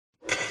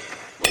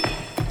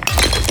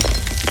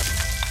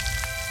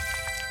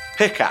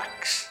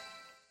Pickaxe.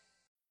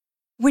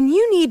 When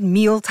you need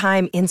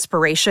mealtime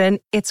inspiration,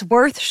 it's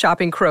worth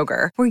shopping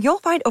Kroger, where you'll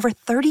find over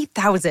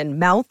 30,000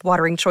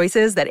 mouth-watering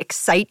choices that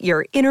excite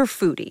your inner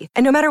foodie.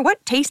 And no matter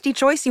what tasty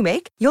choice you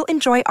make, you'll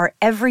enjoy our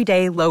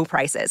everyday low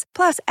prices,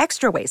 plus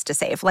extra ways to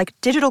save, like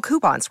digital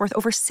coupons worth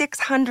over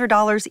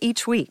 $600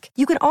 each week.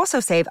 You can also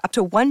save up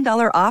to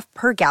 $1 off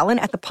per gallon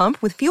at the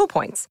pump with fuel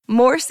points.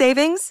 More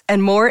savings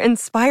and more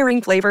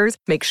inspiring flavors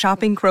make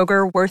shopping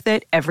Kroger worth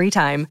it every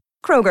time.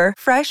 Kroger,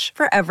 fresh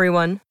for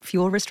everyone.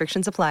 Fuel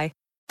restrictions apply.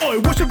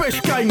 Oi, what's the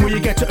best game where you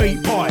get to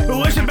eat pie?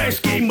 What's the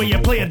best game where you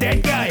play a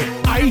dead guy?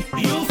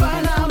 You'll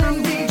find out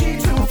on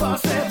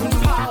VG247's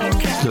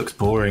podcast. Looks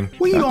boring.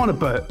 What are you on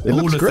about? It All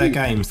looks of great.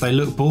 their games, they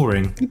look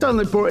boring. It doesn't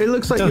look boring. It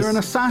looks like you're an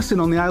assassin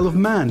on the Isle of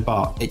Man.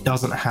 But it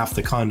doesn't have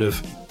the kind of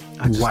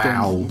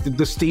wow.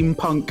 The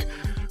steampunk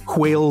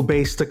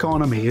whale-based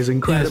economy is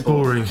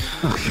incredible. Yeah, it's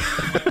boring.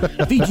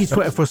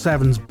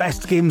 VG247's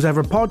Best Games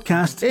Ever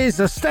podcast is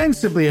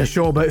ostensibly a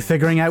show about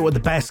figuring out what the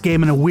best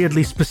game in a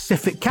weirdly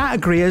specific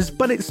category is,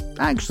 but it's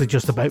actually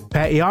just about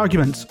petty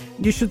arguments.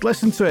 You should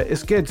listen to it,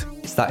 it's good.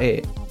 Is that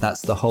it? That's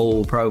the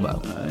whole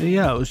promo?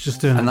 Yeah, I was just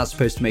doing And that's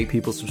supposed to make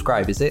people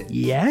subscribe, is it?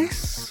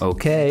 Yes.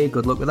 Okay,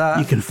 good luck with that.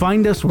 You can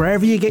find us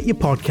wherever you get your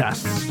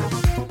podcasts.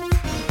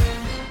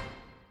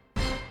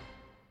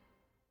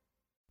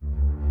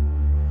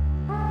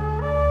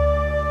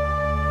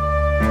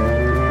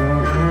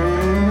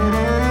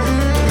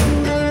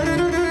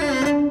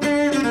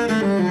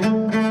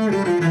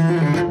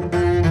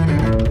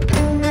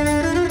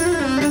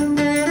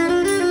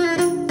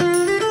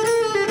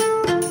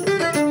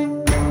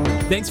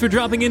 Thanks for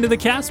dropping into the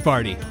cast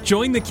party.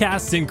 Join the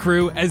cast and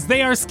crew as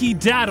they are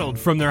skedaddled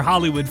from their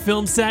Hollywood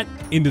film set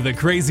into the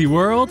crazy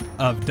world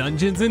of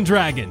Dungeons and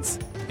Dragons.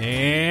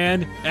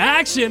 And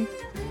action!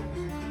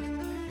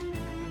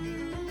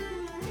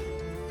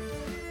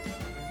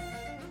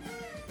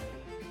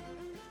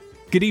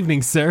 Good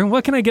evening, sir.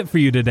 What can I get for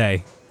you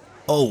today?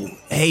 Oh,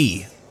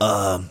 hey,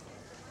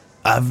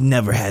 I've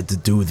never had to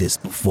do this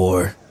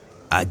before.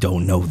 I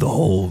don't know the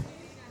whole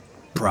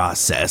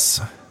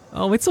process.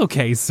 Oh, it's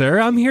okay,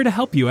 sir. I'm here to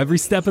help you every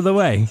step of the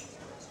way.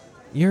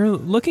 You're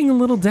looking a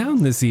little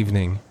down this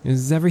evening.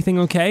 Is everything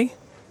okay?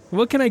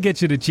 What can I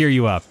get you to cheer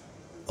you up?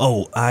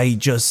 Oh, I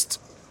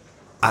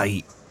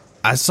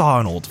saw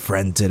an old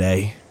friend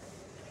today.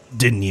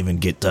 Didn't even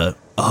get to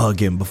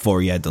hug him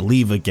before he had to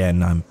leave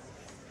again.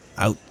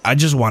 I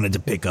just wanted to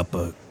pick up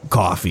a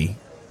coffee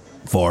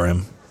for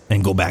him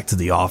and go back to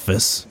the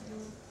office.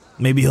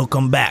 Maybe he'll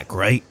come back,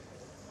 right?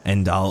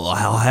 And I'll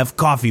have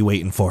coffee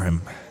waiting for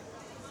him.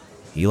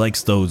 He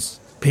likes those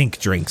pink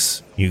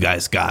drinks you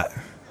guys got.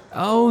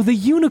 Oh, the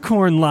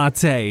unicorn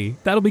latte.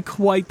 That'll be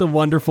quite the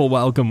wonderful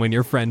welcome when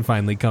your friend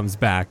finally comes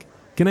back.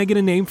 Can I get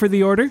a name for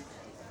the order?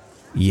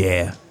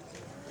 Yeah.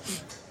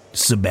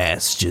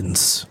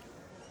 Sebastian's.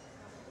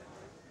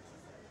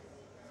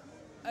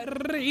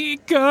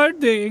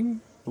 Recording.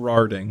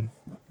 Rarding.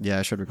 Yeah,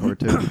 I should record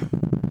too.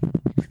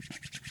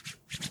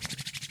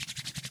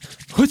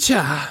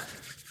 Hoocha.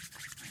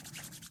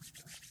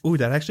 Ooh,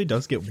 that actually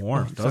does get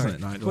warm, doesn't it,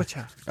 Nigel?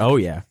 Hoocha. Oh,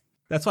 yeah.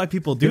 That's why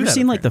people do You ever that.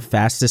 seen, like, the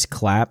fastest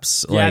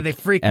claps? Yeah, like, they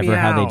freak me ever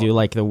how they out. do,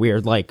 like, the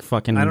weird, like,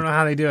 fucking... I don't know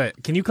how they do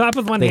it. Can you clap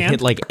with one They hand?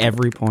 hit, like,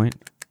 every point.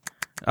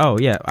 Oh,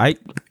 yeah,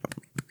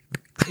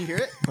 You hear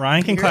it?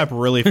 Ryan can clap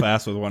really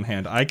fast with one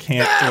hand. I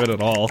can't do it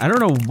at all. I don't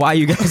know why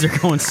you guys are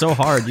going so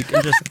hard. You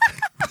can just,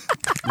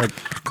 like,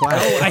 clap.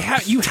 Oh,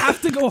 you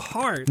have to go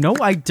hard. No,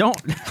 I don't.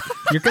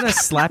 You're gonna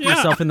slap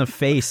yourself in the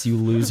face, you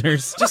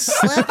losers. Just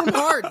slap them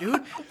hard,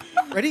 dude.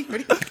 Ready?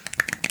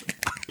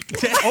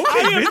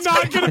 I am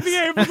not going to be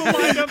able to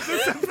line up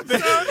this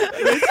episode.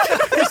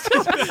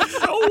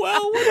 So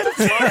well with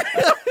the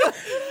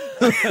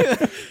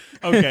fuck.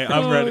 Okay,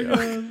 I'm ready.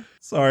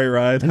 Sorry,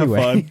 Ryan.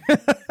 Anyway.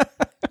 Have fun.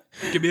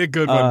 Give me a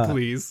good one,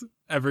 please,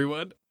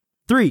 everyone.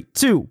 3,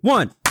 2,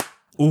 1.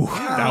 Ooh,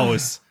 that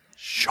was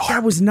sharp.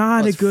 That was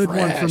not a good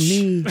one from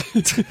me.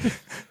 Let's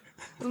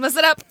mess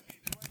it up.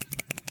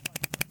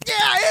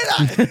 Yeah,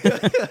 hit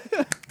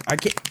it. I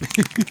can't.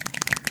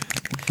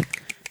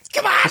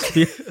 Come on.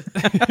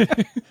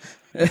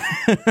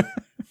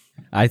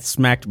 I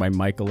smacked my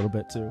mic a little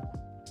bit too.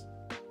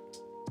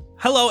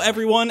 Hello,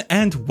 everyone,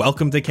 and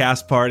welcome to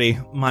Cast Party.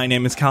 My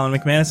name is Colin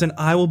McManus, and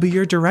I will be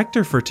your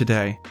director for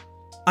today.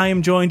 I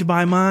am joined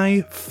by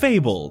my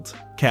fabled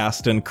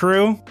cast and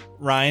crew,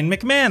 Ryan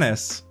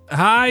McManus.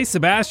 Hi,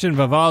 Sebastian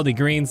Vivaldi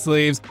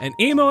Greensleeves, an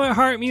emo at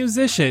heart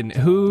musician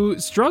who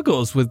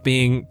struggles with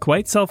being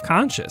quite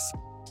self-conscious.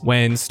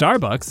 When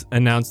Starbucks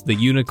announced the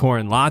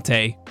unicorn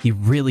latte, he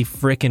really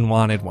frickin'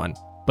 wanted one,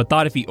 but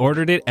thought if he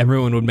ordered it,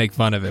 everyone would make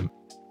fun of him.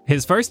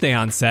 His first day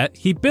on set,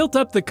 he built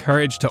up the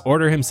courage to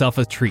order himself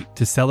a treat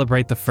to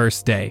celebrate the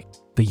first day,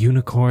 the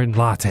unicorn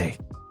latte.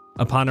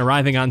 Upon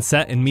arriving on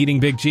set and meeting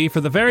Big G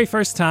for the very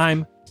first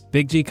time,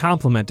 Big G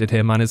complimented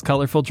him on his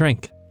colorful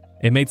drink.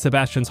 It made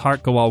Sebastian's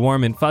heart go all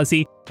warm and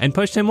fuzzy and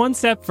pushed him one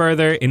step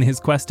further in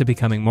his quest to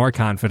becoming more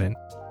confident.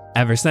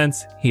 Ever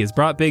since, he has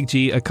brought Big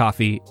G a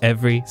coffee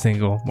every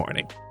single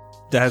morning.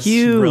 That's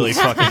Cute. really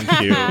fucking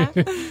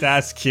cute.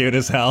 That's cute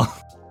as hell.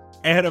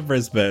 Anna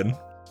Brisbane.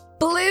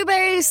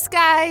 Blueberry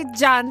Sky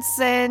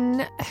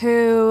Johnson,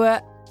 who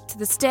to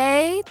this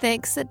day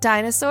thinks that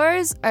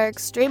dinosaurs are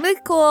extremely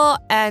cool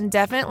and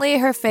definitely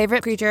her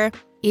favorite creature,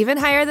 even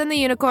higher than the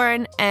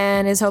unicorn,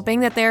 and is hoping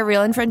that they're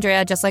real in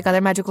Frandrea, just like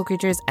other magical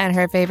creatures, and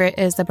her favorite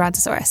is the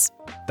Brontosaurus.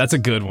 That's a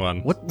good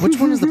one. Which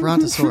one is the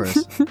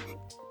Brontosaurus?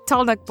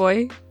 Tall duck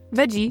boy.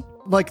 Veggie.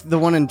 Like the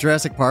one in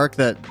Jurassic Park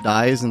that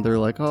dies and they're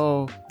like,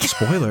 oh.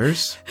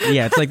 Spoilers.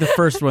 Yeah, it's like the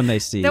first one they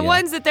see. The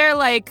ones that they're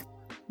like,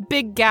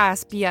 big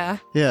gasp, yeah.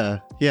 Yeah,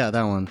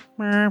 that one.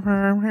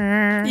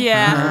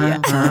 Yeah.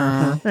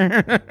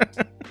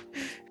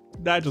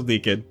 Nigel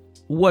Deacon.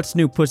 What's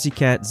New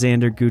Pussycat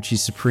Xander Gucci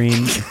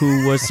Supreme,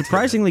 who was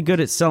surprisingly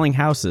good at selling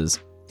houses.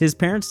 His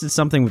parents did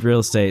something with real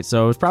estate,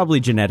 so it was probably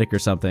genetic or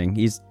something.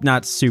 He's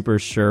not super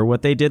sure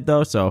what they did,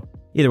 though, so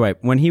either way,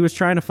 when he was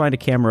trying to find a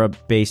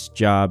camera-based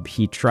job,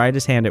 he tried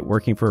his hand at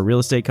working for a real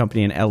estate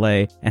company in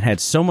LA and had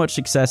so much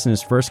success in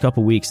his first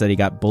couple weeks that he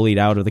got bullied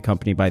out of the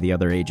company by the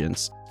other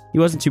agents. He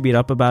wasn't too beat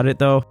up about it,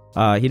 though.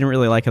 He didn't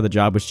really like how the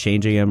job was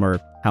changing him or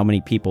how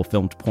many people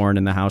filmed porn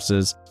in the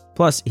houses.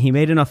 Plus, he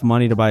made enough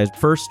money to buy his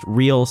first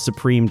real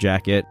Supreme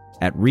jacket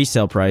at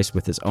resale price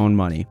with his own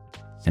money.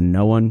 And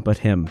no one but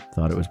him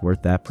thought it was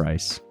worth that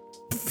price.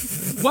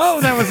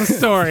 Whoa, that was a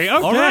story.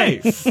 Okay. All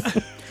right.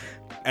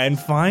 And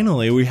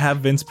finally, we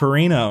have Vince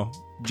Perino.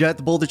 Jet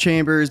the Boulder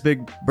Chambers,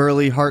 big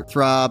burly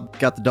heartthrob,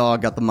 got the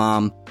dog, got the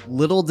mom.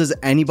 Little does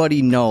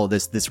anybody know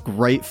this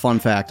great fun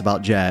fact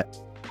about Jet.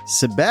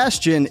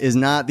 Sebastian is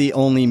not the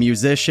only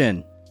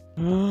musician.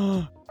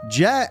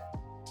 Jet,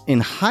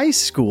 in high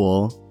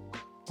school,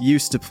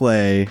 used to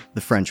play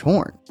the French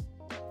horn.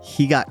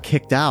 He got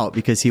kicked out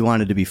because he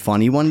wanted to be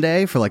funny one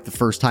day for like the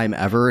first time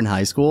ever in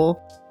high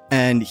school.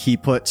 And he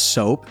put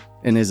soap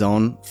in his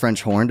own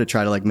French horn to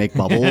try to like make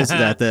bubbles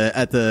at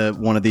the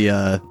one of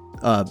the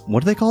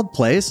what are they called?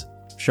 Plays?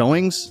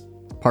 Showings?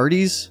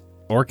 Parties?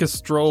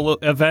 Orchestral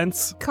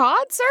events?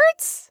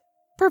 Concerts?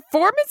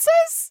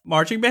 Performances?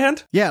 Marching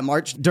band? Yeah,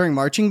 during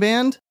marching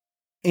band.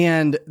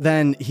 And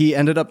then he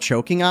ended up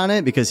choking on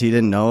it because he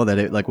didn't know that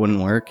it like wouldn't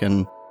work,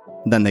 and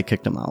then they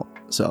kicked him out.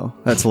 So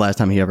that's the last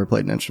time he ever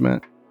played an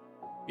instrument.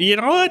 You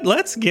know what?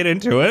 Let's get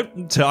into it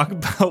and talk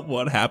about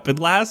what happened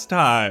last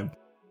time.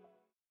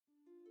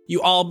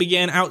 You all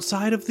began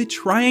outside of the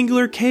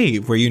triangular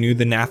cave where you knew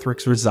the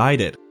Nathrix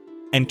resided.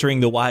 Entering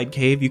the wide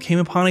cave, you came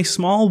upon a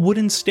small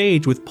wooden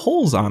stage with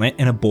poles on it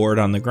and a board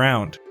on the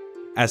ground.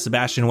 As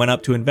Sebastian went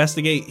up to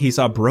investigate, he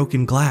saw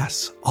broken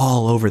glass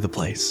all over the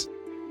place.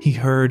 He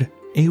heard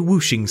a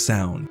whooshing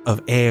sound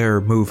of air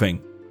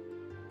moving.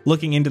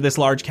 Looking into this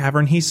large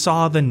cavern, he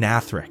saw the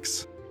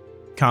Nathrix.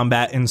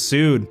 Combat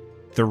ensued.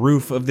 The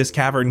roof of this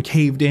cavern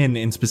caved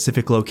in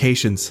specific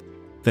locations.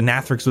 The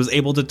Nathrix was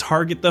able to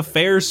target the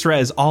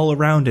Fairstrez all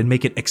around and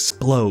make it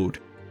explode.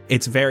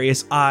 Its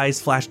various eyes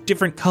flashed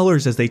different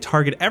colors as they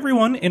target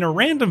everyone in a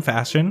random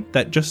fashion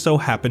that just so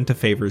happened to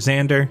favor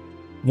Xander.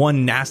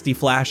 One nasty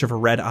flash of a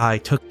red eye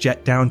took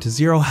Jet down to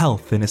 0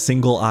 health in a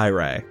single eye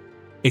ray.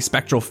 A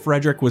spectral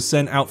Frederick was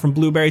sent out from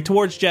Blueberry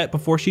towards Jet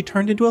before she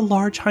turned into a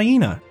large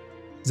hyena.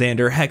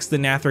 Xander hexed the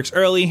Nathrix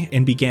early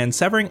and began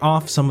severing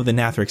off some of the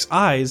Nathrix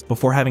eyes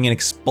before having an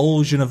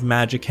explosion of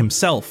magic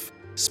himself,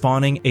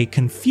 spawning a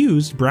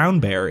confused brown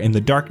bear in the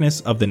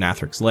darkness of the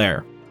Nathrix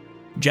lair.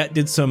 Jet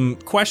did some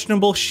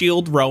questionable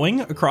shield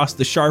rowing across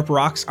the sharp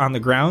rocks on the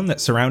ground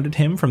that surrounded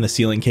him from the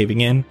ceiling caving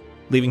in,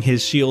 leaving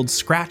his shield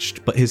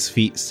scratched but his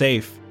feet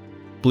safe.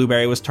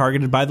 Blueberry was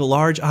targeted by the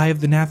large eye of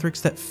the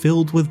Nathrix that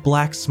filled with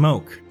black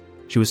smoke.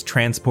 She was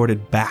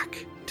transported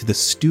back to the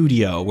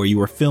studio where you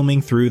were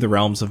filming through the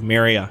realms of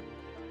Myria.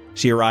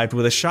 She arrived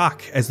with a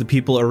shock as the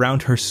people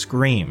around her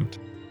screamed.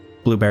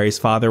 Blueberry's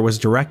father was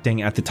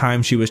directing at the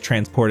time she was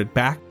transported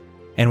back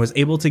and was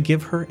able to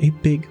give her a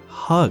big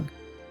hug.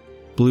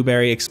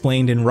 Blueberry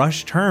explained in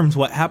rushed terms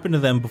what happened to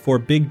them before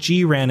Big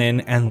G ran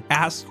in and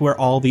asked where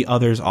all the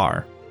others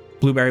are.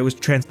 Blueberry was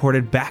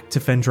transported back to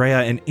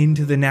Frandrea and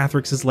into the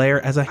Nathrix's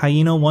lair as a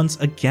hyena once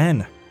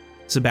again.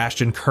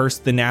 Sebastian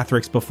cursed the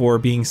Nathrix before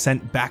being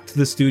sent back to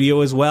the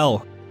studio as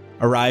well,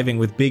 arriving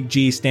with Big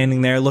G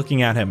standing there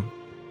looking at him.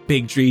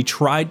 Big G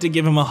tried to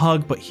give him a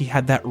hug, but he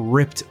had that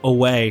ripped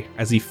away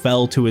as he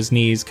fell to his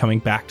knees coming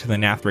back to the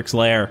Nathrix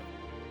lair.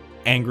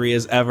 Angry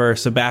as ever,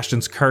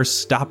 Sebastian's curse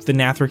stopped the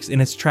Nathrix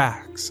in its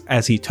tracks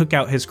as he took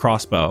out his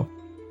crossbow.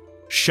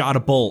 Shot a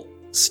bolt,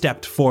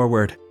 stepped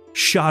forward,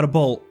 shot a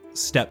bolt,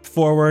 stepped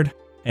forward,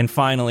 and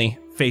finally,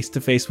 face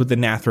to face with the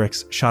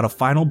Nathrix, shot a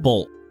final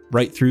bolt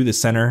right through the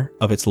center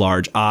of its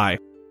large eye.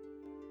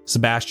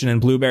 Sebastian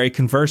and Blueberry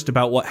conversed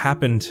about what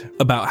happened,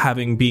 about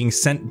being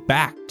sent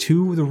back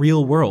to the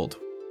real world.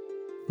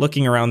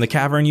 Looking around the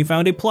cavern, you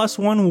found a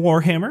 +1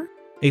 warhammer,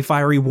 a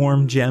fiery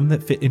warm gem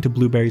that fit into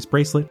Blueberry's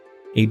bracelet,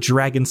 a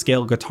dragon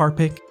scale guitar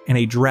pick, and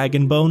a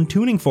dragon bone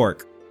tuning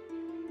fork.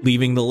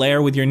 Leaving the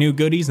lair with your new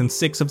goodies and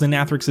 6 of the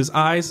Nathrix's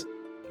eyes,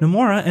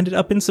 Nomura ended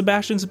up in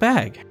Sebastian's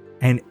bag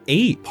and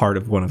ate part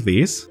of one of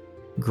these,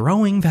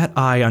 growing that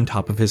eye on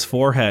top of his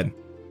forehead.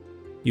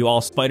 You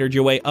all spidered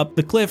your way up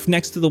the cliff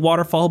next to the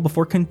waterfall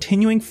before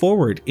continuing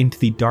forward into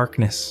the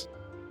darkness.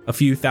 A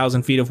few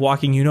thousand feet of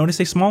walking, you notice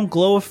a small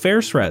glow of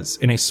Ferrisres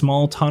in a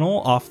small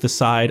tunnel off the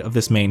side of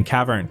this main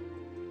cavern.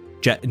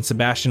 Jet and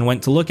Sebastian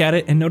went to look at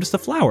it and noticed a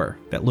flower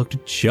that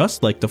looked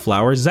just like the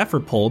flower Zephyr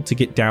pulled to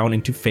get down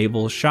into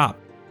Fable's shop,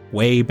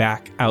 way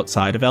back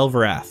outside of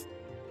Elverath.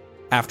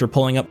 After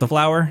pulling up the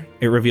flower,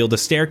 it revealed a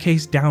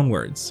staircase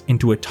downwards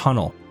into a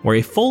tunnel where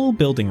a full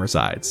building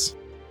resides.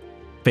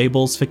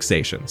 Fable's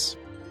Fixations.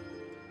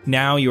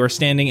 Now you are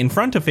standing in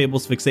front of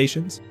Fable's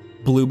Fixations,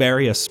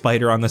 Blueberry, a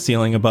spider on the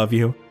ceiling above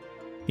you.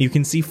 You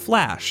can see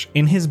Flash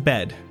in his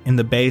bed in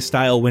the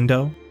bay-style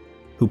window,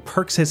 who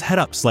perks his head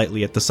up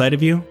slightly at the sight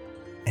of you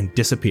and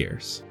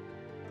disappears.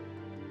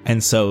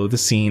 And so the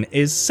scene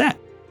is set.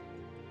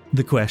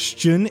 The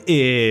question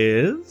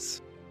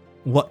is,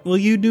 what will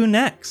you do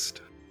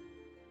next?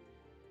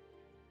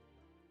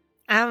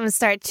 I'm gonna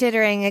start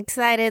chittering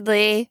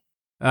excitedly.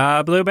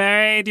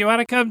 Blueberry, do you want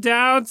to come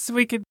down so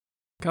we could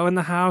go in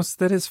the house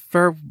that is,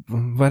 for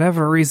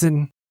whatever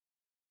reason,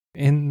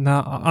 in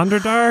the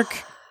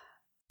Underdark?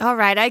 All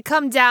right, I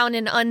come down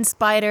and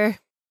unspider.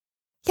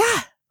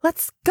 Yeah,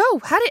 let's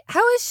go.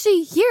 How is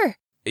she here?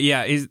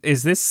 Yeah,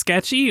 is this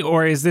sketchy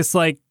or is this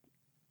like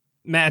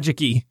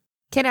magic-y?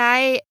 Can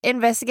I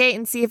investigate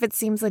and see if it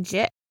seems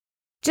legit?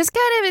 Just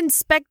kind of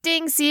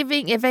inspecting,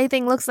 seeing if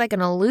anything looks like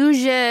an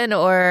illusion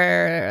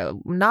or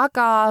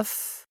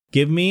knockoff.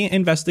 Give me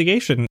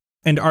investigation.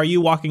 And are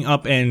you walking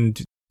up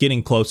and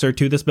getting closer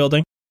to this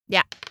building?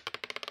 Yeah.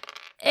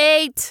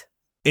 8.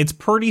 It's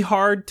pretty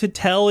hard to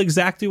tell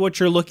exactly what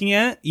you're looking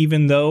at,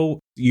 even though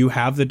you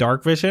have the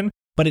dark vision,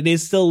 but it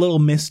is still a little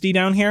misty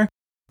down here.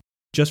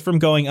 Just from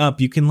going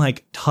up, you can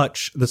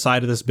touch the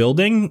side of this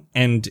building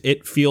and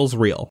it feels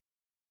real.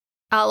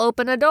 I'll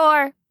open a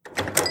door.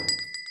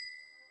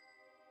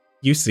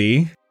 You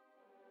see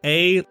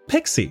a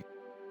pixie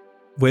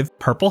with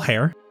purple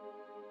hair,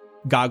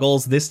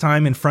 goggles this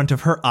time in front of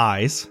her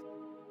eyes.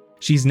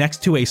 She's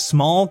next to a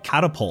small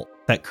catapult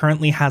that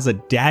currently has a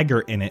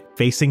dagger in it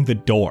facing the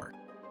door.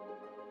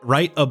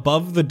 Right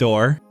above the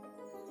door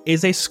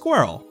is a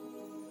squirrel,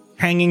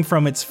 hanging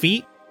from its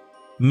feet,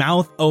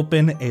 mouth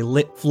open, a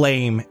lit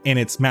flame in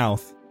its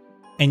mouth.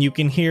 And you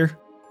can hear,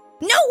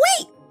 "No,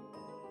 wait!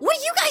 What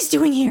are you guys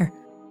doing here?"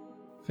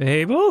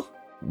 Fable?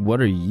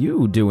 What are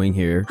you doing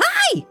here?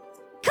 Hi!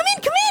 Come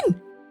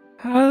in!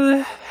 How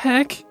the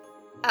heck?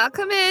 I'll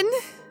come in.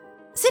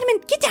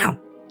 Cinnamon, get down!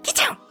 Get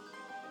down!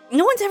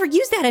 No one's ever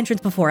used that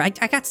entrance before. I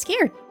got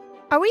scared.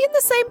 Are we in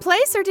the same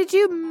place or did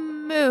you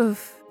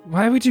move?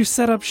 Why would you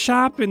set up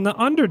shop in the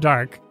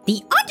Underdark?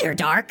 The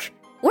Underdark?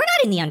 We're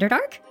not in the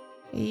Underdark.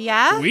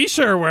 Yeah? We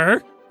sure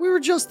were. We were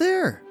just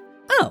there.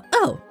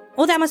 Oh.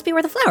 Well, that must be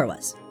where the flower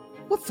was.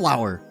 What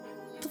flower?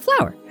 The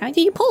flower. How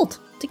you pulled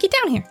to get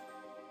down here.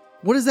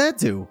 What does that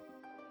do?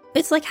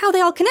 It's like how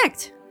they all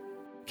connect.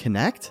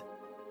 Connect?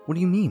 What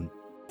do you mean?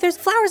 There's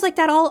flowers like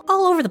that all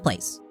over the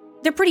place.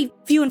 They're pretty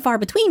few and far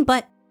between,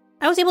 but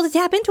I was able to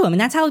tap into them, and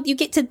that's how you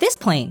get to this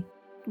plane.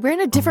 We're in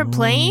a different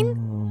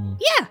plane?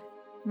 Yeah.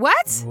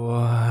 What?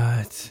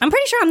 What? I'm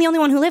pretty sure I'm the only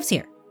one who lives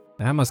here.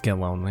 That must get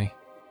lonely.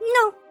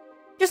 No.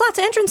 There's lots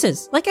of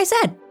entrances, like I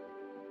said.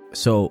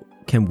 So,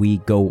 can we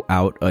go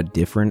out a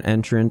different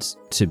entrance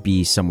to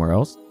be somewhere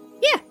else?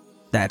 Yeah.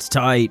 That's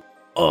tight.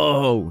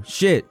 Oh,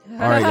 shit. All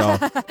right,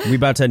 y'all. We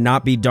about to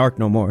not be dark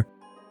no more.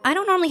 I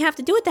don't normally have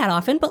to do it that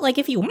often, but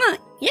if you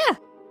want, yeah.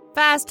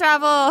 Fast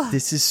travel.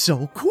 This is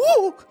so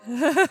cool.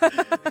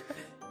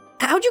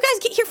 How'd you guys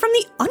get here from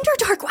the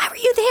Underdark? Why were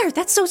you there?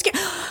 That's so scary.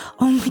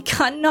 Oh my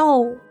god,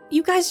 no.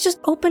 You guys just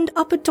opened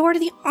up a door to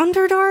the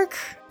Underdark?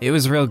 It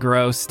was real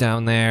gross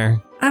down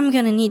there. I'm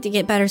gonna need to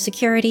get better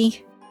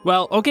security.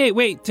 Well, okay,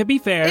 wait, to be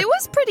fair. It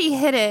was pretty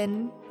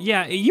hidden.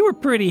 Yeah, you were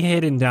pretty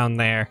hidden down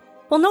there.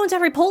 Well, no one's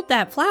ever pulled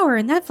that flower,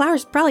 and that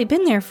flower's probably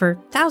been there for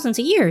thousands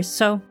of years,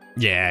 so...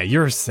 Yeah,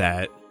 you're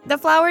set. The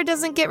flower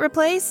doesn't get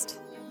replaced?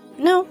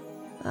 No.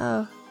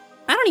 Oh.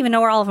 I don't even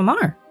know where all of them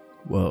are.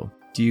 Whoa.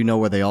 Do you know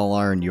where they all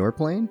are in your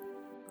plane?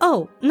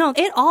 Oh, no,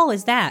 it all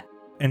is that.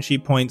 and she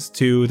points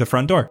to the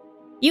front door.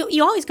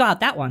 You always go out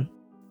that one.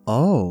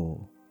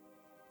 Oh.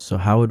 So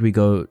how would we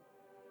go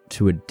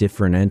to a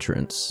different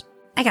entrance?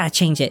 I gotta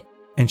change it.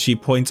 And she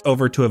points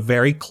over to a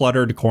very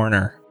cluttered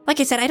corner.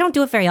 Like I said, I don't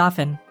do it very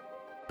often.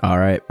 All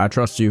right, I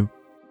trust you.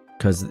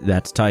 Because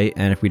that's tight,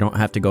 and if we don't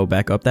have to go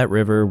back up that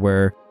river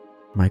where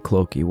my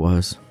cloaky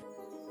was.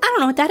 I don't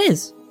know what that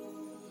is.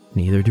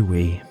 Neither do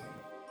we.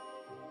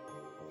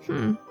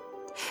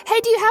 Hey,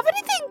 do you have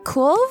anything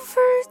cool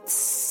for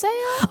sale?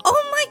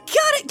 Oh my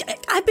god,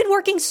 I've been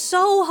working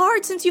so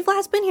hard since you've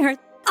last been here.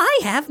 I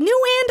have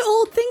new and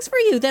old things for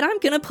you that I'm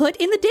gonna put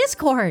in the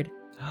Discord.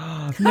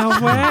 No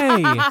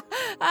way.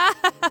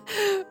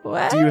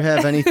 What? Do you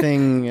have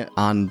anything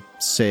on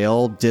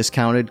sale,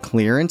 discounted,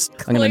 clearance?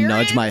 I'm going to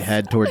nudge my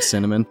head towards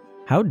Cinnamon.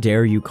 How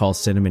dare you call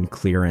Cinnamon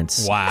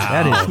clearance? Wow.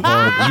 That is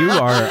horrible. You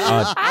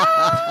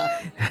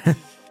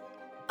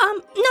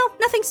are... No,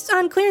 nothing's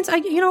on clearance.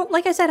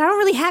 Like I said, I don't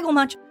really haggle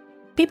much.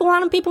 People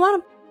want them, people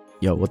want them.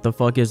 Yo, what the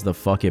fuck is the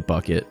fuck it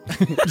bucket?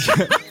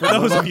 For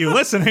those of you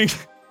listening,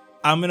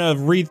 I'm going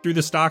to read through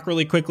the stock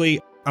really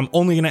quickly. I'm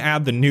only going to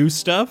add the new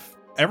stuff.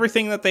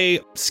 Everything that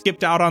they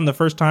skipped out on the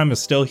first time is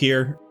still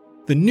here.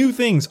 The new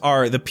things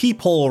are the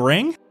peephole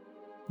ring,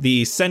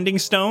 the sending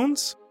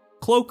stones,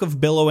 cloak of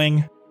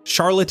billowing,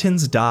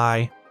 charlatan's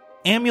die,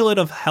 amulet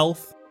of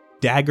health,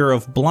 dagger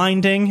of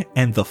blinding,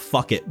 and the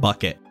fuck it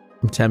bucket.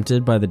 I'm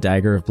tempted by the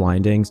dagger of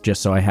blindings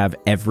just so I have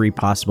every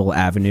possible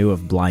avenue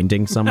of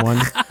blinding someone.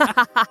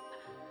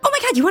 Oh my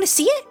god, you want to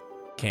see it?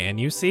 Can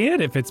you see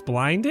it if it's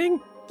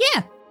blinding?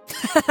 Yeah.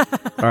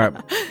 All right.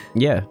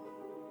 Yeah.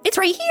 It's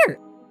right here.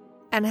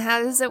 And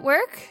how does it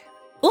work?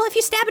 Well, if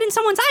you stab it in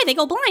someone's eye, they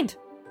go blind.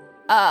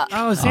 Oh,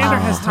 Xander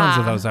has tons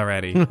of those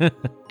already.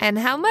 And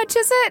how much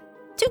is it?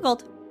 2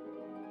 gold.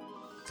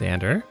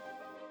 Xander?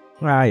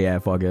 Ah, yeah,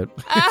 fuck it.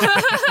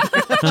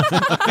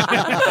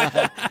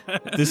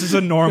 This is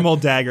a normal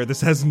dagger.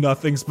 This has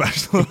nothing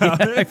special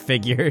about I it.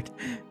 figured.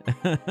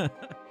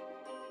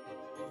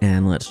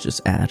 And let's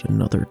just add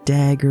another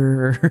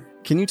dagger.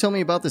 Can you tell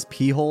me about this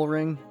pee hole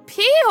ring?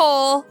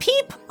 Pee-hole?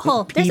 Peep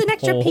hole. There's an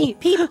extra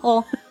peep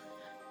hole.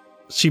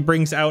 She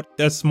brings out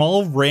a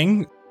small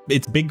ring.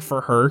 It's big for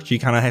her. She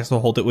kind of has to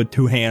hold it with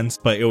 2 hands,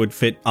 but it would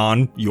fit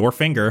on your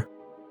finger.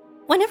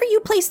 Whenever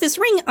you place this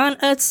ring on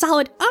a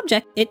solid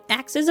object, it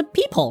acts as a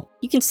peephole.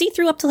 You can see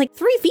through up to like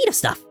 3 feet of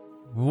stuff.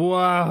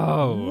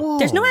 Whoa.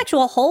 There's no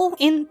actual hole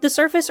in the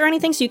surface or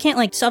anything, so you can't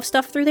like shove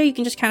stuff through there. You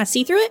can just kind of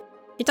see through it.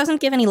 It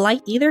doesn't give any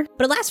light either,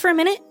 but it lasts for a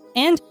minute,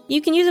 and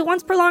you can use it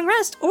once per long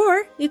rest,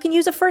 or you can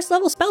use a first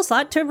level spell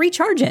slot to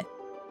recharge it.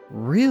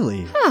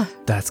 Really? Huh.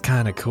 That's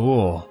kind of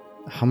cool.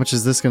 How much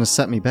is this going to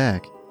set me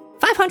back?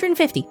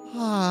 550.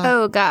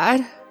 Oh,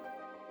 God.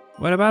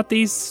 What about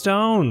these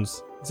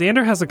stones?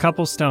 Xander has a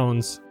couple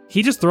stones.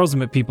 He just throws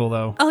them at people,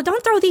 though. Oh,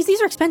 don't throw these.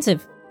 These are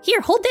expensive.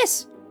 Here, hold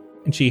this.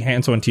 And she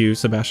hands one to you,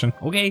 Sebastian.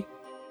 Okay.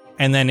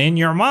 And then in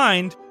your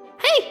mind,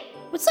 Hey,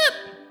 what's up?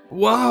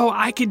 Whoa,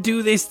 I could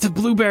do this to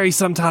Blueberry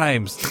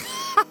sometimes.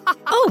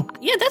 Oh,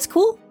 yeah, that's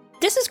cool.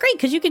 This is great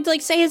because you could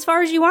like say as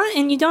far as you want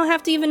and you don't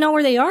have to even know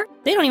where they are.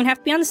 They don't even have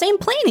to be on the same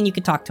plane and you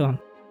could talk to them.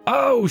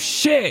 Oh,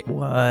 shit.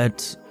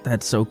 What?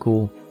 That's so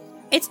cool.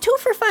 It's 2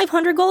 for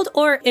 500 gold,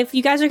 or if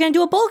you guys are going to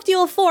do a bulk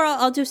deal of 4,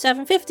 I'll do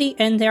 750,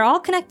 and they're all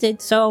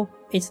connected, so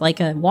it's like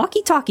a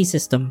walkie-talkie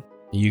system.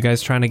 You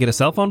guys trying to get a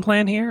cell phone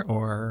plan here,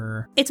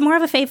 or? It's more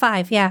of a Fave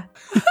 5, yeah.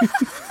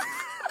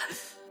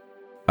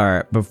 All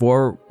right,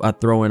 before I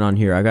throw in on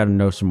here, I got to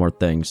know some more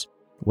things.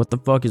 What the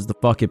fuck is the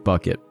fuck it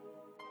bucket?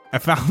 I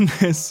found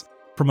this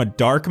from a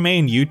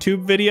Darkmane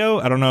YouTube video.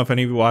 I don't know if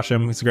any of you watch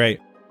him. It's great.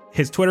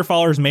 His Twitter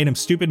followers made him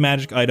stupid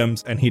magic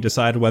items, and he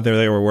decided whether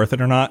they were worth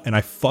it or not, and I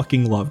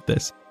fucking loved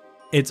this.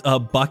 It's a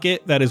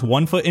bucket that is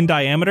 1 foot in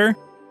diameter.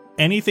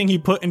 Anything he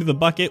put into the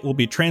bucket will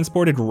be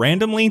transported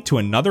randomly to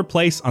another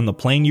place on the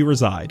plane you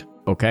reside.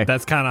 Okay.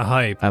 That's kind of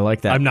hype. I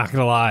like that. I'm not going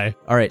to lie.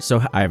 All right,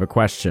 so I have a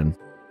question.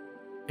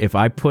 If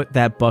I put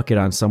that bucket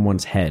on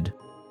someone's head,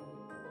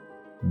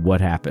 what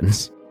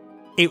happens?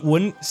 It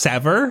wouldn't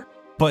sever,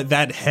 but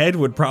that head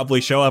would probably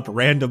show up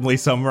randomly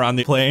somewhere on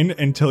the plane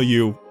until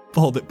you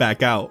pulled it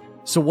back out.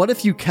 So what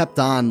if you kept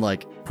on,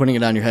 like, putting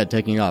it on your head,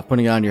 taking it off,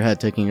 putting it on your head,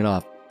 taking it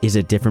off? Is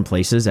it different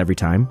places every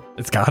time?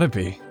 It's gotta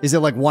be. Is it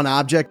like one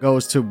object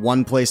goes to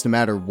one place no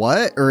matter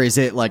what? Or is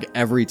it like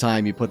every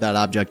time you put that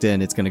object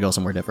in, it's going to go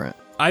somewhere different?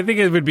 I think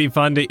it would be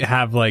fun to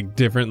have like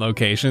different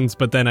locations,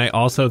 but then I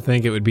also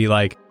think it would be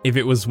like, if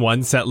it was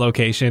one set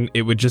location,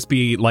 it would just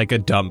be like a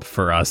dump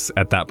for us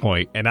at that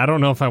point. And I don't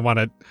know if I want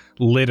to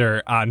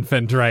litter on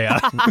Fendrea.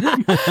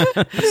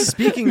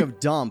 Speaking of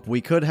dump,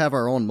 we could have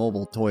our own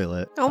mobile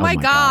toilet. Oh my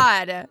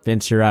God.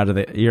 Vince, you're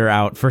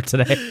out for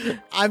today.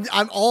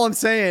 All I'm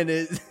saying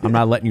is I'm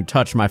not letting you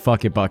touch my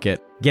fuck it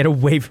bucket. Get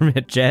away from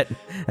it, Jet.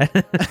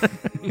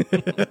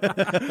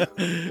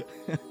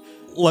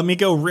 Let me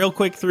go real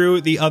quick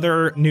through the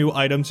other new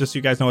items just so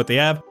you guys know what they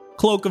have.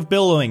 Cloak of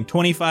Billowing,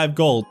 25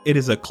 gold. It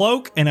is a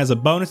cloak, and as a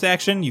bonus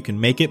action, you can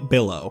make it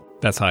billow.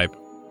 That's hype.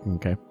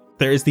 Okay.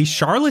 There is the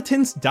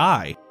Charlatan's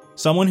Die.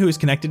 Someone who is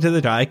connected to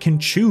the die can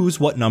choose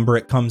what number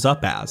it comes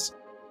up as.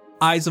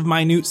 Eyes of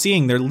Minute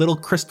Seeing, they're little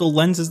crystal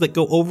lenses that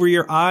go over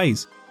your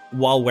eyes.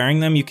 While wearing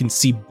them, you can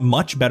see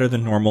much better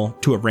than normal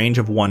to a range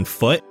of 1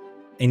 foot,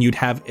 and you'd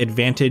have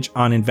advantage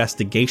on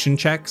investigation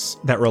checks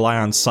that rely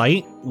on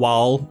sight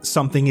while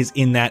something is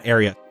in that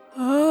area.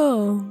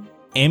 Oh.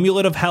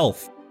 Amulet of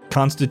Health.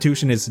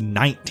 Constitution is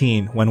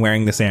 19 when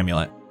wearing this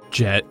amulet.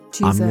 Jet.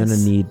 Jesus. I'm gonna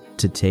need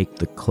to take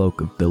the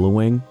Cloak of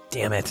Billowing.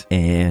 Damn it.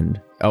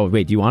 And oh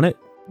wait, do you want it?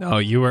 No,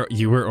 you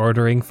were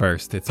ordering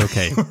first. It's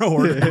okay.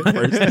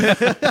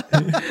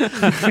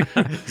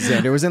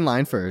 Xander was in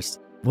line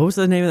first. What was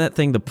the name of that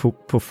thing? The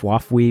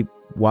Pufwafwi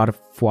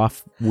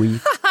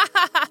Wadafwafwi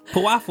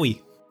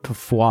Pawafwi.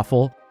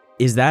 Pufwaffle.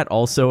 Is that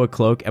also a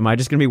cloak? Am I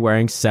just going to be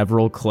wearing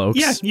several cloaks?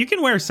 Yeah, you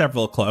can wear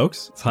several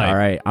cloaks. All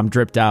right, I'm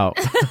dripped out.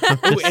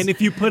 Ooh, and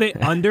if you put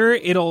it under,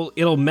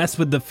 it'll mess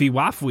with the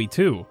fiwafui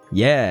too.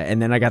 Yeah, and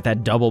then I got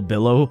that double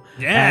billow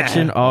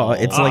action. Oh,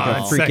 it's like a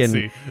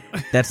freaking...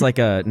 That's like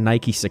a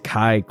Nike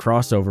Sakai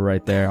crossover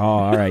right there. Oh,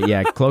 all right,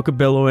 yeah. Cloak of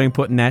Billowing,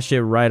 putting that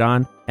shit right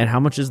on. And how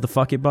much is the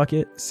fuck it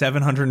bucket?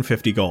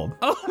 750 gold.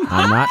 Oh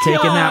I'm not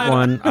taking that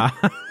one.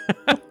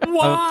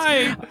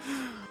 Why?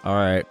 All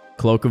right,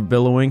 Cloak of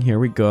Billowing, here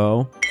we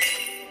go.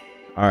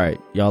 All right,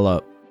 y'all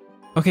up.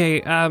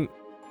 Okay,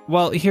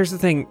 well, here's the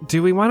thing.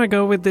 Do we want to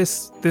go with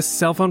this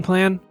cell phone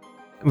plan?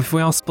 If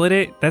we all split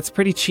it, that's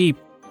pretty cheap.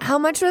 How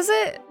much was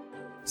it?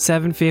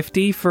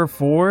 $750 for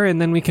 4,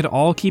 and then we could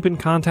all keep in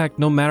contact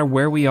no matter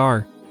where we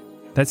are.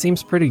 That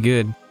seems pretty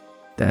good.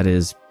 That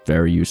is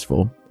very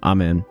useful.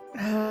 I'm in.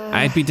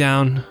 I'd be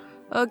down.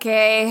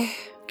 Okay.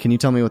 Can you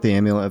tell me what the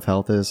Amulet of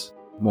Health is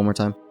one more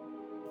time?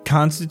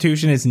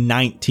 Constitution is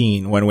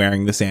 19 when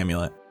wearing this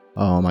amulet.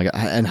 Oh my god.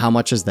 And how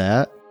much is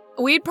that?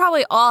 We'd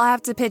probably all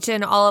have to pitch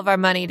in all of our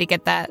money to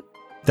get that.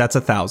 That's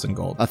 1,000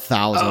 gold.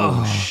 1,000.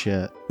 Oh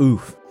shit.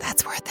 Oof.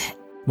 That's worth it.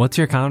 What's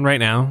your con right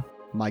now?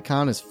 My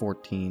con is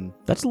 14.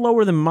 That's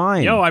lower than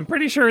mine. Yo, I'm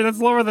pretty sure that's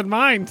lower than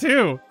mine,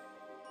 too.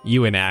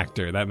 You an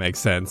actor. That makes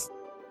sense.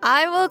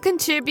 I will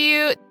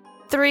contribute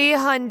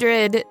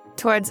 300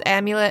 towards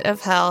Amulet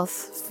of Health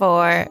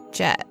for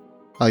Jet.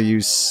 I'll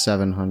use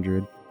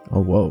 700.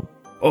 Oh, whoa.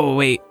 Oh,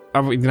 wait.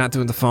 Are we not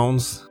doing the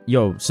phones?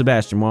 Yo,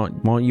 Sebastian,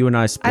 won't you and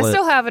I split? I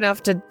still have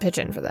enough to pitch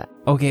in for that.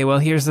 Okay, well,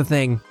 here's the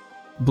thing.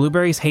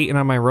 Blueberry's hating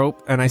on my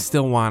rope, and I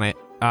still want it.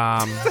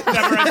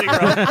 Never-ending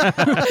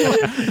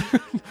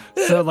rope.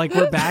 So, like,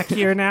 we're back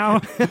here now.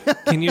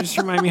 Can you just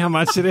remind me how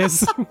much it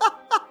is?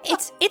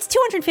 It's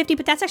 250,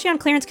 but that's actually on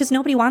clearance because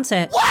nobody wants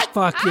it. What?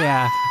 Fuck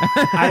yeah.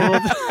 I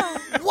will.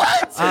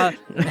 What?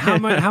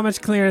 How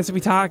much clearance are we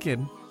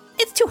talking?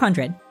 It's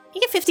 200. You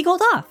get 50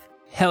 gold off.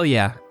 Hell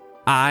yeah.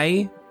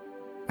 I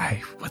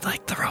would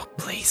like the rope,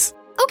 please.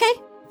 Okay.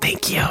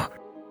 Thank you.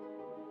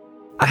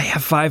 I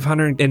have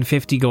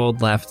 550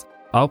 gold left.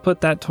 I'll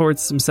put that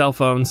towards some cell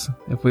phones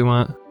if we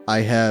want. I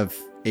have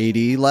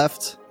 80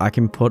 left. I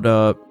can put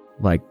up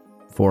like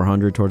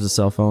 400 towards the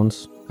cell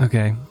phones.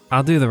 Okay,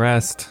 I'll do the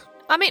rest.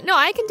 I mean, no,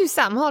 I can do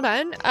something. Hold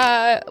on.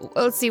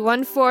 Let's see.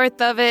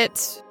 1/4 of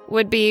it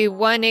would be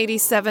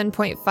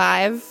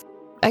 187.5.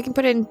 I can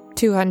put in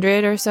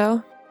 200 or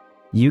so.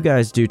 You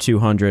guys do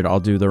 200. I'll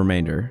do the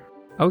remainder.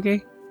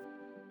 Okay.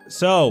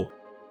 So,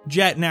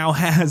 Jet now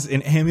has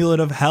an Amulet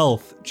of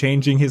Health,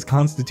 changing his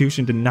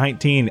constitution to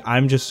 19.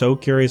 I'm just so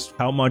curious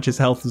how much his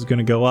health is going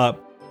to go up.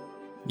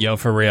 Yo,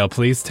 for real,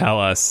 please tell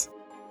us.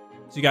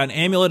 So you got an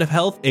Amulet of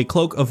Health, a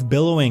Cloak of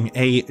Billowing,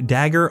 a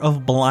Dagger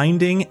of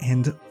Blinding,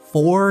 and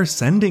 4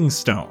 Sending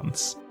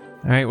Stones.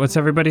 All right, what's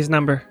everybody's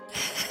number?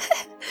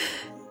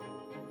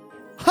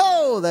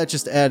 Oh, that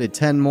just added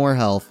 10 more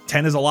health.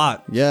 10 is a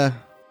lot. Yeah.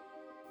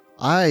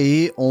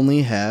 I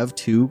only have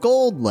 2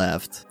 gold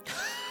left.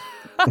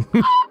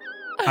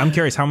 I'm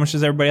curious, how much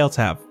does everybody else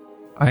have?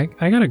 I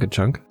got a good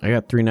chunk. I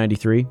got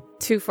 393.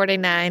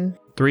 249.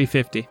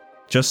 350.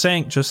 Just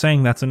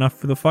saying that's enough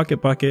for the fuck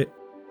it bucket.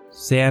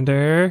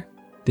 Xander,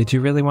 did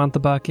you really want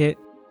the bucket?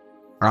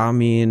 I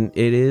mean,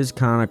 it is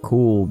kind of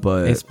cool,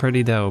 but It's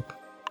pretty dope.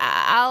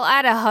 I'll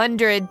add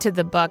 100 to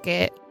the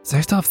bucket. So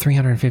I still have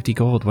 350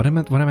 gold. What am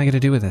I going to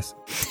do with this?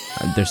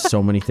 there's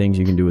so many things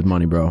you can do with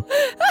money, bro.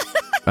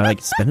 I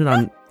like spend it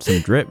on some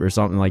drip or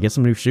something. Like get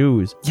some new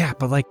shoes. Yeah,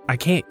 but like I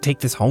can't take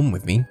this home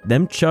with me.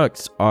 Them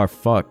chucks are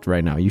fucked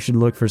right now. You should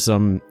look for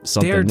something.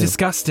 They're new.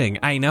 disgusting.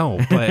 I know,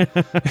 but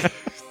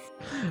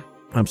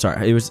I'm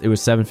sorry. It was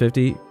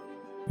 750.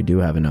 We do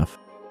have enough.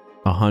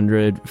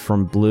 100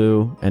 from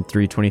Blue and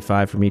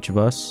 325 from each of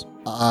us.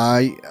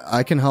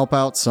 I can help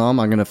out some.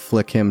 I'm gonna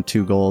flick him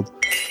 2 gold.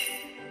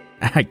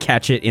 I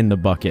catch it in the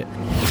bucket.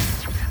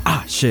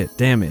 Ah, shit!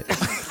 Damn it.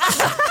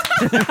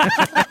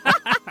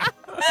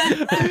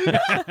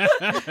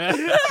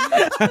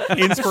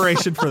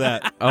 Inspiration for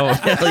that. Oh,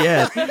 hell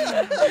yeah.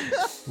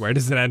 Where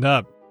does it end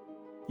up?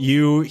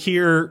 You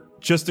hear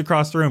just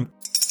across the room.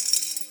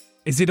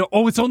 Is it?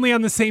 Oh, it's only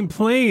on the same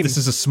plane. This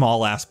is a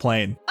small ass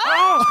plane.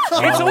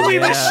 It's only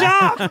the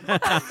shop.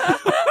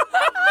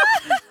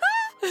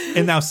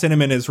 And now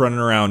Cinnamon is running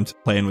around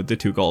playing with the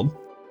 2 gold.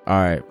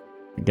 All right.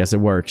 I guess it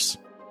works.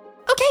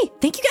 Okay,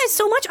 thank you guys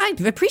so much. I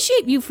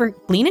appreciate you for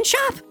cleaning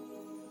shop.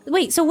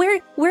 Wait, so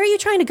where are you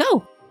trying to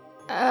go?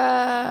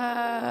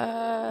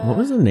 What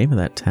was the name of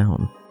that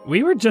town?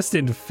 We were just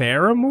in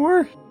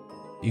Faramore?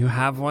 You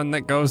have one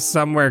that goes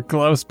somewhere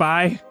close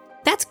by?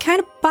 That's kind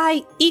of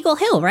by Eagle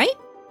Hill, right?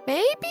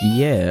 Maybe?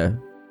 Yeah.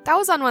 That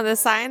was on one of the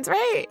signs,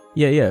 right?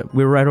 Yeah.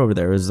 We were right over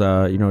there. It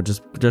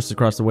was, just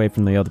across the way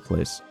from the other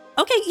place.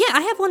 Okay, yeah,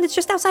 I have one that's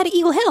just outside of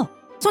Eagle Hill.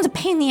 This one's a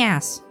pain in the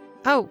ass.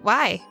 Oh,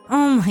 why?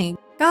 Oh my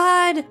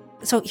god.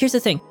 So here's the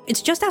thing.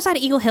 It's just outside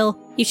of Eagle Hill.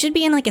 You should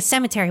be in like a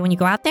cemetery when you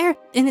go out there,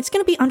 and it's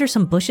gonna be under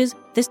some bushes.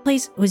 This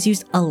place was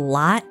used a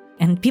lot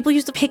and people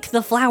used to pick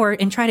the flower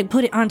and try to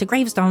put it onto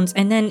gravestones,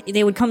 and then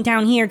they would come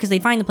down here because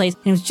they'd find the place,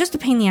 and it was just a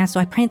pain in the ass,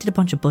 so I planted a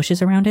bunch of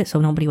bushes around it so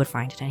nobody would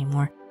find it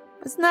anymore.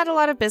 Isn't that a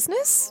lot of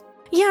business?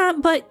 Yeah,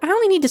 but I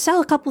only need to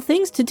sell a couple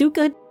things to do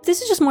good.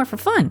 This is just more for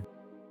fun.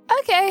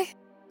 Okay.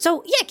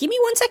 So, yeah, give me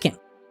 1 second.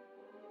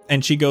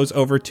 And she goes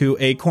over to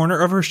a corner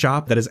of her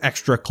shop that is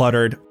extra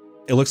cluttered.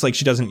 It looks like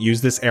she doesn't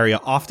use this area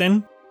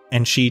often.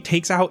 And she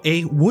takes out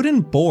a wooden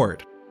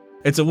board.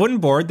 It's a wooden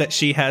board that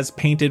she has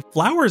painted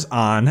flowers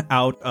on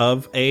out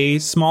of a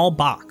small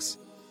box.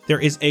 There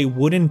is a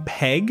wooden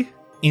peg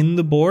in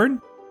the board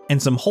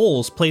and some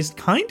holes placed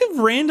kind of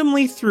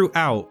randomly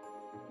throughout.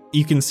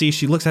 You can see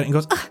she looks at it and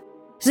goes,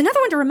 There's another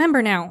one to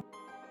remember now.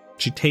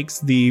 She takes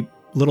the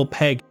little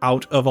peg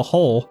out of a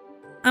hole.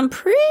 I'm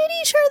pretty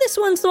sure this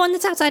one's the one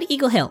that's outside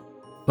Eagle Hill.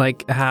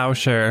 Like, how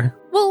sure?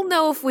 We'll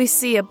know if we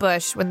see a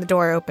bush when the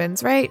door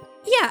opens, right?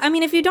 Yeah, I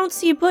mean, if you don't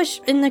see a bush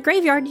in the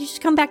graveyard, you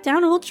just come back down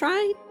and we'll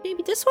try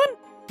maybe this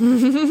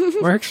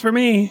one. Works for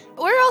me.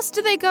 Where else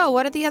do they go?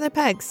 What are the other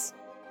pegs?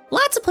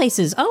 Lots of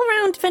places all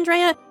around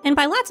Vendrea, and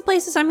by lots of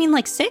places, I mean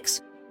like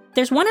 6.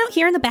 There's one out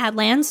here in the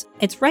Badlands.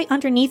 It's right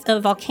underneath a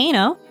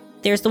volcano.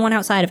 There's the one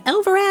outside of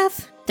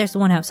Elverath. There's the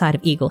one outside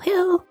of Eagle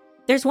Hill.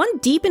 There's one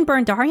deep in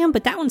Burndarium,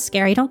 but that one's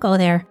scary. Don't go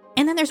there.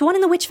 And then there's one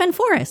in the Witchfen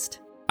Forest.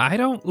 I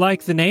don't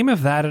like the name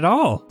of that at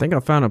all. I think I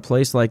found a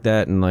place like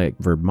that in, like,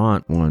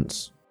 Vermont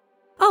once.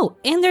 Oh,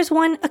 and there's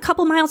one a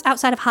couple miles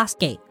outside of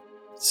Hostgate.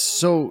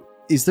 So,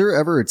 is there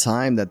ever a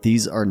time that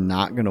these are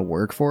not going to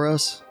work for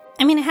us?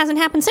 I mean, it hasn't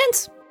happened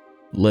since.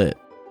 Lit.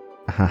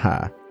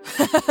 Haha.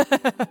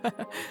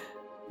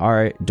 All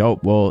right,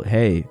 dope. Well,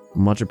 hey,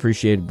 much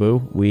appreciated,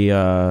 Boo. We,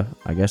 I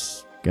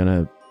guess,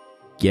 gonna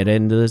get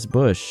into this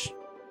bush.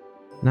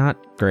 Not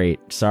great.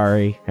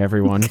 Sorry,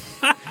 everyone.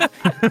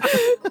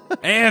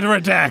 And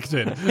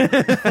redacted.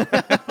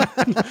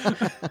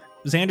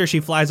 Xander, she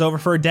flies over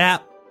for a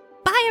dap.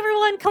 Bye,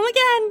 everyone. Come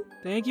again.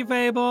 Thank you,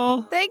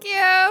 Fable. Thank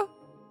you.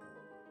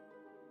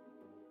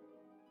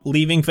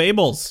 Leaving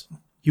Fables,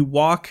 you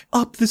walk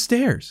up the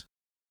stairs.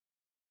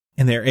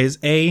 And there is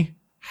a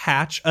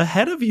hatch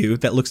ahead of you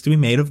that looks to be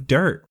made of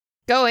dirt.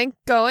 Going.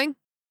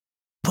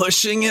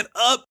 Pushing it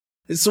up.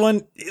 This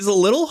one is a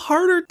little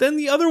harder than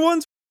the other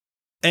ones.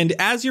 And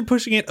as you're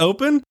pushing it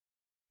open,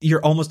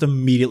 you're almost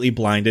immediately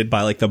blinded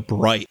by like the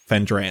bright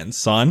Fendran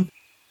sun.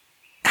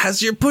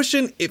 As you're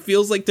pushing, it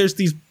feels like there's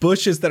these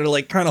bushes that are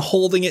like kind of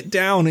holding it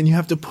down and you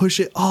have to push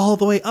it all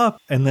the way up.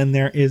 And then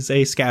there is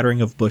a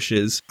scattering of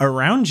bushes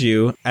around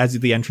you as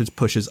the entrance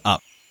pushes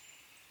up.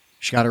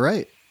 She got it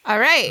right. All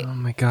right. Oh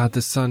my god,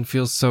 the sun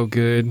feels so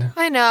good.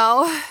 I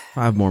know.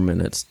 5 more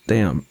minutes.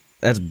 Damn,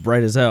 that's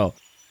bright as hell.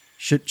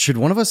 Should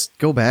one of us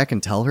go back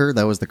and tell her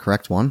that was the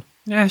correct one?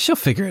 Yeah, she'll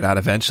figure it out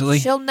eventually.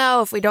 She'll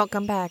know if we don't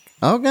come back.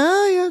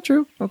 Okay, yeah,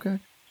 true. Okay.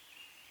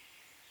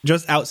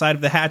 Just outside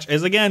of the hatch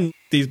is, again,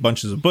 these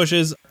bunches of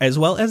bushes, as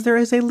well as there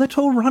is a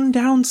little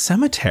rundown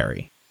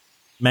cemetery.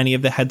 Many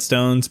of the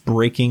headstones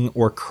breaking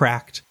or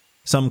cracked,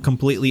 some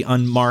completely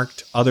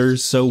unmarked,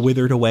 others so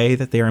withered away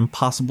that they are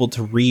impossible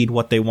to read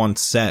what they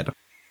once said.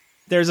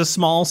 There's a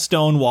small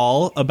stone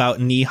wall about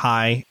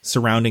knee-high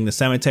surrounding the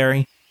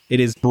cemetery. It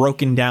is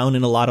broken down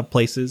in a lot of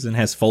places and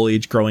has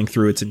foliage growing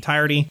through its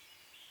entirety.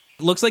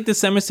 It looks like the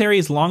cemetery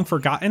is long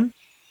forgotten,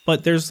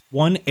 but there's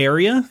one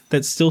area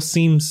that still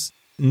seems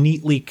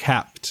neatly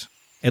kept.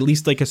 At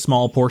least like a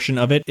small portion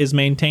of it is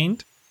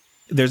maintained.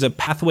 There's a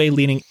pathway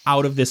leading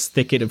out of this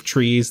thicket of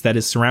trees that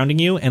is surrounding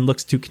you and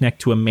looks to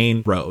connect to a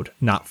main road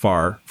not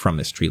far from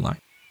this tree line.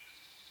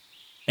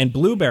 And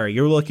Blueberry,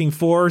 you're looking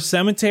for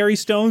cemetery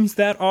stones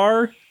that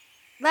are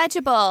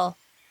legible.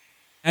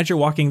 As you're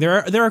walking,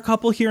 there are a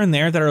couple here and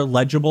there that are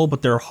legible,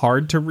 but they're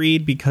hard to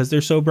read because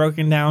they're so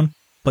broken down.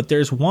 But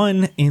there's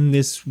one in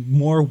this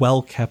more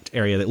well-kept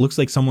area that looks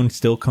like someone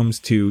still comes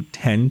to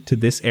tend to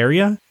this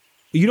area.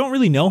 You don't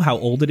really know how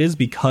old it is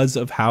because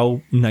of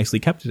how nicely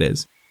kept it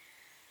is.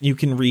 You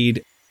can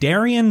read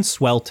Darian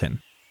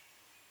Swelton.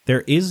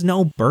 There is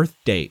no birth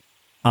date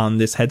on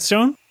this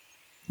headstone.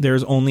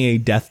 There's only a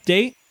death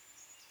date,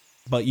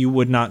 but you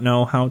would not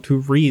know how to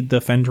read the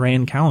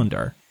Fendran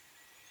calendar.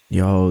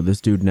 Yo, this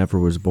dude never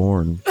was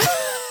born.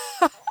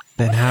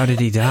 Then how did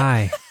he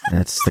die?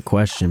 That's the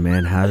question,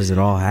 man. How does it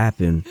all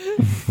happen?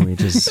 We're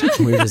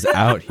just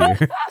out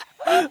here.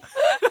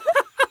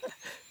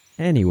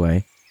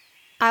 Anyway.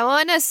 I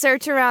want to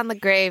search around the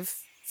grave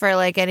for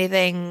like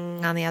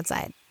anything on the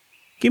outside.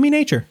 Give me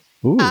nature.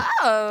 Ooh.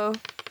 Oh.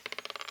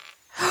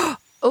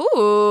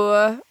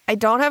 Ooh. I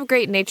don't have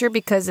great nature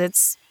because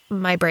it's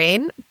my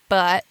brain,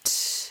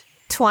 but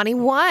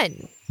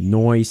 21.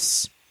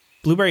 Nice.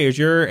 Blueberry, as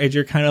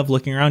you're kind of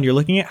looking around, you're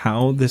looking at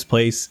how this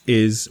place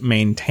is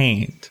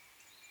maintained.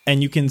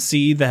 And you can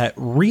see that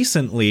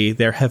recently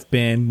there have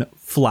been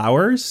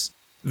flowers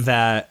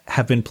that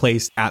have been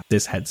placed at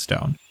this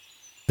headstone.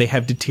 They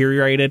have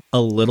deteriorated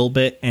a little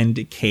bit and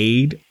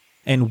decayed.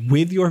 And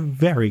with your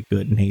very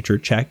good nature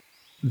check,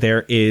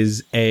 there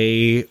is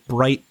a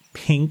bright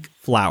pink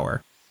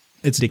flower.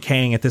 It's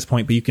decaying at this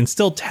point, but you can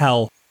still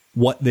tell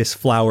what this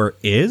flower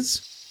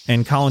is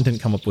And Colin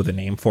didn't come up with a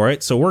name for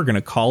it, so we're going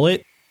to call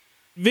it...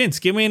 Vince,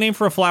 give me a name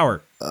for a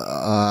flower.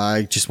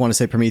 I just want to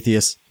say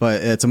Prometheus,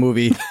 but it's a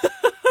movie.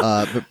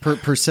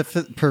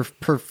 Perficis?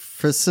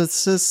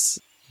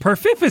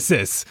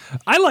 Perfificus.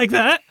 I like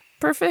that.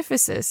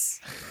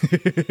 Perfificus.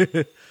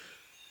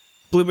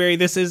 Blueberry,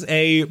 this is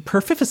a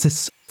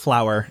Perfificus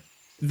flower.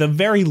 The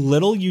very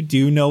little you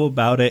do know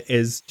about it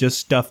is just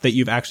stuff that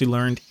you've actually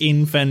learned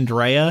in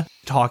Fendrea,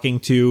 talking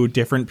to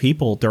different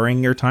people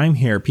during your time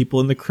here,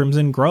 people in the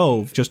Crimson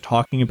Grove, just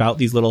talking about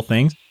these little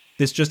things.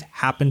 This just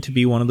happened to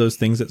be one of those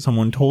things that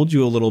someone told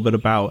you a little bit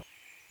about.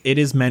 It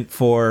is meant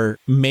for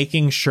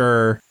making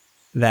sure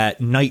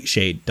that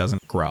nightshade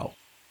doesn't grow.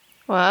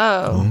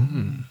 Whoa.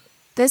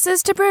 This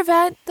is to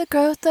prevent the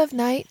growth of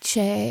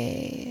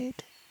nightshade.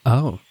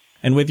 Oh.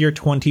 And with your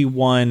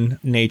 21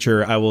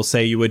 nature, I will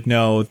say you would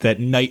know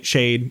that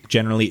nightshade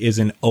generally is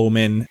an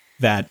omen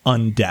that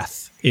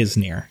undeath is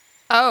near.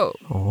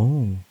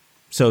 Oh.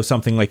 So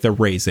something like the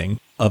raising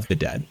of the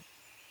dead.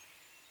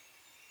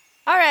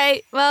 All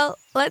right. Well,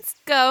 let's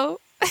go.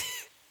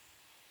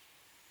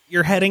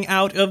 You're heading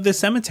out of the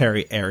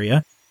cemetery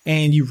area,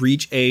 and you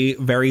reach a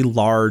very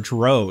large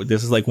road.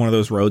 This is like one of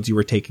those roads you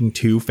were taking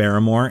to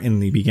Faramore in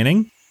the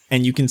beginning.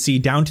 And you can see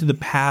down to the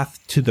path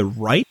to the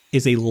right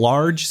is a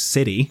large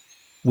city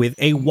with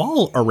a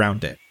wall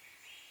around it.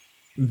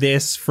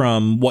 This,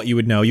 from what you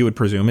would know, you would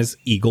presume, is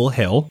Eagle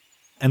Hill,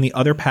 and the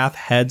other path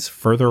heads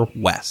further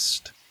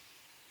west.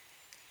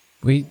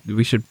 We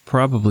should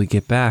probably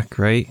get back,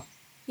 right?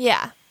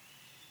 Yeah.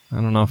 I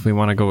don't know if we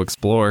want to go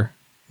explore.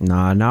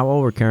 Nah, not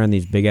while we're carrying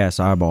these big-ass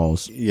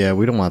eyeballs. Yeah,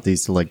 we don't want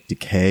these to, like,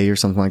 decay or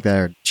something like that,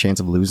 or chance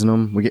of losing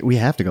them. We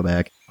have to go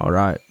back. All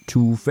right, to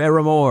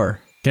Faramore.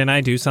 Can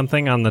I do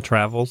something on the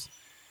travels?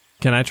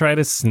 Can I try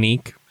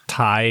to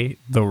tie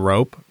the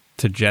rope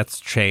to Jet's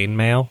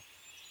chainmail?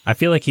 I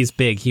feel like he's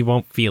big. He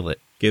won't feel it.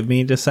 Give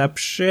me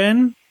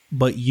deception,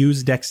 but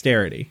use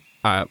dexterity.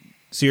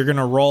 So you're going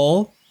to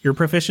roll your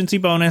proficiency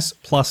bonus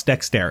plus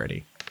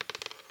dexterity.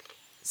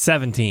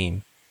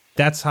 17.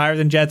 That's higher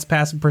than Jet's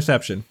passive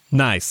perception.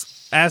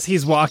 Nice. As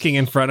he's walking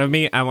in front of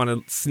me, I want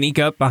to sneak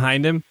up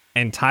behind him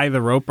and tie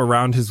the rope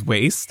around his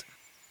waist,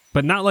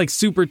 but not like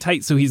super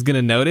tight so he's going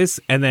to notice.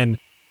 And then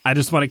I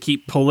just want to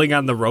keep pulling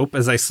on the rope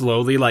as I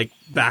slowly like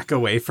back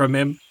away from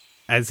him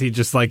as he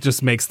just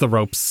makes the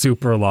rope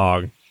super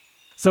long.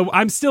 So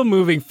I'm still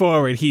moving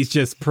forward. He's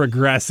just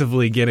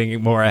progressively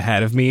getting more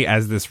ahead of me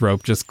as this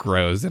rope just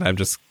grows, and I'm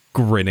just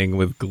grinning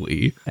with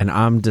glee. And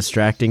I'm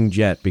distracting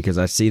Jet because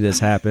I see this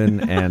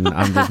happen, and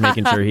I'm just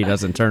making sure he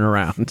doesn't turn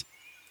around.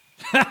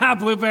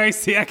 Blueberry,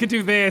 see, I could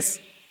do this.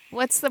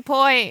 What's the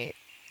point?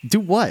 Do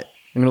what?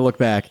 I'm going to look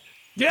back.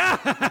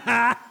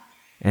 Yeah.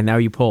 And now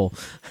you pull.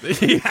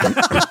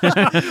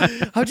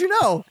 How'd you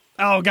know?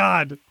 Oh,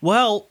 God.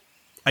 Well,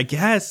 I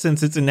guess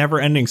since it's a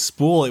never-ending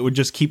spool, it would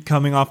just keep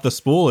coming off the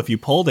spool. If you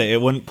pulled it,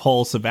 it wouldn't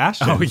pull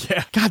Sebastian. Oh,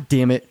 yeah. God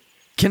damn it.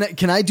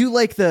 Can I do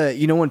like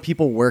when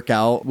people work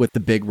out with the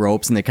big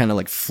ropes and they kind of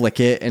like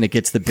flick it and it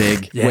gets the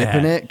big whip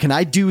in it? Can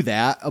I do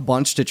that a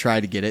bunch to try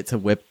to get it to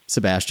whip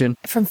Sebastian?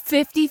 From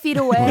 50 feet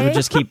away? It would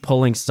just keep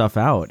pulling stuff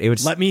out. It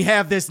would Let me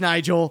have this,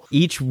 Nigel.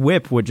 Each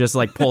whip would just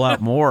like pull out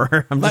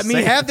more. Let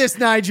me have this,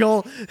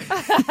 Nigel.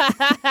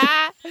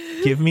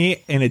 Give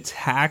me an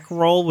attack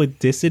roll with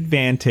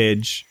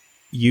disadvantage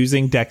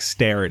using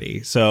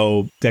dexterity.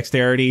 So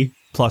dexterity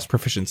plus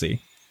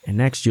proficiency. And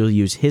next, you'll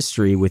use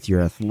history with your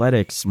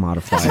athletics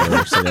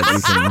modifier so that you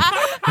can...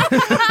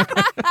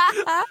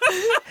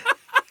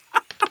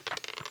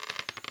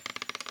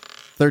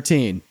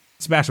 13.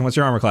 Sebastian, what's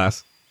your armor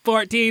class?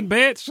 14,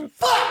 bitch.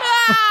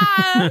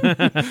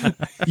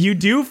 You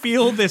do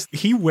feel this.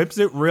 He whips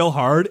it real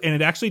hard, and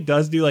it actually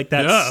does do like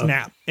that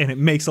snap, and it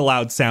makes a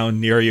loud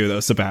sound near you, though,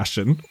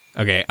 Sebastian.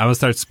 Okay, I'm going to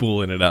start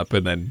spooling it up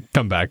and then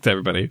come back to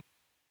everybody.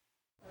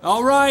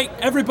 All right,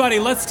 everybody,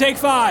 let's take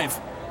 5.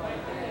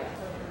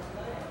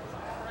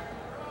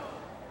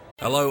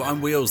 Hello,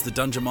 I'm Wheels, the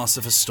Dungeon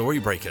Master for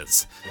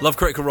Storybreakers. Love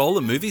Critical Role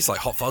and movies like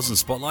Hot Fuzz and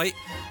Spotlight?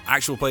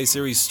 Actual play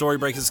series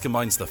Storybreakers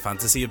combines the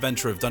fantasy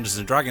adventure of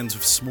Dungeons & Dragons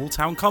with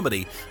small-town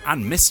comedy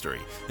and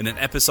mystery in an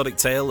episodic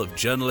tale of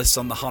journalists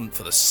on the hunt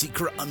for the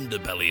secret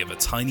underbelly of a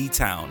tiny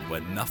town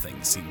where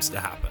nothing seems to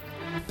happen.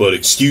 But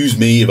excuse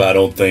me if I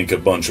don't think a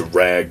bunch of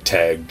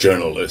ragtag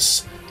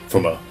journalists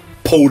from a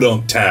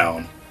podunk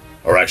town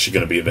are actually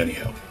going to be of any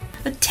help.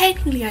 But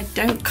technically I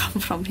don't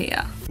come from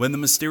here. When the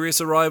mysterious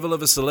arrival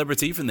of a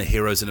celebrity from the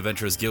Heroes and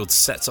Adventurers Guild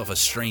sets off a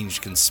strange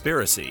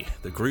conspiracy,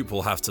 the group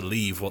will have to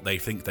leave what they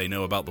think they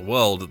know about the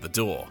world at the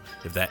door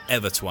if they're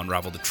ever to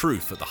unravel the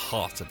truth at the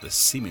heart of this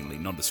seemingly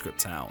nondescript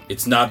town.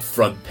 It's not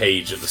front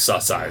page of the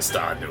Sassai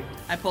Star News.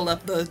 I pull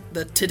up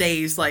the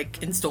today's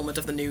installment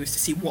of the news to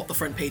see what the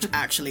front page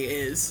actually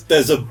is.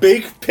 There's a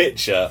big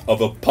picture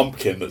of a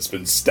pumpkin that's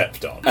been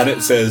stepped on, and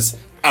it says,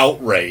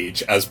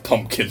 "Outrage as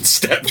pumpkin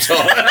stepped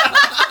on."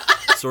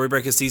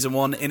 Storybreaker Season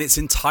 1 in its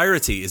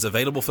entirety is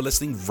available for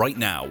listening right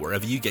now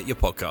wherever you get your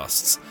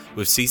podcasts,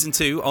 with Season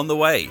 2 on the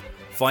way.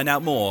 Find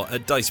out more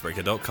at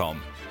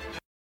dicebreaker.com.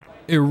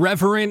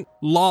 irreverent,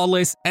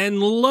 lawless, and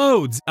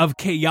loads of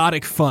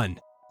chaotic fun.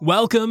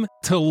 Welcome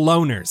to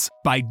Loners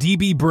by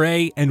D.B.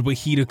 Bray and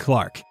Wahida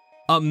Clark.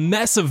 A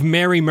mess of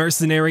merry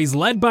mercenaries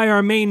led by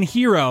our main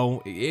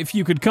hero, if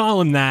you could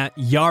call him that,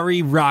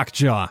 Yari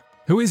Rockjaw,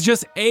 who is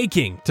just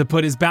aching to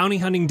put his bounty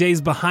hunting days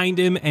behind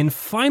him and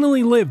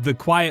finally live the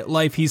quiet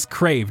life he's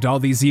craved all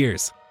these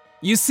years.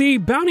 You see,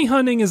 bounty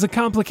hunting is a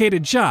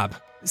complicated job.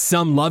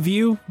 Some love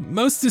you,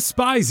 most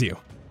despise you.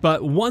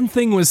 But one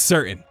thing was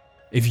certain.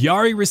 If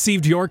Yari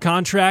received your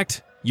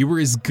contract, you were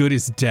as good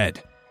as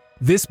dead.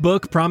 This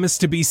book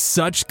promised to be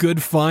such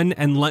good fun,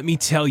 and let me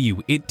tell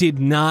you, it did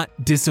not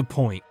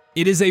disappoint.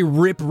 It is a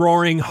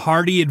rip-roaring,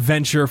 hearty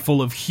adventure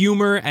full of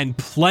humor and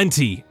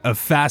plenty of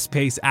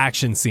fast-paced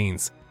action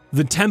scenes.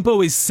 The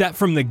tempo is set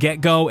from the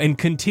get-go and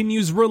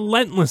continues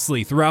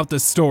relentlessly throughout the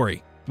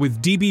story,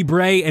 with D.B.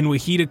 Bray and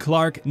Wahida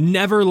Clark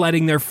never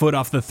letting their foot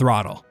off the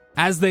throttle.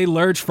 As they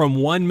lurch from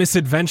one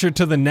misadventure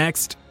to the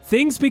next,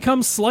 things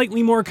become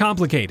slightly more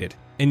complicated,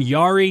 and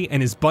Yari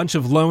and his bunch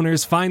of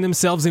loners find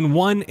themselves in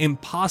one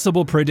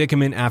impossible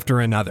predicament after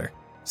another.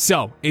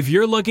 So, if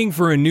you're looking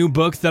for a new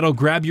book that'll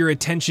grab your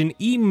attention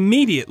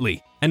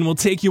immediately and will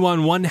take you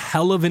on one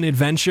hell of an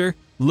adventure,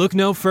 look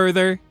no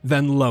further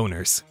than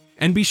Loners.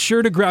 And be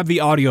sure to grab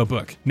the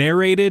audiobook,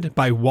 narrated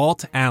by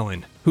Walt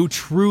Allen, who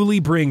truly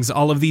brings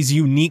all of these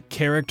unique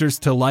characters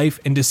to life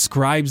and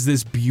describes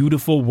this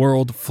beautiful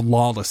world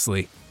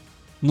flawlessly.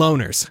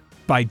 Loners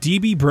by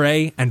D.B.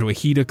 Bray and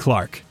Wahida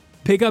Clark.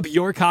 Pick up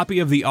your copy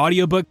of the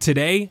audiobook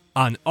today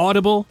on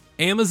Audible,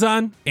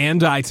 Amazon,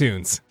 and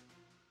iTunes.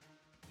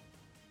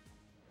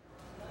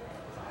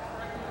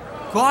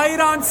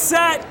 Quiet on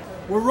set.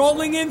 We're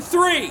rolling in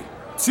 3,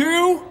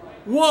 2,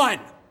 1.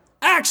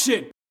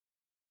 Action!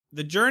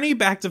 The journey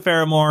back to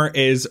Faramore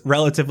is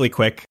relatively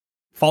quick.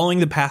 Following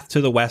the path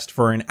to the west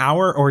for an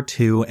hour or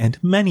two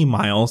and many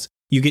miles,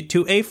 you get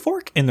to a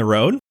fork in the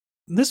road.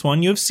 This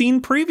one you have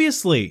seen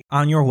previously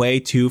on your way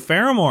to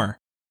Faramore.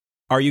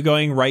 Are you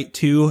going right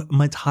to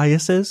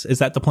Matthias's? Is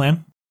that the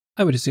plan?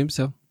 I would assume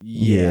so.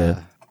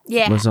 Yeah.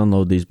 Yeah. Let's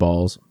unload these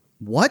balls.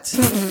 What?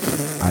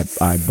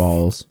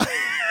 Eyeballs.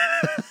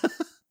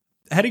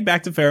 Heading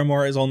back to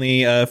Faramore is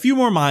only a few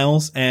more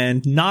miles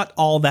and not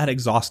all that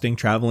exhausting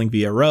traveling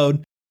via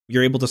road.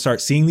 You're able to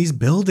start seeing these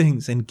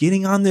buildings and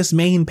getting on this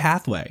main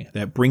pathway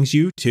that brings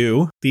you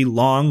to the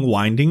long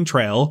winding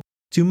trail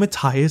to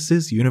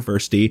Matthias's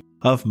University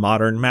of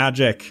Modern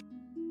Magic.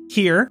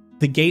 Here,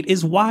 the gate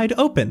is wide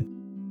open.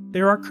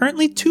 There are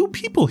currently 2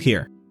 people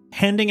here,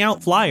 handing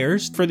out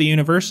flyers for the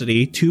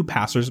university to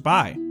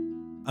passersby.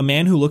 A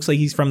man who looks like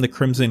he's from the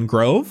Crimson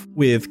Grove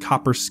with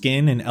copper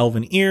skin and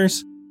elven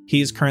ears.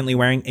 He is currently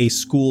wearing a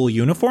school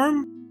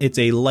uniform. It's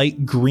a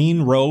light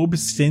green robe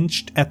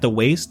cinched at the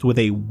waist with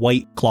a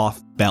white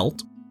cloth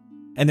belt.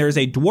 And there is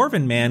a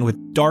dwarven man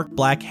with dark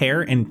black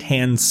hair and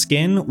tan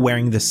skin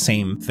wearing the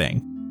same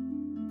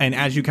thing. And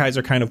as you guys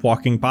are kind of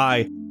walking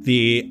by,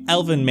 the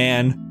elven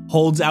man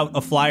holds out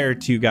a flyer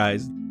to you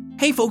guys.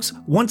 Hey folks,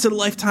 once in a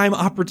lifetime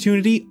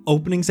opportunity,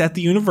 openings at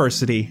the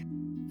university.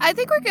 I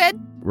think we're good.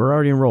 We're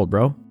already enrolled,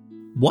 bro.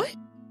 What?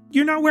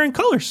 You're not wearing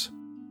colors.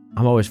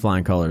 I'm always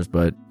flying colors,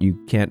 but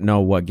you can't know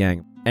what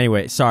gang.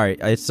 Anyway, sorry.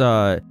 It's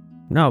no,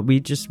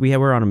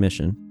 we're on a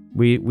mission.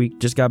 We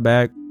just got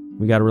back.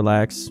 We gotta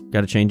relax.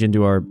 Gotta change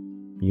into our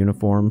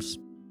uniforms.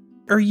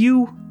 Are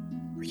you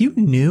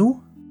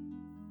new?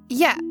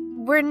 Yeah,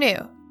 we're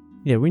new.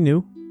 Yeah, we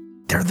knew.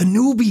 They're the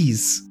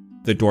newbies.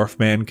 The dwarf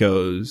man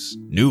goes,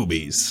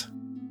 newbies.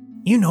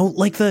 You know,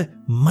 like the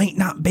might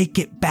not make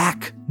it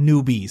back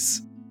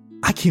newbies.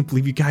 I can't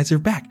believe you guys are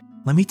back.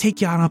 Let me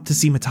take you on up to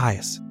see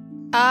Matthias.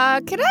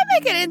 Can I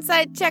make an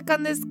insight check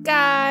on this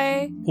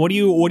guy? What are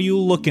you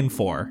looking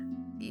for?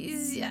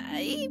 Is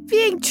he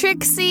being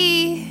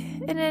tricksy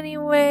in any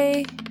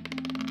way?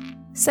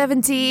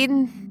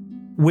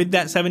 17. With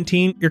that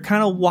 17, you're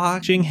kind of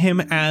watching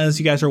him as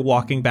you guys are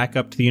walking back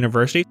up to the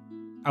university.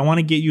 I want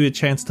to give you a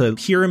chance to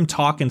hear him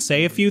talk and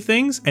say a few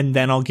things, and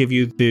then I'll give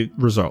you the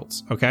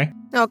results, okay?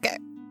 Okay.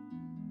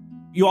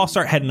 You all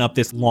start heading up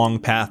this long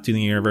path to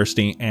the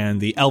university,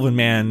 and the elven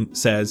man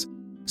says,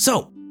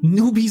 "So,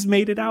 newbies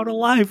made it out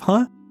alive,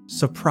 huh?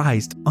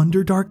 Surprised.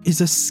 Underdark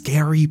is a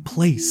scary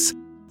place.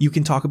 You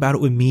can talk about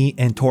it with me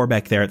and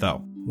Torbeck there,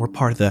 though. We're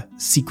part of the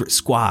secret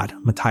squad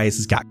Matthias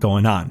has got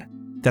going on.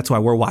 That's why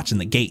we're watching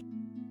the gate."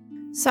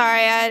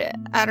 Sorry,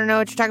 I don't know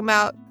what you're talking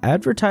about.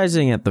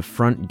 Advertising at the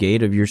front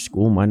gate of your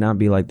school might not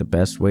be like the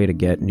best way to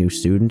get new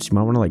students. You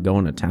might want to like go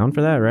into town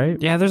for that, right?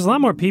 Yeah, there's a lot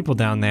more people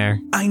down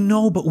there. I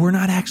know, but we're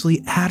not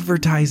actually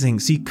advertising.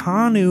 See,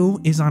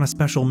 Kanu is on a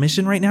special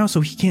mission right now, so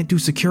he can't do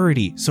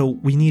security. So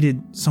we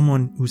needed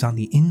someone who's on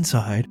the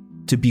inside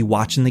to be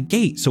watching the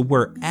gate. So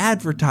we're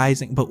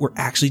advertising, but we're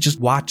actually just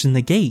watching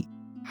the gate.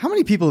 How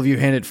many people have you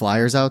handed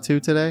flyers out to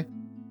today?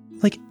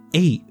 Like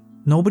 8.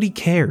 Nobody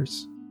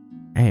cares.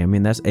 Hey, I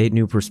mean, that's 8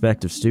 new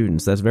prospective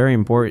students. That's very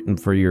important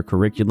for your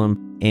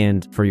curriculum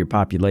and for your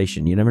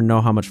population. You never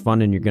know how much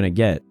funding you're going to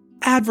get.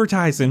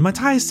 Advertising.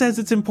 Matthias says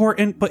it's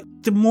important, but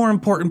the more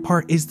important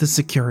part is the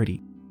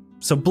security.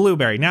 So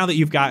Blueberry, now that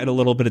you've gotten a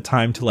little bit of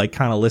time to like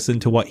kind of listen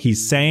to what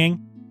he's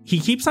saying, he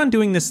keeps on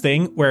doing this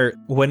thing where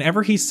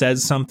whenever he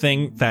says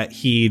something that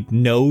he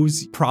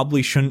knows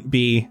probably shouldn't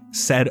be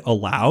said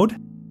aloud,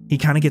 he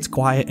kind of gets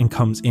quiet and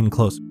comes in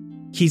close.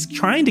 He's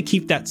trying to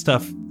keep that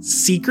stuff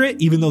secret,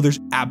 even though there's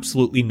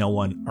absolutely no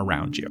one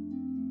around you.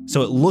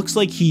 So it looks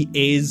like he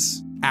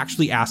is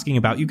actually asking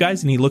about you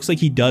guys, and he looks like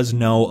he does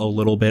know a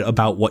little bit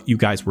about what you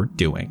guys were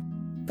doing.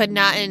 But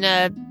not in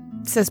a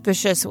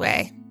suspicious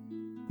way.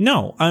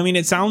 No, I mean,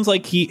 it sounds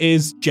like he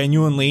is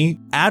genuinely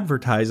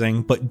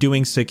advertising, but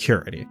doing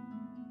security.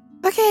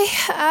 Okay,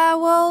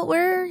 well,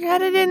 we're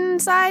headed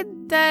inside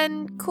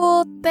then.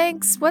 Cool,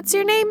 thanks. What's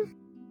your name?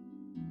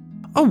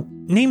 Oh,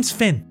 name's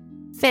Finn.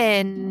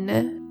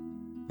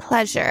 Finn.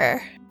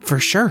 Pleasure. For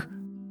sure.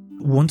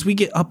 Once we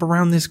get up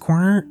around this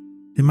corner,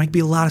 there might be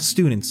a lot of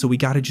students, so we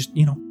gotta just,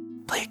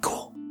 play it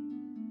cool.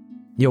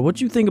 Yo, what'd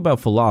you think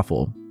about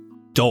falafel?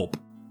 Dope.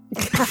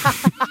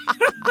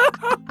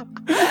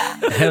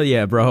 Hell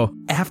yeah, bro.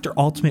 After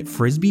Ultimate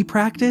Frisbee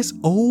practice,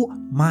 oh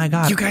my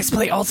god. You guys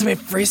play Ultimate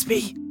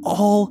Frisbee?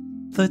 All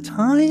the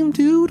time,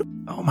 dude.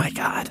 Oh my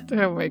god.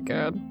 Oh my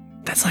god.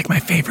 That's like my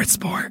favorite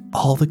sport.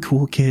 All the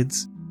cool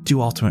kids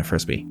do Ultimate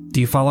Frisbee.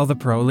 Do you follow the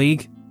Pro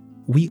League?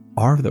 We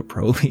are the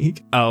Pro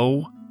League.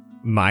 Oh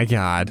my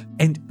god.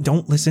 And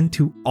don't listen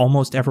to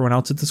almost everyone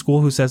else at the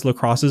school who says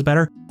lacrosse is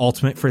better.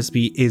 Ultimate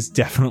Frisbee is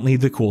definitely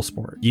the cool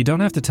sport. You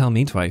don't have to tell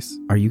me twice.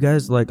 Are you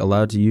guys like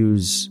allowed to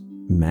use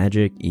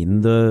magic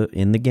in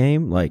the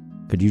game? Like,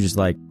 could you just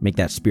like make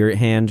that spirit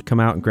hand come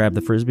out and grab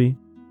the frisbee?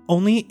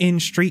 Only in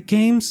street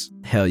games?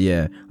 Hell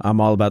yeah.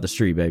 I'm all about the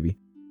street, baby.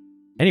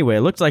 Anyway,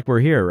 it looks like we're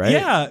here, right?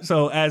 Yeah.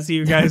 So as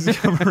you guys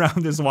come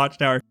around this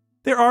watchtower,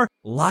 there are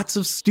lots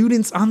of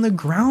students on the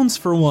grounds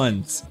for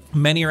once.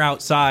 Many are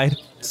outside,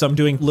 some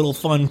doing little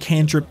fun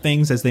cantrip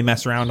things as they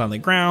mess around on the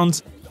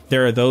grounds.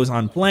 There are those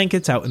on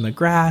blankets out in the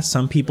grass,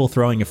 some people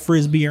throwing a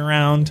frisbee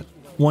around.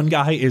 One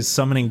guy is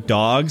summoning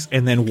dogs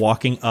and then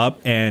walking up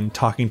and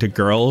talking to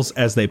girls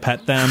as they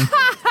pet them.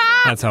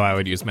 That's how I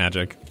would use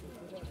magic.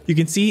 You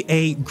can see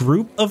a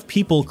group of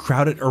people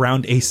crowded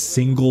around a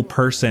single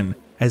person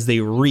as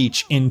they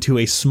reach into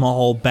a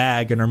small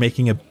bag and are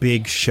making a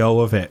big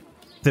show of it.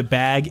 The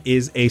bag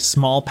is a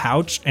small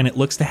pouch and it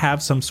looks to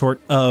have some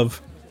sort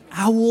of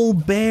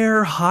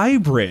owl-bear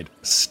hybrid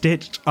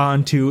stitched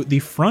onto the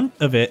front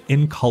of it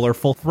in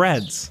colorful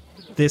threads.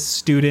 This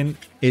student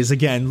is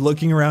again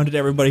looking around at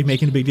everybody,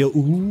 making a big deal.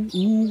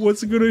 Ooh,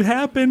 what's going to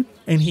happen?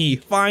 And he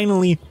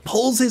finally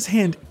pulls his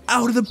hand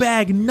out of the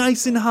bag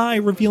nice and high,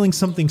 revealing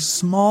something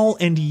small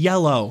and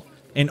yellow.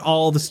 And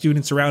all the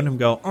students around him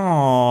go,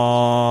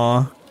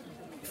 aww.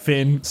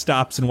 Finn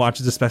stops and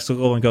watches the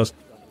spectacle and goes,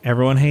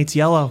 everyone hates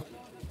yellow.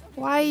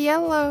 Why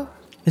yellow?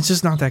 It's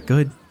just not that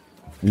good.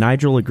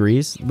 Nigel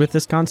agrees with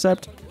this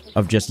concept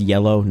of just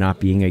yellow not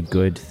being a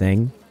good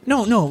thing.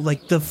 No,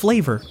 like the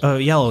flavor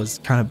of yellow is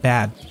kind of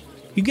bad.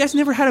 You guys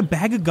never had a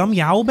bag of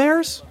gummy owl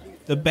bears?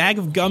 The bag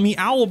of gummy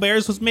owl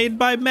bears was made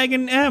by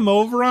Megan M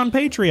over on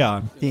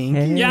Patreon.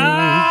 Thank you.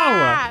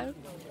 Ah!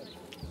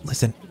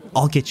 Listen,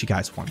 I'll get you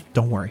guys one.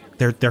 Don't worry.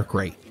 They're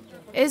great.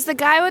 Is the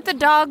guy with the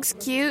dogs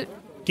cute?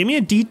 Give me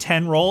a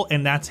D10 roll,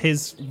 and that's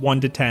his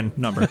 1 to 10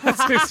 number. It's a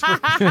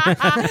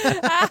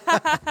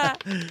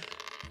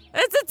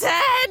 10!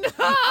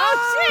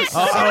 Oh, shit!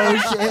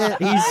 Oh, shit.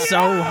 He's so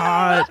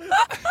hot.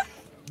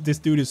 This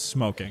dude is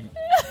smoking.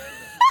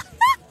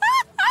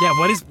 Yeah,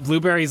 what is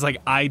Blueberry's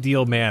like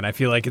ideal man? I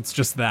feel like it's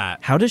just that.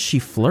 How does she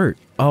flirt?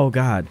 Oh,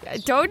 God. I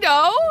don't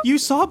know. You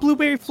saw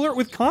Blueberry flirt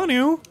with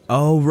Kanu.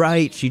 Oh,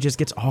 right. She just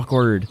gets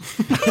awkward.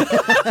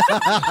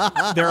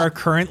 There are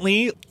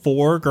currently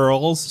 4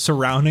 girls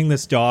surrounding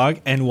this dog,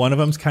 and one of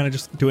them's kind of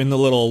just doing the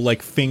little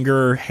like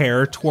finger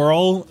hair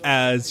twirl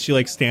as she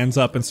like stands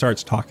up and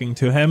starts talking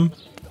to him.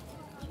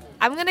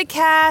 I'm gonna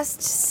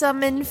cast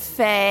Summon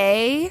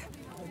Fae.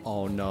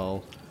 Oh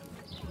no.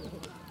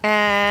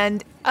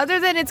 And other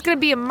than it's going to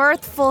be a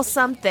mirthful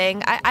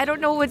something, I don't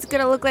know what it's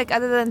going to look like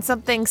other than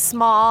something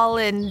small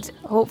and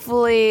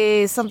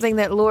hopefully something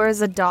that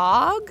lures a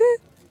dog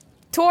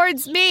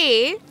towards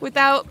me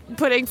without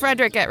putting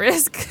Frederick at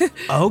risk.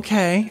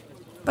 Okay.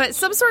 But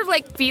some sort of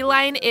like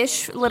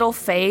feline-ish little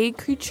fae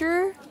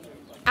creature.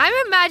 I'm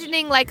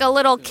imagining like a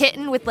little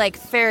kitten with like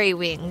fairy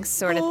wings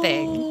sort of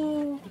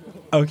thing.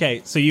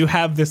 Okay, so you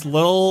have this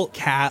little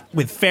cat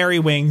with fairy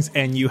wings,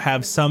 and you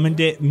have summoned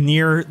it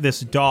near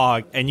this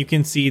dog, and you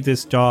can see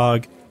this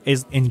dog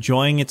is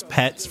enjoying its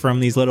pets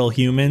from these little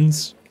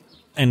humans,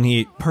 and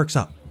he perks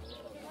up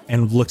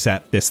and looks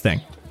at this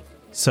thing.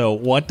 So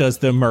what does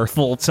the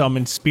mirthful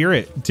summoned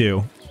spirit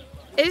do?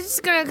 It's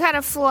just going to kind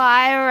of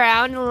fly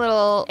around in a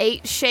little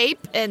 8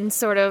 shape and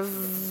sort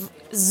of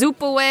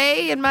zoop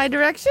away in my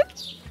direction.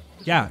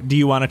 Yeah, do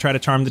you want to try to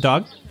charm the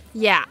dog?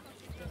 Yeah.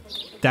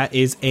 That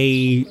is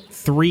a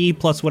 3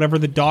 plus whatever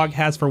the dog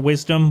has for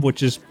wisdom,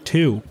 which is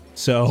 2.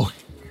 So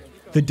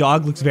the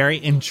dog looks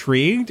very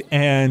intrigued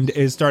and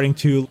is starting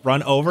to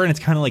run over, and it's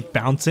kind of like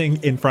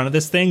bouncing in front of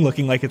this thing,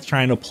 looking like it's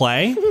trying to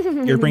play.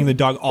 You're bringing the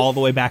dog all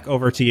the way back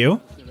over to you.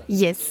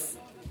 Yes.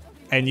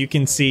 And you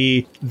can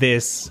see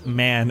this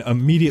man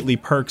immediately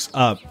perks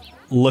up,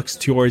 looks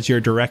towards your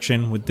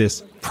direction with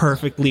this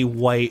perfectly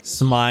white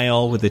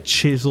smile with a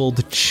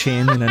chiseled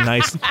chin and a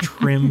nice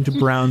trimmed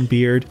brown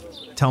beard.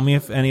 Tell me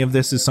if any of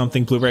this is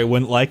something Blueberry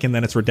wouldn't like, and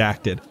then it's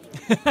redacted.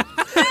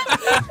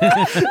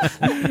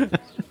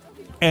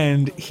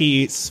 And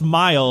he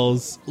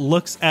smiles,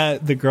 looks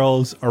at the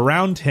girls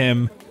around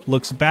him,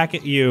 looks back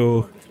at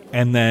you,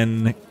 and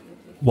then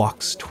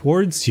walks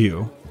towards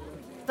you.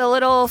 The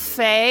little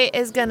Fae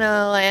is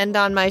gonna land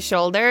on my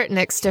shoulder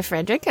next to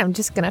Frederick. I'm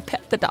just gonna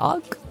pet the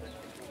dog.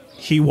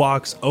 He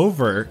walks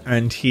over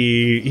and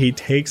he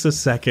takes a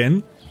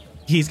second.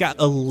 He's got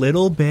a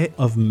little bit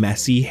of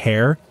messy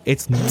hair.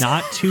 It's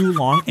not too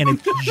long and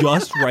it's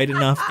just right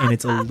enough, and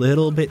it's a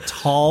little bit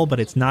tall, but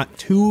it's not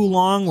too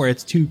long where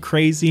it's too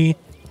crazy.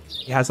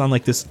 He has on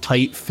like this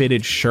tight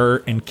fitted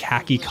shirt and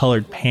khaki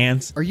colored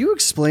pants. Are you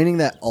explaining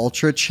that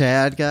Ultra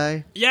Chad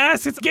guy?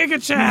 Yes, it's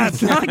Giga Chad.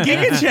 It's not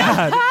Giga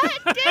Chad.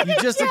 You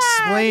just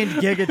explained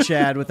Giga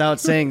Chad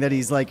without saying that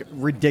he's like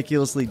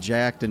ridiculously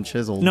jacked and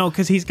chiseled. No,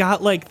 because he's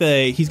got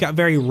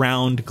very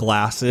round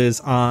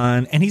glasses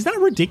on, and he's not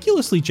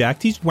ridiculously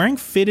jacked. He's wearing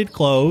fitted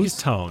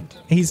clothes.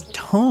 He's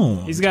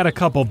toned. He's got a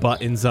couple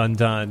buttons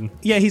undone.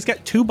 Yeah, he's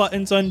got 2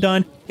 buttons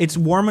undone. It's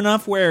warm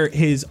enough where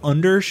his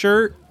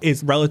undershirt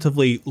is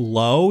relatively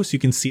low, so you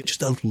can see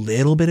just a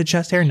little bit of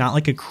chest hair, not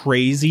like a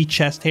crazy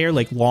chest hair,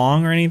 like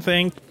long or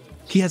anything.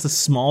 He has a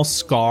small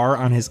scar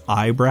on his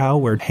eyebrow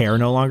where hair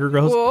no longer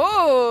grows.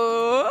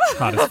 Whoa!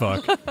 Hot as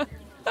fuck.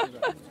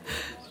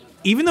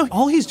 Even though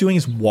all he's doing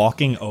is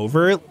walking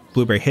over,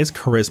 Blueberry, his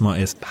charisma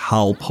is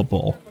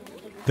palpable.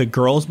 The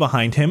girls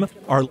behind him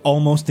are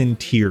almost in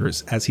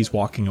tears as he's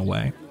walking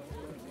away.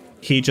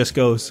 He just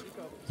goes,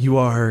 "You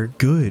are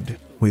good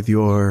with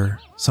your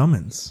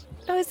summons.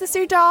 Oh, is this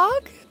your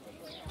dog?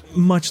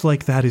 Much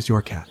like that is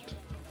your cat."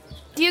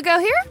 Do you go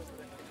here?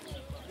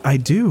 I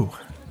do.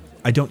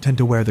 I don't tend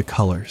to wear the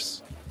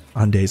colors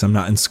on days I'm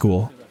not in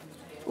school.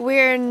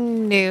 We're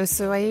new,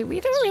 so we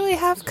don't really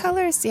have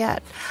colors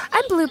yet.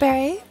 I'm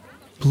Blueberry.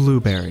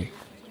 Blueberry.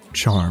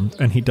 Charmed.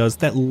 And he does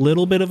that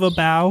little bit of a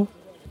bow.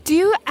 Do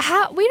you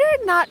have...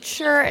 We're not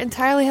sure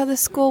entirely how the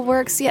school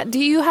works yet. Do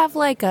you have,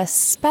 like, a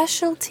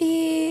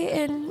specialty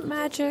in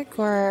magic,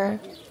 or...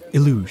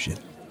 Illusion.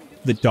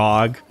 The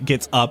dog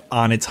gets up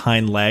on its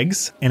hind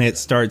legs, and it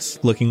starts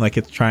looking like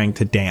it's trying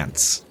to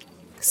dance.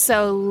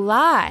 So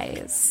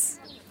lies.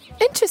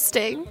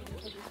 Interesting.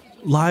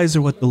 Lies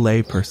are what the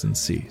layperson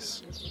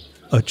sees.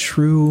 A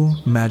true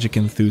magic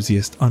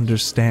enthusiast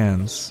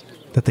understands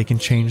that they can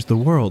change the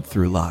world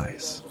through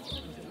lies.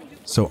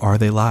 So are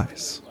they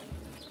lies?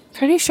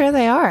 Pretty sure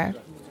they are.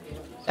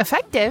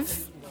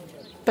 Effective,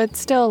 but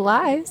still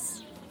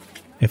lies.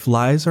 If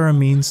lies are a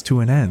means to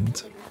an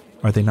end,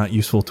 are they not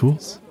useful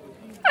tools?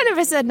 I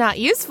never said not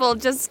useful,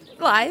 just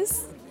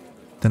lies.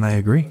 Then I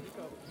agree.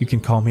 You can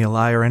call me a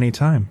liar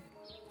anytime.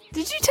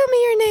 Did you tell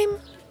me your name?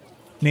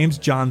 Name's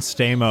John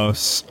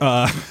Stamos.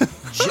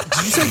 Did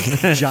you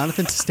say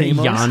Jonathan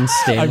Stamos? Jan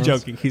Stamos. I'm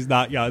joking. He's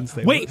not Jan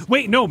Stamos.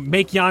 Wait, no.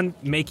 Make Jan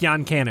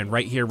canon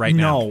right here, right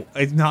now. No,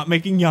 it's not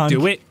making Jan.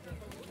 Do it.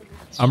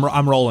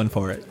 I'm rolling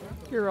for it.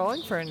 You're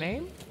rolling for a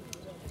name?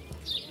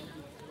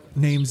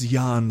 Name's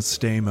Jan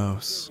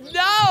Stamos.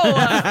 No!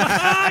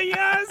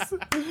 Yes!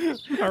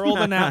 I rolled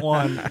a nat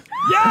 1.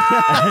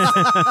 Yes!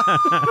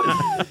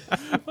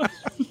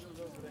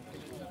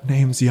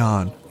 Name's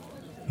Jan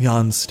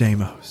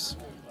Stamos.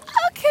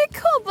 Okay,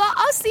 cool. Well,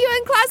 I'll see you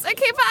in class.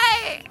 Okay,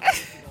 bye.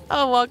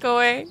 I'll walk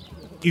away.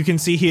 You can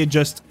see he had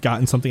just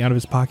gotten something out of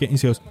his pocket, and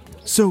he goes,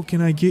 "So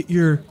can I get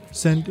your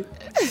send?"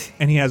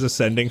 And he has a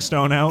sending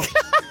stone out.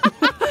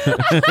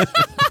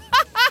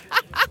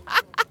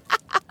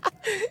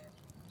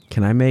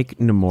 Can I make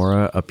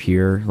Nomura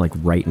appear like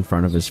right in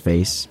front of his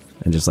face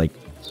and just like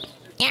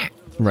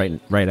right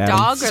at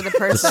Dog him? or the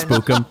person?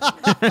 Spook him.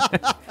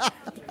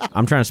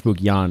 I'm trying to spook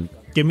Jan.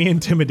 Give me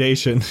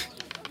intimidation.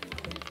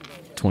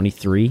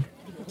 23.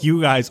 You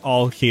guys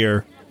all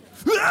hear,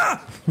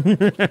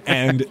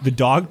 and the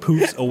dog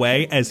poofs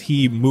away as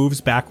he moves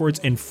backwards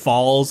and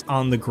falls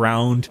on the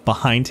ground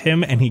behind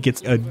him, and he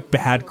gets a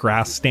bad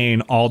grass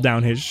stain all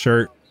down his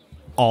shirt.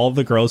 All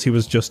the girls he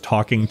was just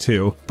talking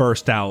to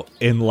burst out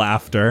in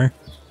laughter.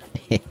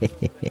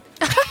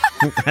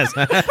 as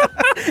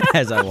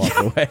I walk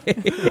away.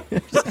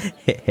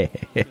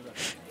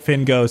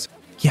 Finn goes,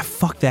 "Yeah,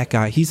 fuck that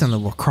guy. He's on the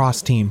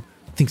lacrosse team.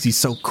 Thinks he's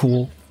so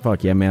cool."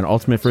 Fuck yeah, man.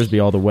 Ultimate Frisbee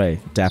all the way.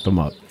 Dap him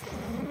up.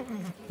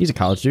 He's a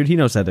college dude. He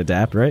knows how to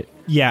dap, right?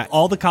 Yeah,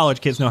 all the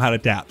college kids know how to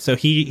dap, so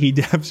he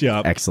daps you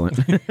up. Excellent.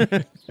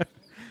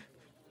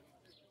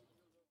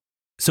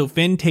 So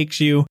Finn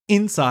takes you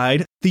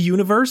inside the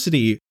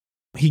university.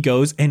 He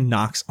goes and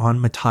knocks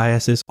on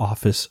Matthias's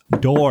office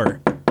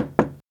door,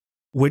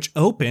 which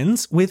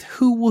opens with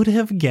who would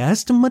have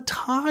guessed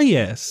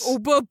Matthias. Oh,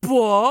 but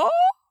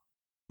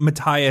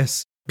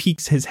Matthias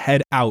peeks his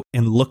head out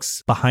and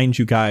looks behind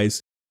you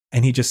guys,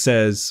 and he just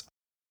says,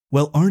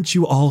 "Well, aren't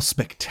you all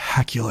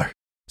spectacular?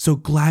 So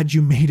glad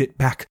you made it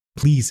back.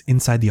 Please,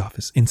 inside the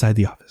office, inside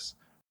the office."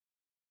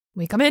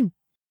 We come in.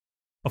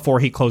 Before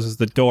he closes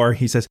the door,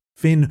 he says,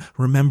 Finn,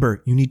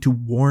 remember, you need to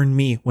warn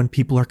me when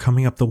people are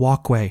coming up the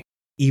walkway.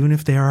 Even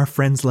if they are our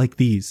friends like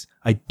these,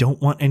 I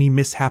don't want any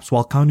mishaps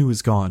while Kanu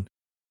is gone.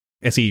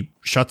 As he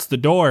shuts the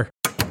door,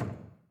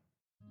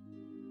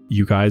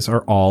 you guys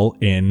are all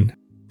in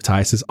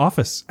Matthias'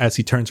 office as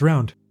he turns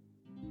around.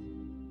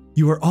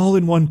 You are all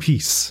in one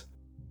piece.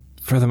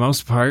 For the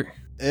most part.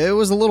 It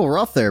was a little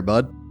rough there,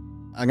 bud.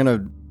 I'm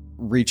gonna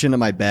reach into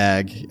my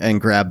bag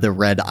and grab the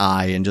red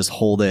eye and just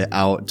hold it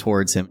out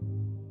towards him.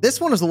 This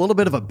one is a little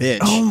bit of a bitch.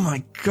 Oh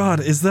my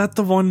god, is that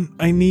the one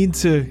I need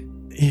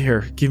to...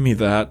 Here, give me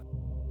that.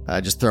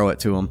 I just throw it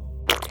to him.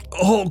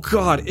 Oh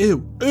god,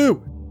 ew,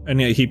 ew. And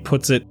he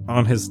puts it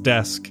on his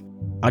desk.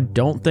 I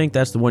don't think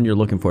that's the one you're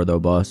looking for, though,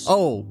 boss.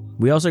 Oh.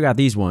 We also got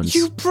these ones.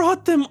 You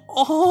brought them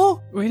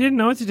all? We didn't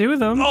know what to do with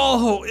them.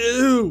 Oh,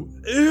 ew,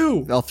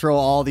 ew. I'll throw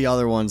all the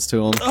other ones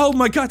to him. Oh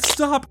my god,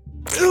 stop.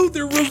 Ew,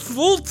 they're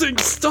revolting.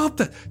 Stop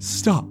that.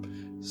 Stop.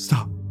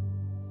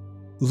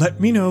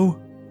 Let me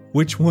know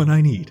which one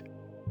I need.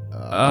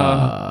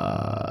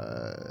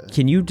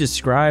 Can you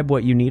describe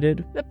what you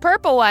needed? The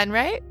purple one,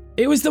 right?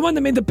 It was the one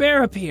that made the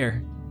bear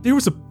appear. There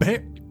was a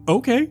bear?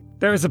 Okay.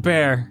 There was a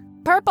bear.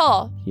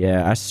 Purple.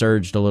 Yeah, I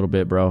surged a little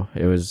bit, bro.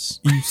 It was...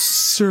 You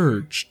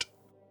surged.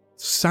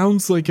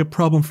 Sounds like a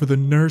problem for the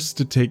nurse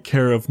to take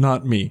care of,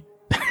 not me.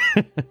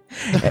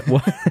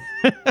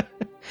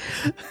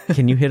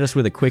 Can you hit us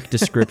with a quick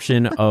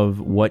description of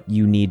what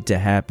you need to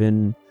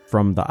happen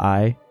from the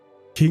eye?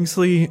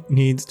 Kingsley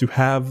needs to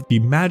have the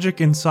magic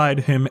inside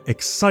him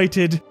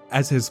excited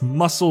as his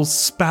muscles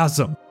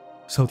spasm,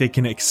 so they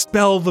can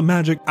expel the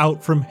magic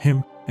out from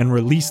him and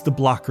release the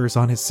blockers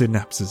on his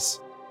synapses.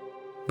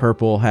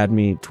 Purple had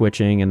me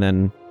twitching, and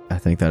then I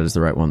think that is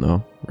the right one,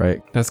 though,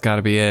 right? That's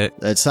gotta be it.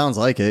 It sounds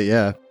like it,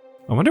 yeah.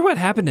 I wonder what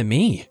happened to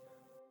me.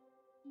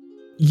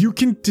 You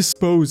can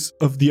dispose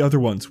of the other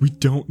ones. We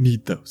don't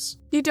need those.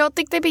 You don't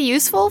think they'd be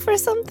useful for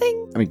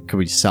something? I mean, could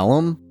we sell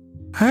them?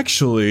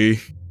 Actually,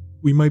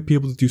 we might be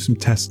able to do some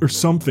tests or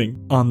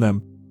something on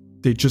them.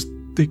 They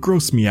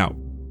gross me out.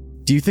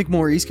 Do you think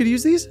Maurice could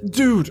use these?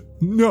 Dude,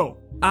 no.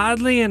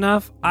 Oddly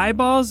enough,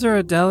 eyeballs are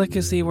a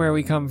delicacy where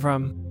we come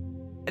from.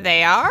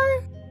 They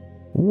are?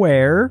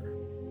 Where?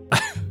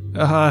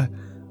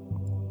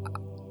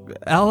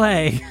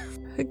 L.A.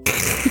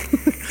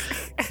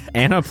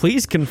 Anna,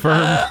 please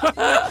confirm.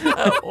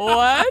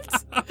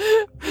 What?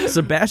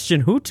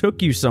 Sebastian, who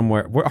took you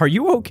somewhere? Are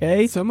you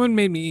okay? Someone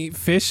made me eat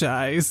fish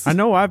eyes. I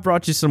know I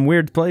brought you some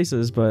weird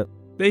places, but...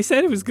 They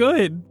said it was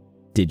good.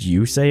 Did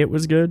you say it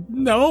was good?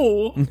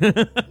 No.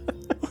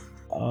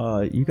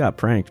 You got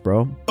pranked,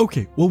 bro.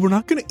 Okay, well, we're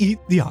not gonna eat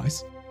the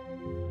eyes.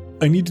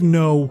 I need to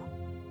know,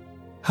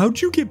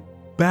 how'd you get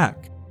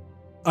back?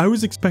 I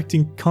was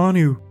expecting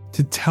Kanu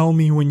to tell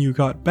me when you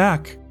got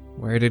back.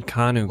 Where did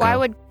Kanu go? Why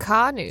would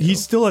Kanu?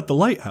 He's still at the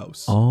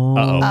lighthouse. Oh.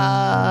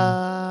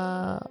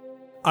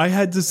 I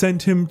had to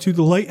send him to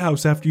the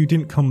lighthouse after you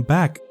didn't come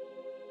back.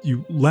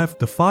 You left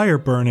the fire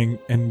burning,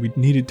 and we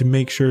needed to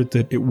make sure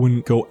that it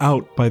wouldn't go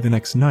out by the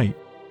next night.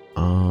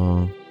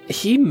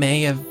 He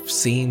may have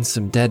seen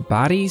some dead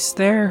bodies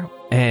there,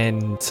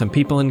 and some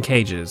people in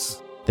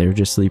cages. They were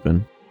just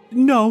sleeping.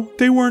 No,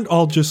 they weren't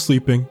all just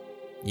sleeping.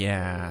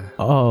 Yeah.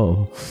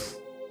 Oh.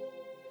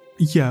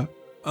 Yeah,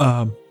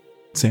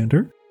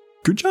 Xander,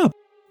 good job.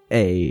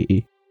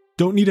 Hey.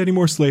 Don't need any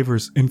more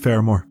slavers in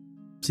Fairmore.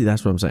 See,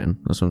 that's what I'm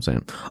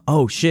saying.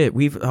 Oh, shit.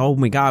 Oh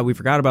my god, we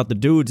forgot about the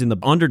dudes in the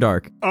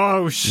Underdark.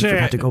 Oh, shit. We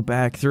forgot to go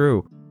back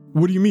through.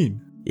 What do you mean?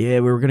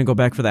 Yeah, we were gonna go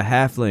back for the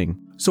halfling.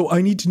 So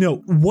I need to know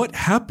what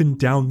happened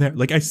down there.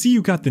 Like, I see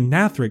you got the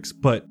Nathrix,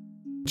 but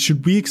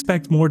should we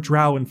expect more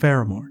drow in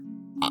Fairmore?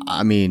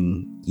 I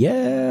mean...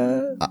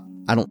 Yeah...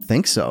 I don't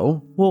think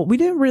so. Well, we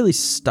didn't really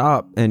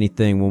stop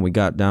anything when we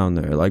got down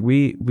there. Like,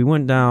 we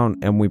went down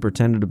and we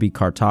pretended to be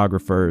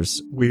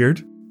cartographers.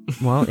 Weird.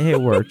 Well, hey,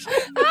 it worked.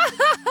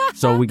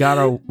 So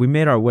we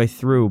made our way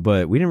through,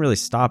 but we didn't really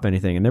stop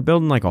anything. And they're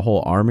building like a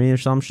whole army or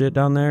some shit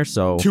down there,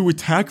 so... To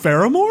attack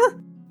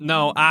Faramore?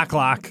 No,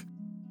 Aklok.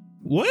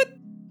 What?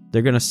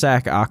 They're gonna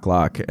sack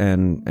Aklok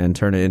and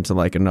turn it into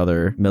like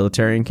another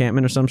military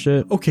encampment or some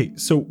shit. Okay,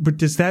 so, but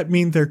does that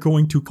mean they're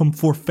going to come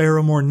for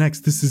Faramore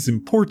next? This is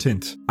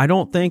important. I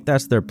don't think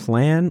that's their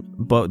plan,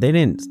 but they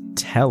didn't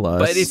tell us.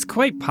 But it's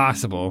quite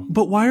possible.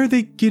 But why are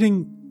they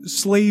getting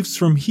slaves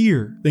from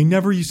here? They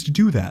never used to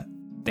do that.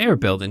 They were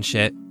building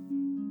shit.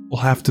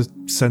 We'll have to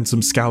send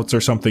some scouts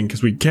or something,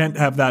 because we can't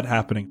have that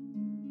happening.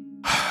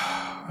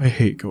 I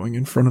hate going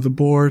in front of the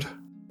board.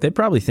 They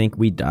probably think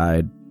we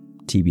died,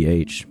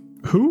 TBH.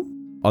 Who?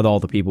 Of all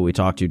the people we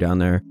talked to down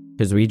there.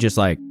 Because we just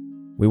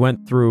we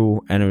went through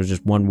and it was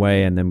just one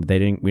way, and then we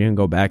didn't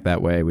go back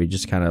that way. We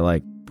just kind of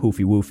like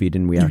poofy woofy,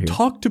 didn't we, out here? You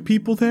talked to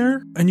people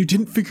there and you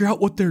didn't figure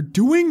out what they're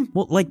doing?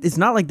 Well, like, it's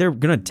not like they're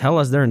gonna tell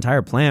us their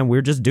entire plan.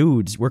 We're just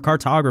dudes. We're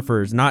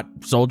cartographers, not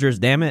soldiers,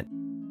 damn it.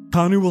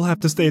 Kanu will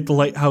have to stay at the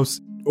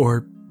lighthouse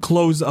or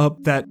close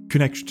up that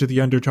connection to the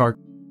Underdark,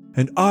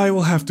 and I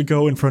will have to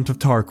go in front of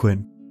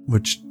Tarquin,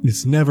 which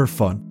is never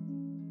fun.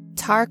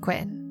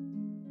 Tarquin.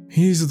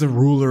 He's the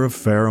ruler of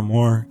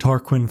Faramore,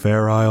 Tarquin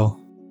Fair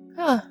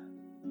Huh.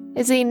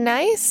 Is he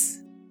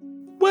nice?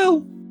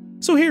 Well,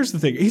 so here's the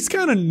thing. He's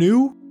kind of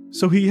new,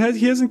 so he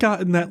hasn't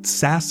gotten that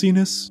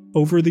sassiness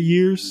over the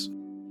years.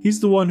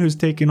 He's the one who's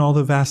taken all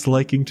the vast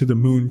liking to the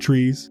moon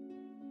trees.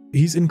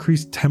 He's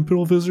increased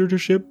temporal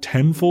visitorship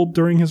tenfold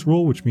during his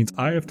rule, which means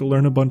I have to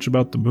learn a bunch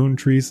about the moon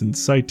trees and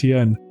Scythia,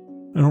 and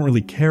I don't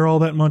really care all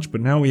that much,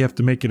 but now we have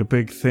to make it a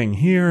big thing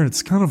here, and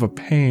it's kind of a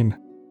pain.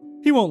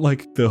 He won't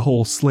like the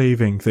whole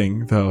slaving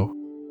thing, though.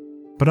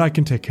 But I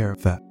can take care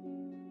of that.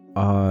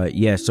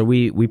 Yeah, so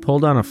we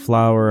pulled on a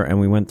flower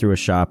and we went through a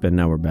shop and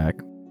now we're back.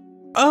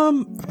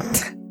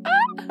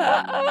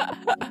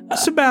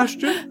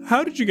 Sebastian,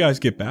 how did you guys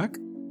get back?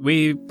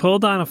 We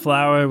pulled on a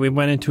flower, we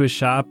went into a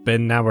shop,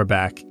 and now we're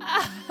back.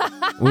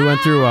 We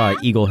went through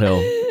Eagle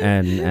Hill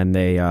and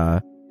they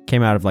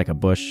came out of like a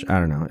bush. I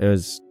don't know.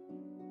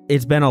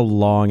 It's been a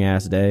long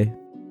ass day.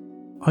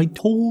 I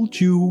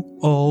told you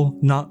all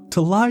not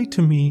to lie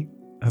to me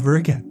ever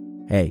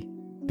again. Hey,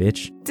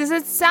 bitch. Does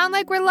it sound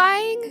like we're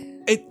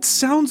lying? It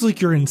sounds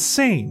like you're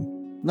insane.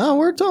 No,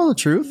 we're telling the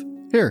truth.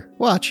 Here,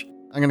 watch.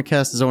 I'm going to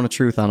cast Zone of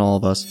Truth on all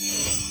of us.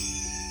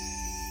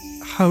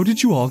 How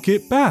did you all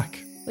get back?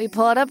 We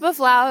pulled up a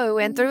flower, we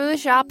went through the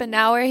shop, and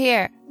now we're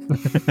here.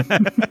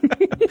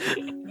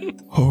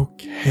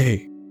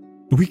 Okay.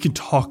 We can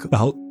talk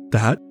about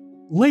that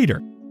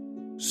later.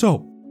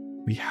 So,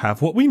 we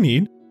have what we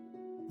need.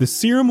 The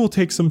serum will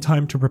take some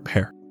time to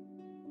prepare.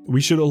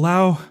 We should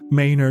allow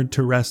Maynard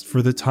to rest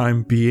for the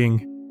time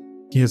being.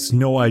 He has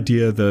no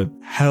idea the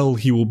hell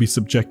he will be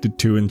subjected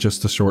to in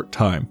just a short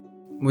time.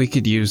 We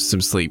could use some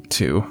sleep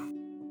too.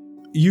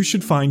 You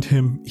should find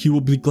him. He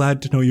will be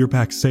glad to know you're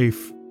back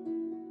safe.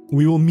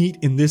 We will meet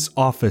in this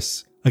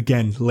office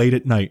again late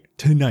at night,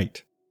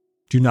 tonight.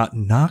 Do not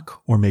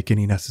knock or make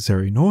any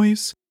necessary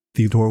noise.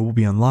 The door will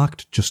be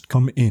unlocked. Just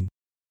come in.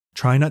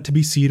 Try not to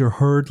be seen or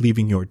heard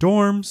leaving your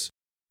dorms.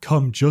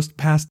 Come just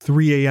past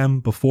 3 a.m.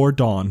 before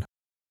dawn.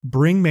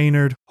 Bring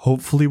Maynard,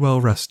 hopefully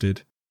well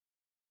rested.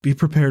 Be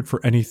prepared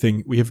for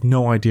anything. We have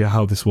no idea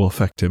how this will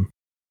affect him.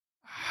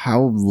 How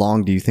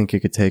long do you think it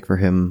could take for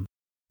him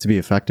to be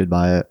affected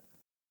by it?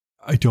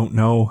 I don't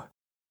know.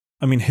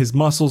 I mean, his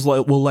muscles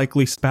will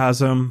likely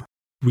spasm.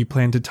 We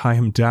plan to tie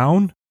him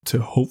down to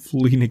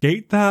hopefully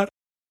negate that.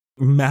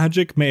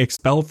 Magic may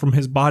expel from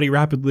his body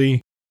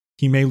rapidly.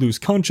 He may lose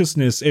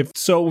consciousness. If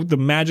so, the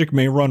magic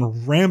may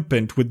run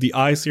rampant with the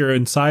eyes here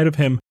inside of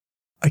him.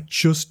 I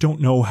just don't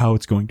know how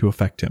it's going to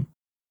affect him.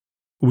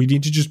 We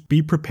need to just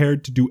be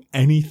prepared to do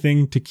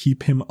anything to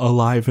keep him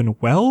alive and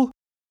well.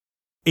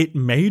 It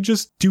may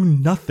just do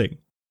nothing.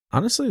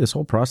 Honestly, this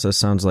whole process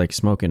sounds like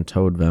smoking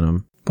toad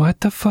venom.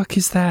 What the fuck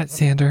is that,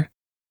 Xander?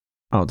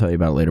 I'll tell you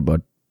about it later,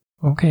 bud.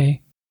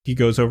 Okay. He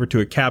goes over to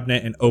a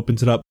cabinet and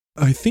opens it up.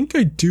 I think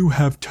I do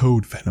have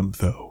toad venom,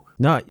 though.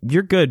 No,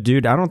 you're good,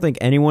 dude. I don't think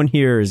anyone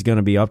here is going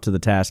to be up to the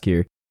task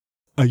here.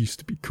 I used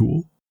to be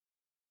cool.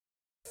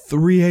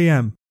 3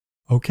 a.m.,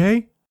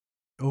 okay?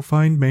 Go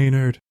find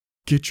Maynard.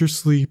 Get your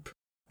sleep.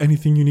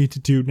 Anything you need to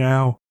do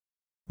now.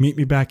 Meet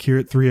me back here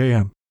at 3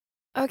 a.m.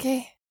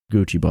 Okay.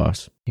 Gucci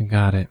boss. You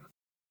got it.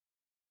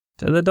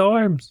 To the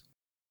dorms.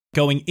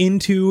 Going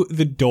into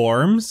the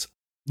dorms,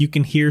 you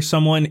can hear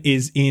someone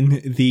is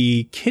in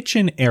the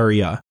kitchen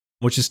area,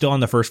 which is still on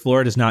the first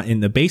floor. It is not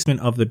in the basement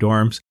of the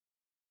dorms.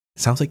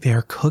 It sounds like they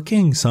are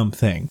cooking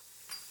something.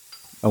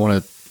 I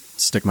want to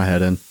stick my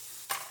head in.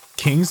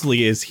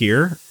 Kingsley is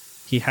here.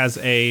 He has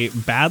a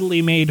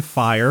badly made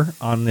fire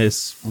on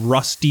this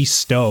rusty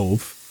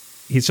stove.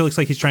 He still looks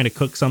like he's trying to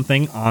cook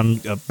something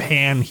on a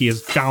pan he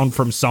has found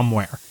from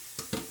somewhere.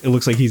 It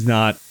looks like he's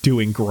not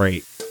doing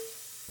great.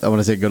 I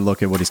want to take a good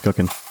look at what he's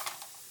cooking.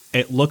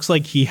 It looks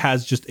like he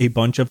has just a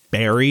bunch of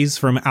berries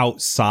from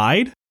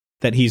outside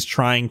that he's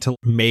trying to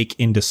make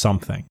into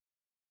something.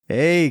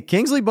 Hey,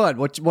 Kingsley bud,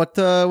 what you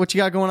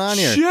got going on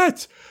here?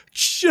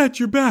 Shit,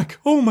 you're back.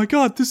 Oh my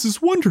god, this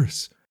is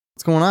wondrous.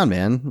 What's going on,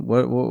 man?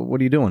 What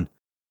are you doing?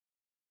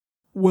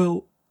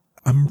 Well,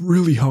 I'm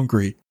really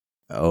hungry.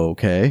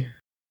 Okay.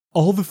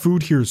 All the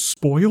food here is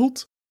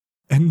spoiled,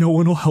 and no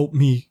one will help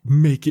me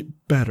make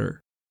it better.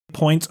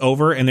 Points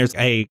over, and there's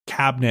a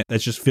cabinet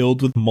that's just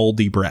filled with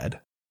moldy bread.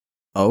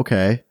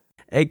 Okay.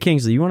 Hey,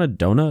 Kingsley, you want a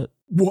donut?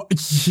 What?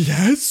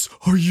 Yes?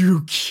 Are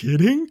you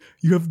kidding?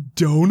 You have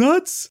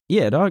donuts?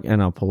 Yeah, dog,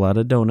 and I'll pull out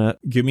a donut.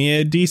 Give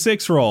me a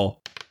D6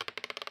 roll.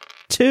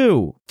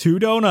 2. 2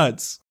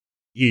 donuts.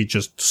 He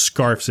just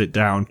scarfs it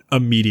down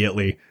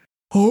immediately.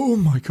 Oh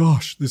my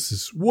gosh, this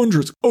is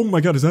wondrous. Oh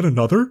my god, is that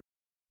another?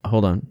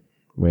 Hold on.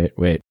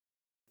 Wait.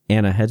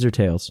 Anna, heads or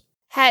tails?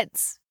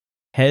 Heads.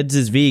 Heads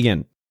is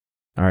vegan.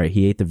 All right,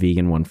 he ate the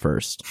vegan one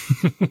first.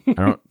 I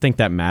don't think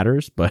that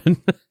matters, but...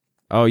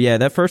 Oh yeah,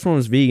 that first one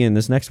was vegan.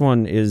 This next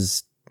one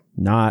is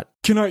not.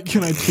 Can I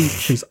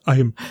please? I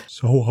am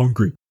so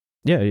hungry.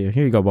 Yeah,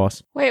 here you go,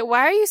 boss. Wait, why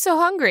are you so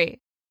hungry?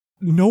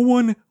 No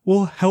one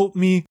will help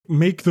me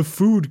make the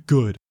food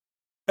good.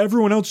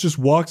 Everyone else just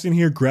walks in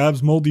here,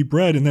 grabs moldy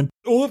bread, and then,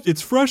 oh,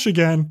 it's fresh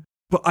again.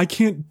 But I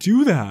can't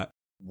do that.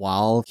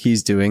 While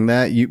he's doing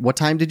that, what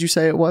time did you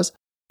say it was?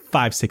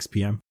 5, 6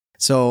 p.m.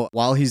 So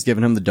while he's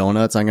giving him the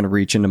donuts, I'm going to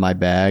reach into my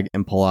bag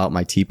and pull out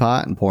my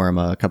teapot and pour him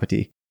a cup of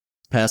tea.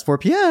 Past 4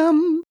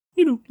 p.m.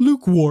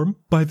 Lukewarm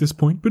by this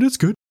point, but it's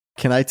good.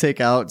 Can I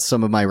take out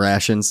some of my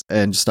rations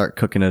and start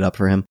cooking it up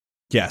for him?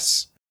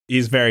 Yes.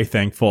 He's very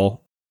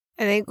thankful.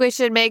 I think we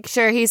should make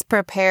sure he's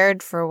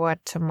prepared for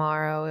what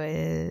tomorrow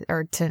is,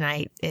 or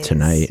tonight is.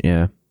 Tonight,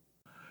 yeah.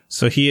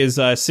 So he is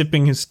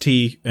sipping his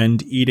tea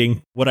and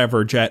eating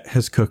whatever Jet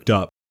has cooked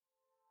up.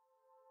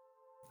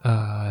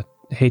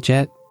 Hey,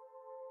 Jet?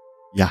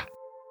 Yeah.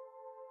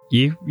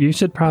 You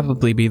should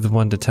probably be the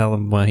one to tell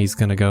him what he's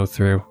going to go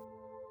through.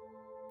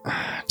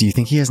 Do you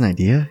think he has an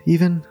idea,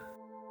 even?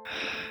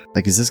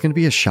 Like, is this going to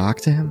be a shock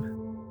to him?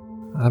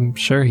 I'm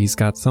sure he's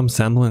got some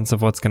semblance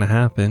of what's going to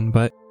happen,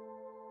 but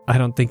I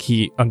don't think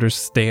he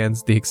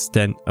understands the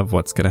extent of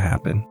what's going to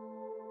happen.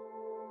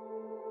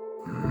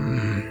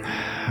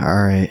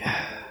 All right.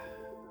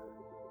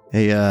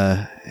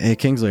 Hey,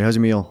 Kingsley, how's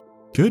your meal?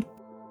 Good.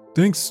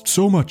 Thanks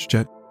so much,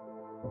 Jet.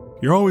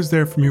 You're always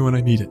there for me when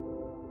I need it.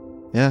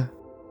 Yeah,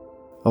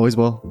 always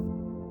will.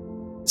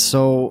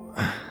 So,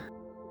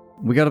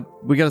 we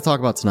gotta talk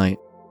about tonight.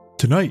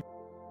 Tonight?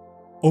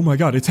 Oh my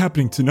god, it's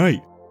happening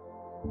tonight.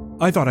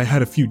 I thought I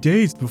had a few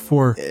days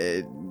before.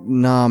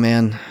 Nah,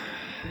 man.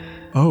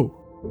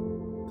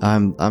 Oh.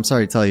 I'm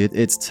sorry to tell you,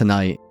 it's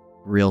tonight,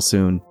 real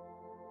soon.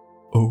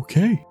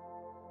 Okay.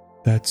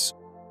 That's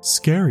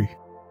scary.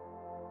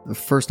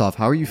 First off,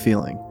 how are you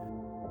feeling?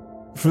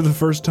 For the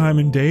first time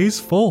in days,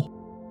 full.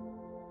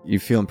 You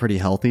feeling pretty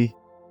healthy?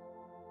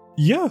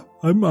 Yeah,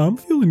 I'm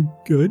feeling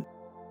good.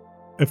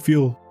 I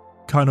feel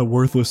kind of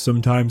worthless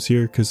sometimes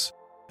here because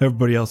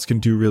everybody else can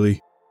do really,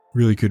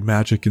 really good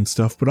magic and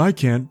stuff, but I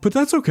can't. But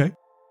that's okay.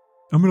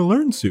 I'm gonna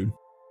learn soon.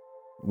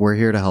 We're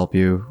here to help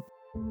you.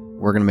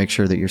 We're gonna make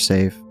sure that you're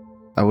safe.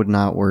 I would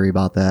not worry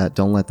about that.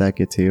 Don't let that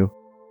get to you.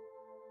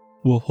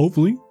 Well,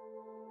 hopefully,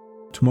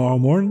 tomorrow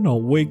morning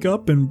I'll wake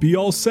up and be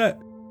all set.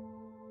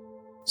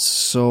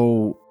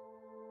 So,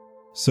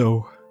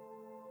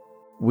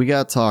 we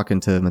got talking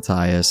to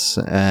Matthias,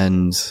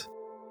 and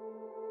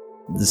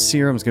the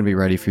serum's going to be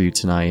ready for you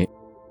tonight.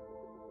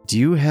 Do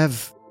you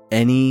have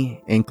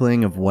any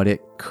inkling of what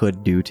it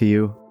could do to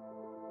you?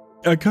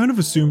 I kind of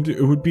assumed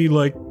it would be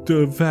like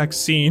the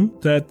vaccine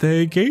that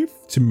they gave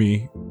to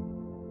me.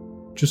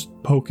 Just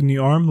poking the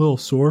arm, a little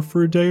sore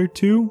for a day or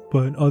two,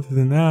 but other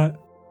than that...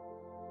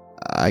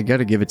 I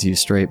gotta give it to you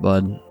straight,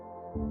 bud.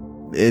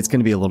 It's going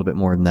to be a little bit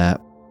more than that.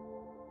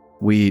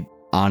 We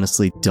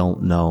honestly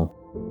don't know.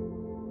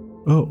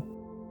 Oh.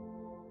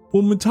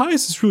 Well,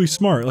 Matthias is really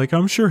smart. Like,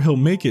 I'm sure he'll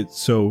make it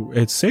so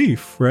it's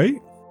safe, right?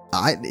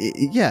 I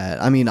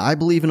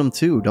believe in him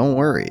too. Don't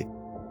worry.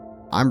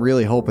 I'm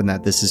really hoping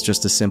that this is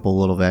just a simple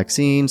little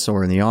vaccine,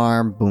 sore in the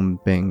arm, boom,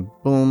 bing,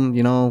 boom,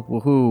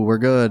 woohoo, we're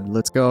good,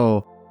 let's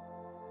go.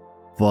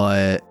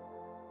 But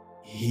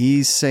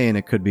he's saying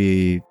it could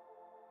be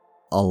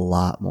a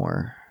lot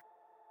more.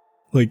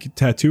 Like a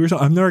tattoo or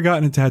something? I've never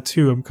gotten a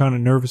tattoo. I'm kind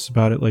of nervous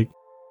about it. Like,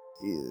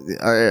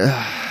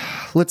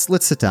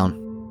 let's sit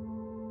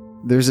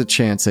down. There's a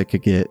chance it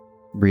could get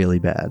really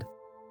bad.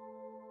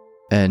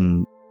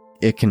 And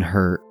it can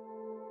hurt.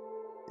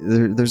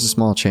 There's a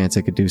small chance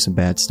it could do some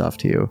bad stuff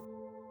to you.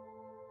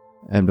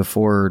 And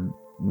before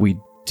we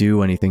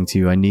do anything to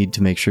you, I need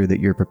to make sure that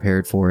you're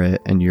prepared for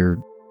it and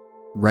you're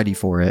ready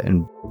for it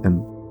and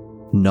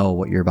know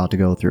what you're about to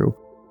go through.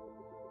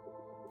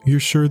 You're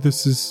sure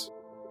this is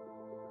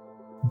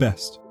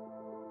best?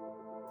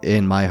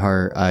 In my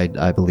heart,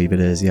 I believe it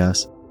is,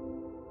 yes.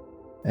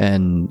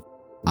 And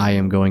I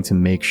am going to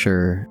make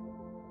sure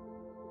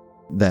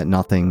that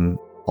nothing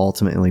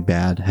ultimately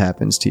bad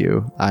happens to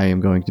you. I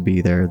am going to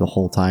be there the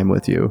whole time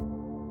with you.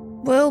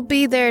 We'll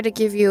be there to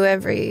give you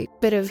every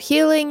bit of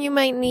healing you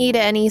might need,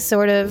 any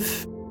sort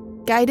of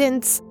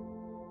guidance.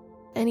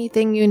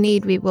 Anything you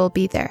need, we will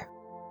be there.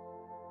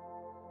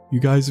 You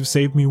guys have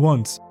saved me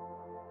once.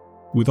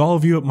 With all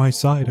of you at my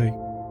side, I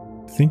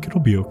think it'll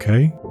be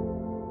okay.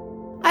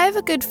 I have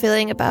a good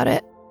feeling about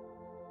it.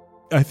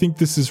 I think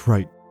this is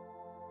right.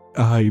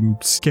 I'm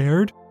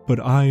scared, but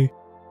I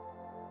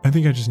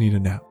think I just need a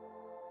nap.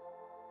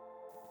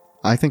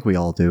 I think we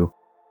all do.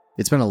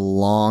 It's been a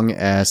long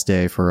ass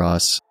day for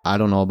us. I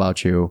don't know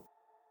about you.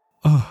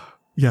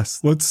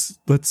 Yes, let's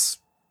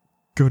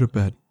go to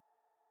bed.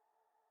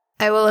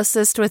 I will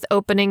assist with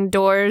opening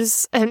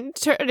doors and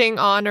turning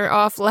on or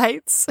off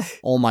lights.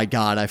 Oh my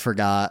god, I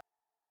forgot.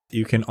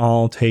 You can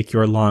all take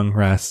your long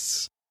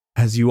rests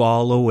as you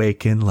all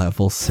awaken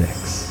level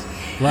 6.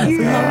 Let's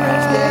go.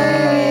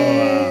 Yay!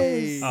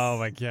 Oh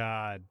my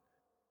god.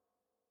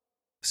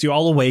 So you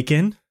all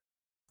awaken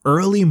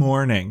early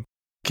morning.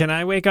 Can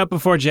I wake up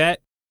before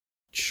Jet?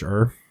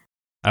 Sure.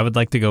 I would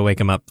like to go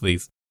wake him up,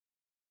 please.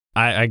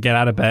 I get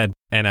out of bed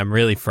and I'm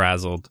really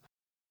frazzled.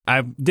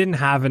 I didn't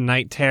have a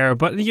night terror,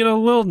 but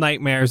little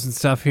nightmares and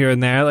stuff here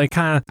and there, like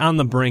kind of on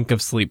the brink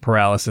of sleep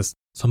paralysis.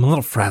 So I'm a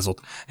little frazzled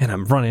and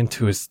I'm running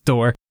to his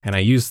door and I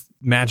use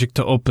magic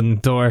to open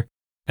the door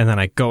and then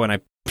I go and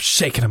I'm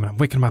shaking him and I'm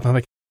waking him up. I'm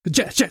like,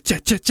 Jet.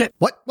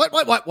 What?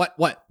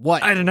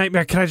 I had a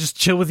nightmare. Can I just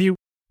chill with you?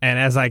 And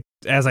as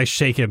I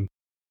shake him,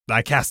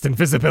 I cast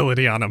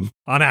invisibility on him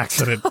on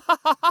accident.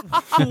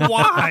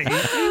 Why?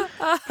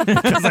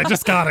 Because I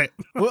just got it.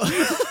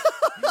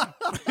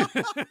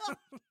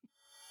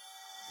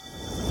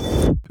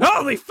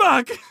 Holy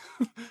fuck!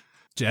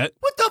 Jet,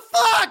 What the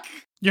fuck?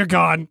 you're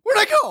gone. Where'd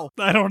I go?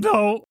 I don't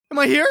know. Am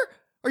I here?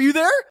 Are you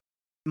there?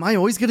 Am I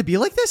always gonna be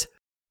like this?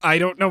 I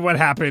don't know what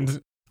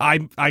happened. I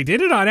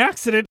did it on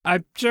accident.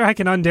 I'm sure I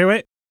can undo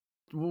it.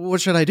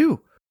 What should I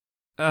do?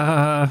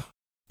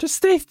 Just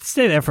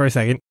stay there for a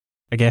second,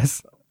 I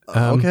guess.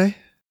 Okay.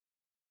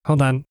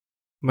 Hold on.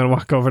 I'm gonna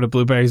walk over to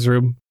Blueberry's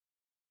room.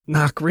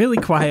 Knock really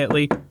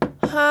quietly.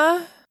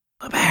 Huh?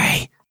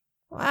 Blueberry,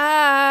 What?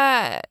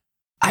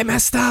 I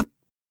messed up.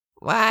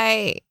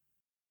 Why?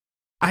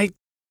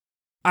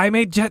 I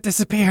made Jet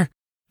disappear.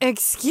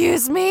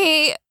 Excuse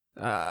me?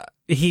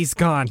 He's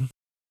gone.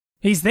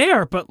 He's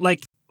there, but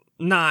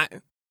not.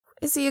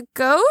 Is he a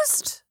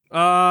ghost?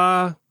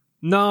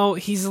 No,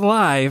 he's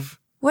alive.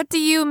 What do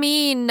you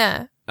mean?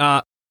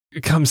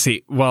 Come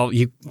see. Well,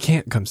 you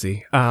can't come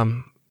see.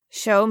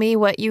 Show me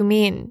what you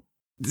mean.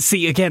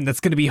 See, again, that's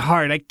gonna be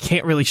hard. I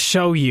can't really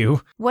show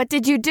you. What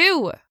did you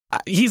do?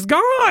 He's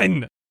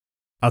gone!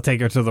 I'll take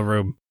her to the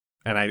room,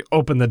 and I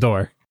open the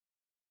door.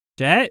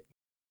 Jet?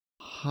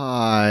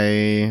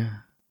 Hi.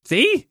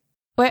 See?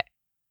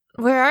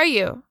 Where are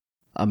you?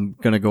 I'm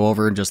gonna go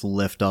over and just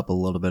lift up a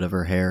little bit of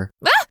her hair.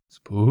 Ah!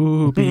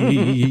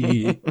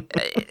 Spooky.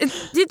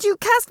 Did you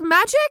cast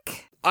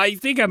magic? I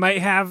think I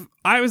might have.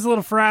 I was a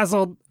little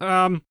frazzled.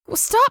 Well,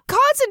 stop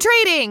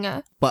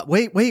concentrating! But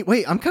wait.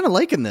 I'm kind of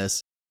liking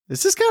this.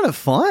 This is kind of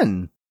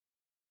fun.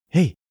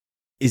 Hey,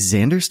 is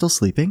Xander still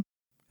sleeping?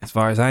 As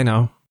far as I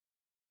know.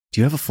 Do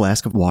you have a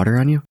flask of water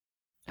on you?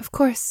 Of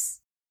course.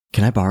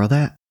 Can I borrow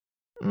that?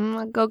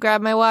 I'll go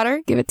grab my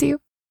water, give it to you.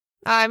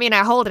 I mean,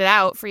 I hold it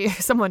out for you,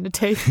 someone to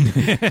take.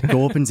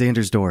 Go open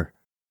Xander's door.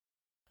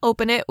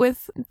 Open it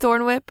with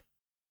Thorn Whip.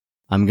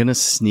 I'm gonna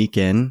sneak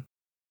in,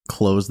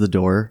 close the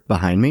door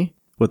behind me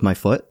with my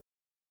foot,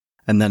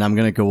 and then I'm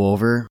gonna go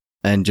over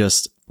and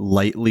just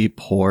lightly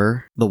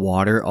pour the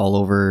water all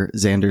over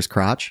Xander's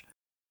crotch.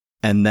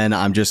 And then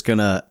I'm just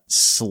gonna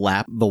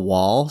slap the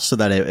wall so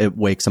that it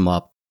wakes him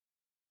up.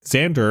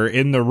 Xander,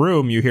 in the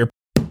room, you hear...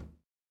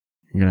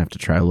 You're going to have to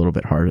try a little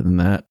bit harder than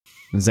that.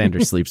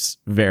 Xander sleeps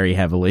very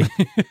heavily,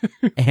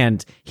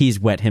 and he's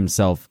wet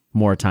himself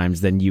more times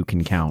than you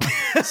can count.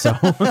 So,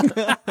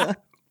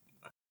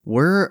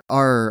 where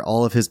are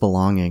all of his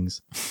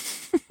belongings?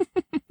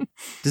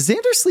 Does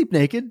Xander sleep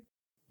naked?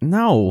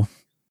 No.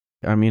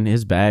 I mean,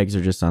 his bags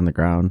are just on the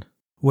ground.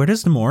 Where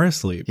does Nomura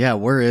sleep? Yeah,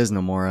 where is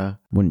Nomura?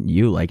 Wouldn't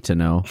you like to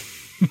know?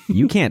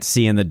 You can't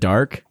see in the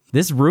dark.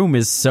 This room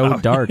is so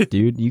dark,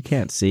 dude. You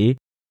can't see.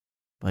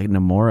 Like,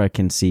 Nomura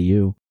can see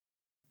you.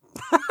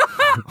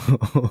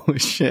 Oh,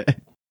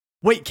 shit.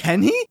 Wait,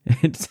 can he?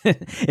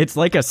 It's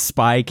like a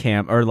spy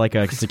cam or like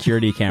a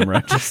security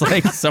camera, just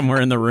like somewhere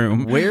in the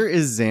room. Where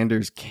is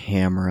Xander's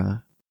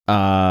camera?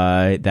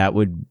 That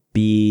would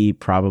be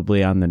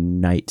probably on the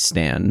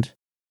nightstand.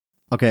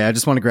 Okay, I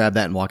just want to grab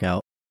that and walk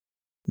out.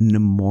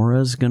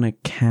 Nomura's gonna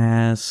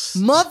cast...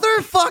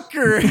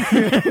 Motherfucker!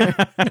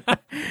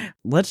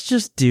 Let's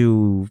just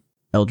do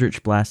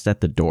Eldritch Blast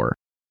at the door,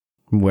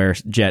 where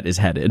Jet is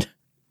headed.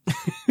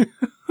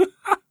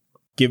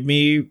 Give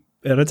me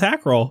an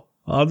attack roll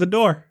on the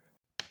door.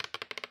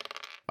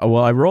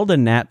 Well, I rolled a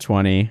nat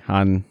 20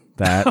 on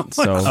that,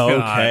 so...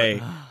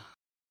 Okay.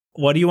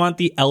 What do you want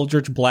the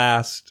Eldritch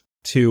Blast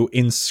to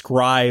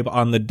inscribe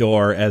on the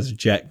door as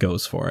Jet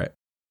goes for it?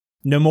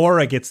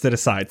 Nomura gets to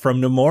decide.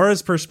 From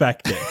Nomura's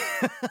perspective,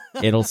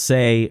 it'll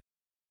say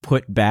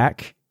 "put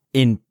back"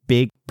 in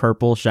big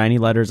purple shiny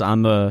letters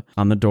on the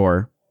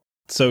door.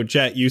 So,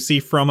 Jet, you see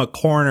from a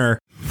corner,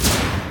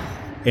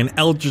 an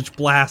Eldritch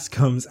Blast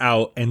comes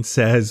out and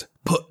says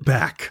 "put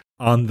back"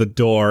 on the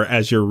door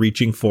as you're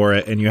reaching for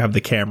it and you have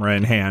the camera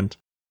in hand.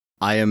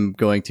 I am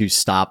going to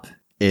stop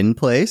in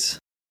place,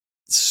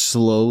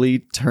 slowly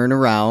turn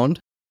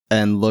around,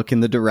 and look in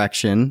the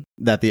direction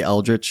that the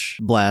Eldritch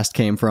Blast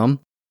came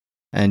from.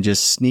 And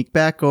just sneak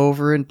back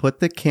over and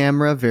put the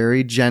camera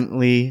very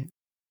gently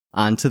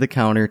onto the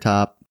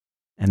countertop.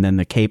 And then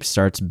the cape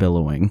starts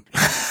billowing.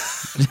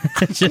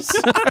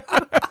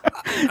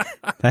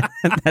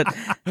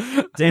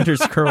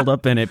 Xander's curled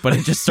up in it, but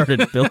it just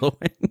started billowing.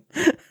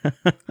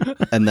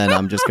 And then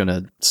I'm just going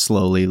to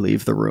slowly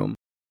leave the room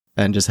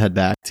and just head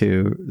back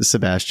to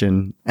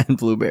Sebastian and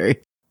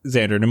Blueberry.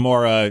 Xander,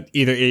 Nomura,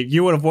 either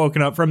you would have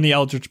woken up from the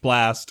Eldritch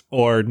Blast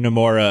or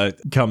Nomura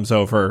comes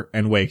over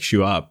and wakes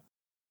you up.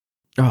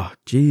 Oh,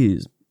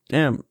 jeez.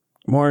 Damn.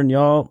 Morning,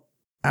 y'all.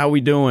 How we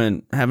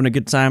doing? Having a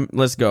good time?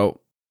 Let's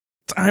go.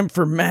 Time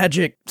for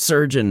magic,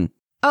 surgeon.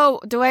 Oh,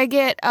 do I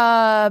get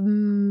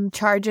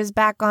charges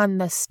back on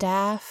the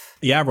staff?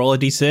 Yeah, roll a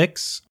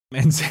d6.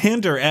 And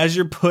Xander, as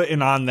you're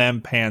putting on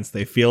them pants,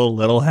 they feel a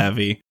little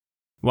heavy.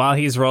 While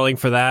he's rolling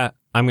for that,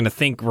 I'm going to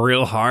think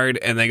real hard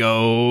and they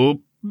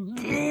go...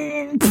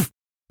 And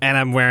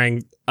I'm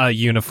wearing a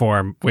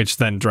uniform, which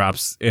then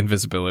drops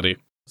invisibility.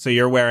 So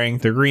you're wearing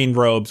the green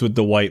robes with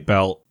the white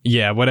belt.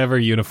 Yeah, whatever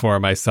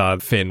uniform I saw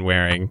Finn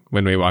wearing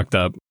when we walked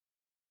up.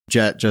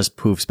 Jet just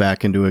poofs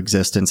back into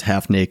existence,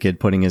 half naked,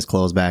 putting his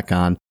clothes back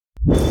on.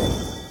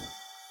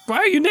 Why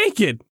are you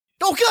naked?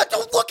 Oh, God,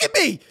 don't look at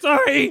me!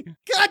 Sorry!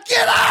 God,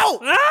 get out!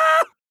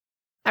 Ah!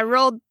 I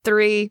rolled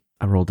 3.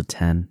 I rolled a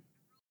 10.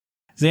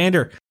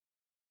 Xander,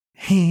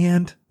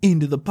 hand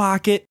into the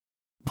pocket,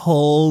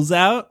 pulls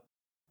out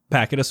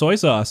packet of soy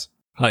sauce.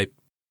 Hype.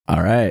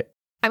 All right.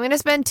 I'm going to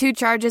spend 2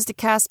 charges to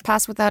cast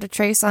Pass Without a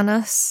Trace on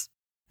us.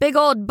 Big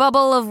old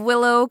bubble of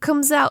willow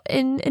comes out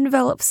and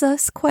envelops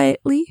us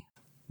quietly.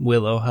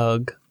 Willow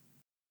hug.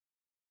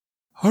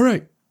 All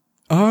right.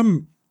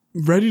 I'm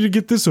ready to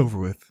get this over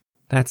with.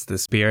 That's the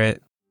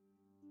spirit.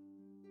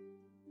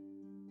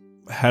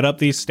 Head up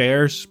these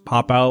stairs,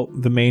 pop out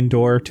the main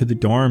door to the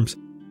dorms.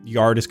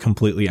 Yard is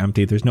completely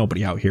empty. There's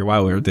nobody out here. Why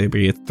would they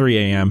be? It's 3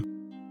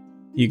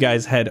 a.m. You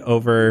guys head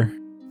over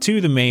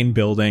to the main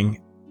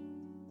building.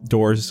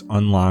 Doors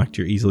unlocked.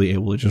 You're easily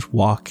able to just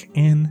walk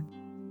in.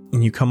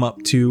 And you come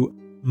up to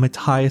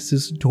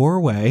Matthias's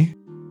doorway.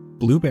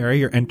 Blueberry,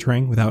 you're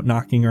entering without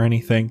knocking or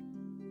anything.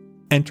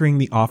 Entering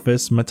the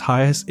office,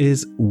 Matthias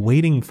is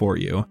waiting for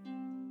you.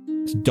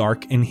 It's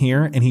dark in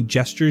here, and he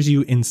gestures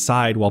you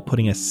inside while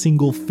putting a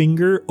single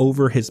finger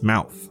over his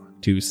mouth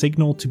to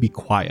signal to be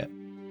quiet.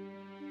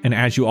 And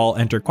as you all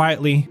enter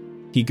quietly,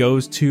 he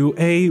goes to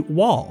a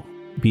wall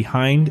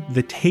behind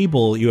the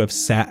table you have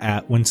sat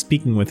at when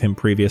speaking with him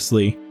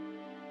previously.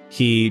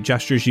 He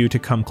gestures you to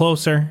come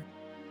closer.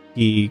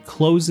 He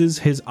closes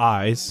his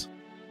eyes,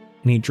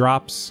 and he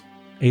drops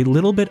a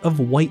little bit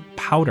of white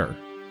powder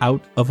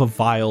out of a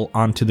vial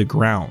onto the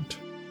ground.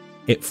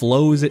 It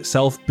flows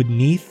itself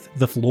beneath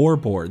the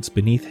floorboards,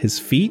 beneath his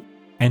feet,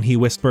 and he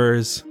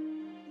whispers,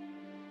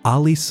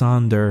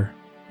 "Alisander,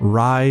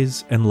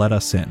 rise and let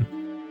us in."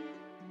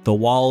 The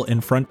wall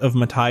in front of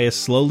Matthias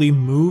slowly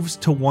moves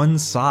to one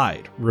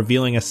side,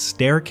 revealing a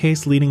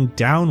staircase leading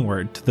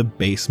downward to the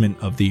basement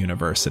of the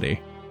university.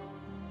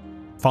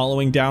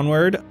 Following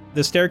downward,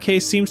 the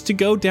staircase seems to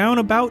go down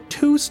about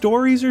 2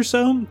 stories or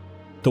so.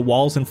 The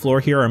walls and floor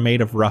here are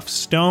made of rough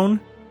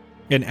stone,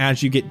 and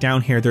as you get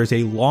down here, there's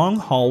a long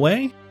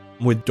hallway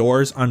with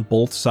doors on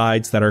both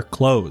sides that are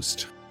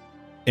closed.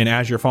 And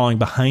as you're falling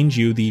behind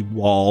you, the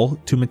wall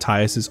to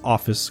Matthias's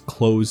office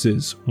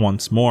closes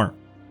once more.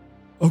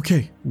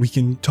 Okay, we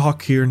can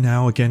talk here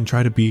now. Again,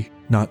 try to be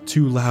not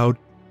too loud.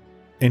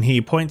 And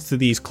he points to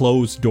these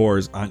closed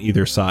doors on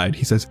either side.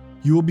 He says,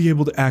 you will be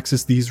able to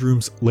access these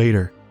rooms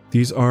later.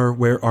 These are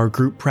where our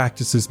group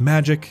practices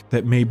magic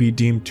that may be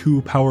deemed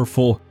too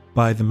powerful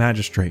by the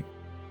magistrate.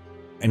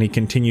 And he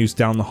continues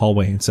down the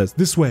hallway and says,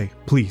 this way,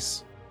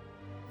 please.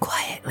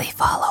 Quietly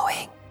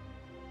following.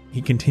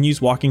 He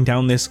continues walking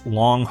down this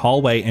long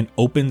hallway and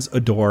opens a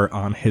door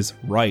on his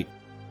right.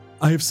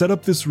 I have set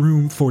up this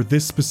room for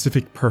this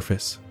specific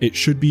purpose. It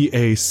should be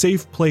a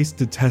safe place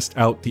to test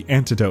out the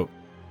antidote.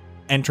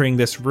 Entering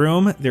this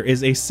room, there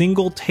is a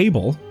single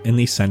table in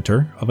the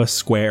center of a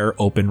square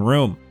open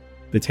room.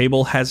 The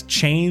table has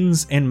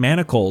chains and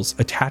manacles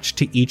attached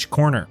to each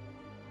corner.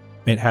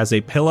 It has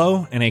a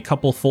pillow and a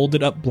couple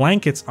folded up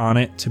blankets on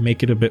it to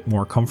make it a bit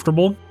more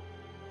comfortable.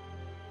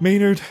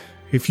 Maynard,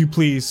 if you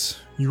please,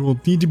 you will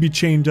need to be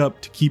chained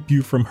up to keep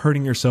you from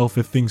hurting yourself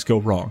if things go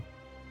wrong.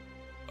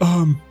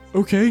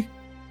 Okay.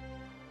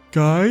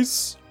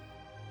 Guys?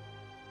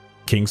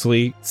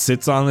 Kingsley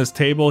sits on this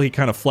table. He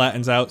kind of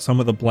flattens out some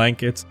of the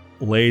blankets,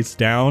 lays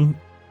down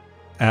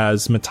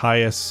as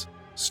Matthias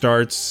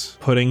starts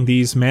putting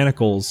these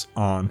manacles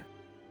on.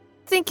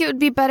 I think it would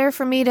be better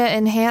for me to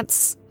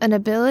enhance an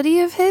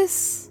ability of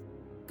his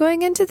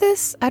going into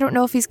this. I don't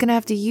know if he's going to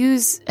have to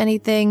use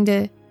anything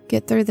to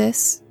get through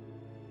this.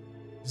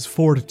 His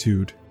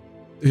fortitude,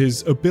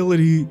 his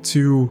ability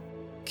to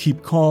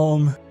keep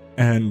calm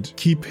and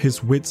keep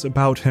his wits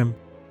about him.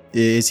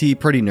 Is he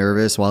pretty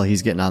nervous while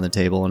he's getting on the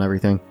table and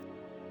everything?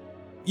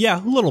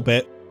 Yeah, a little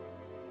bit.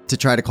 To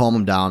try to calm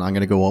him down, I'm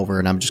going to go over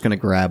and I'm just going to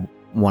grab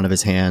one of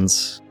his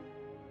hands.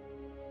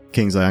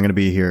 Kingsley, I'm going to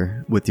be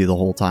here with you the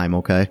whole time,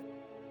 okay?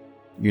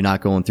 You're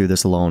not going through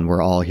this alone.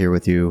 We're all here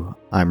with you.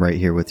 I'm right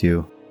here with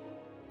you.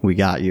 We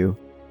got you.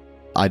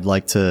 I'd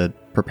like to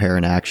prepare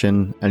an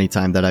action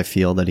anytime that I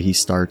feel that he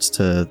starts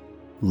to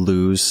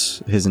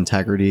lose his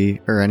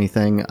integrity or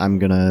anything. I'm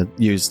going to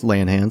use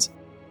lay on hands.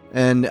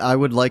 And I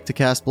would like to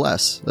cast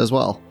Bless as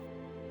well.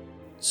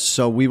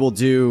 So we will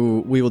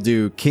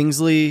do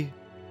Kingsley,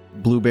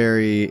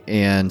 Blueberry,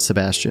 and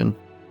Sebastian.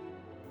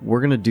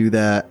 We're going to do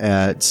that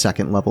at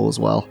 2nd level as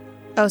well.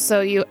 Oh,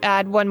 so you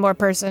add one more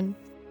person.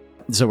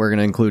 So we're going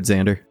to include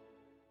Xander.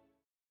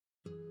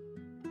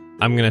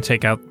 I'm going to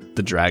take out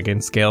the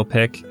dragon scale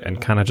pick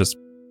and kind of just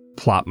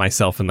plop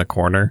myself in the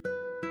corner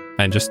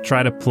and just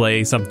try to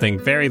play something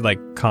very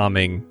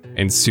calming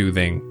and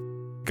soothing,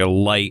 like a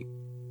light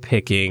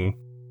picking,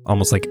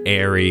 almost like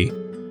airy,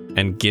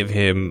 and give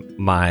him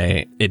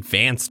my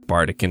advanced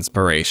bardic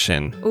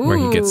inspiration. Ooh. Where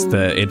he gets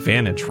the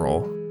advantage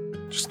roll,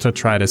 just to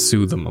try to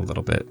soothe him a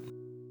little bit.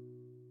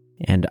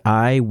 And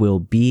I will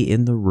be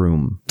in the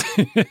room.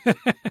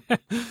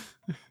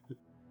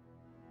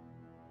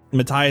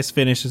 Matthias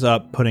finishes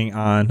up putting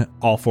on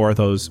all 4 of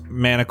those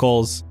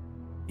manacles.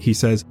 He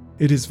says,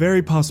 "It is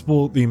very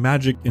possible the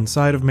magic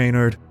inside of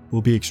Maynard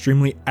will be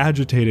extremely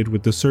agitated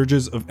with the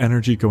surges of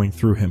energy going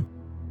through him.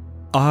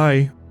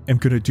 I am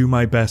going to do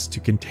my best to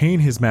contain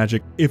his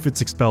magic if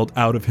it's expelled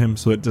out of him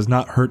so it does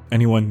not hurt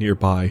anyone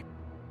nearby,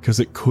 because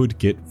it could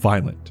get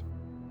violent."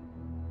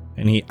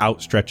 And he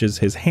outstretches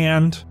his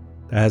hand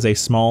that has a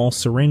small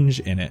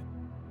syringe in it.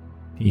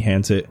 He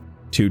hands it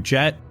to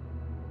Jet.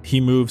 He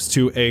moves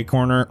to a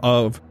corner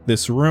of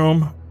this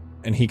room,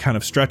 and he kind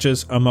of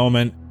stretches a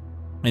moment,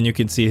 and you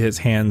can see his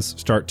hands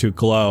start to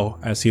glow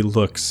as he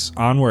looks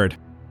onward.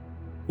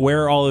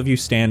 Where are all of you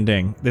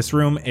standing? This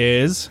room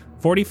is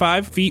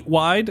 45 feet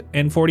wide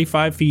and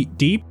 45 feet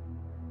deep.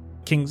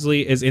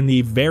 Kingsley is in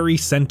the very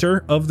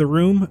center of the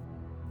room.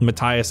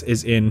 Matthias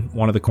is in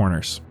one of the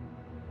corners.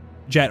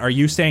 Jet, are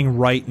you staying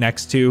right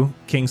next to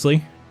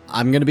Kingsley?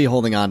 I'm going to be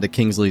holding on to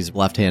Kingsley's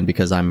left hand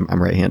because I'm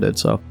right-handed,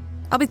 so.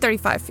 I'll be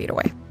 35 feet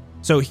away.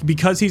 So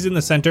because he's in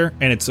the center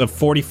and it's a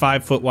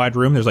 45-foot wide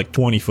room, there's like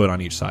 20 foot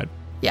on each side.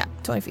 Yeah,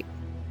 20 feet.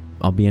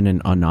 I'll be in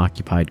an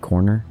unoccupied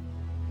corner.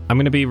 I'm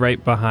going to be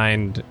right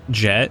behind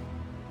Jet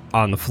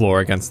on the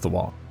floor against the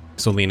wall.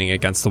 So leaning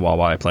against the wall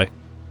while I play.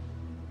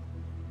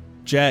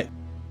 Jet,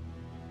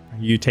 are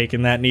you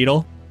taking that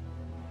needle?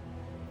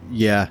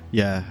 Yeah,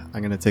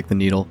 I'm going to take the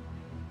needle.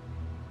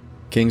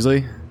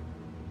 Kingsley,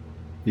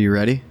 you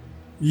ready?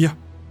 Yeah,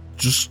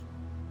 just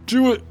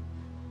do it.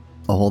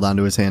 I'll hold on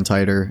to his hand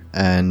tighter,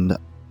 and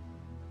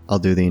I'll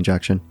do the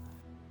injection.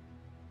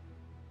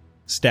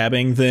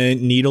 Stabbing the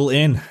needle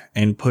in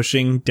and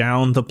pushing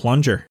down the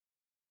plunger.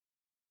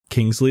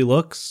 Kingsley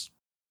looks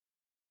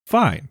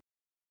fine.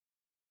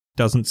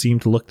 Doesn't seem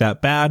to look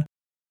that bad.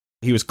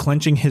 He was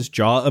clenching his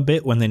jaw a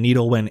bit when the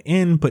needle went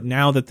in, but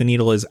now that the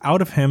needle is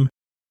out of him,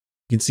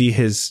 you can see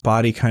his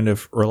body kind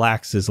of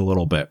relaxes a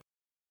little bit.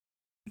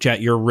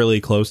 Jet, you're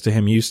really close to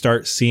him. You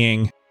start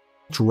seeing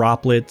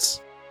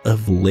droplets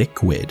of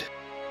liquid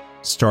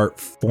start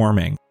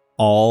forming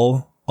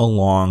all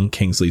along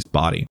Kingsley's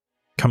body,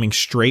 coming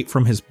straight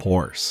from his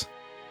pores.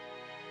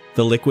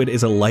 The liquid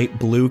is a light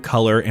blue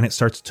color and it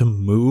starts to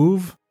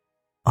move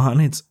on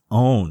its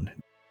own,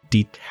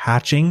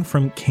 detaching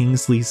from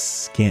Kingsley's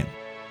skin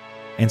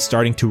and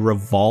starting to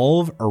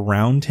revolve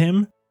around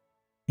him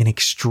in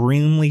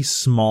extremely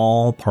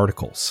small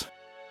particles.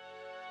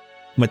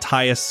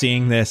 Matthias,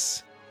 seeing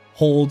this,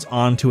 holds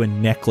onto a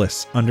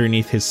necklace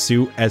underneath his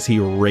suit as he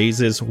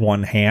raises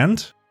one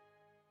hand.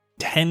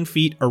 10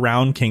 feet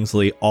around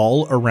Kingsley,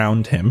 all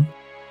around him,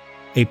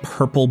 a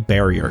purple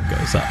barrier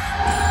goes up.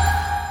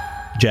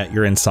 Jet,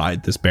 you're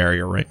inside this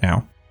barrier right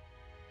now.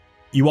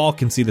 You all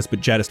can see this, but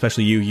Jet,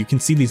 especially you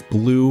can see these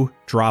blue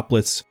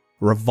droplets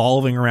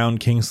revolving around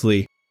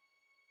Kingsley.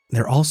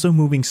 They're also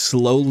moving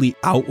slowly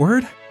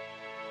outward.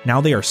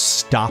 Now they are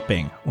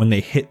stopping when they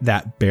hit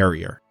that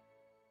barrier.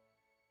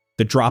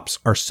 The drops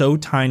are so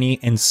tiny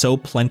and so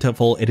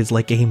plentiful, it is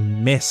like a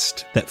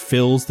mist that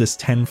fills this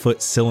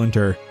 10-foot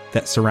cylinder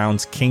that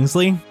surrounds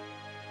Kingsley.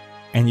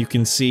 And you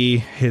can see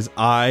his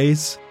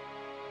eyes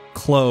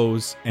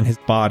close and his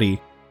body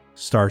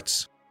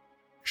starts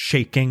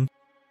shaking.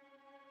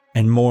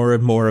 And more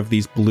of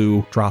these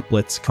blue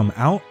droplets come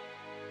out.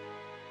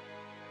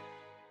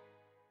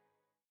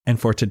 And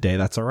for today,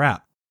 that's a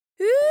wrap.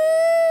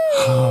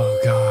 Oh,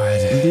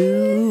 God.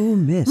 You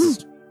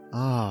missed.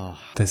 Oh.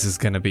 This is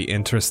going to be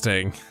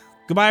interesting.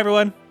 Goodbye,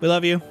 everyone. We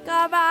love you.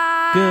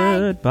 Goodbye.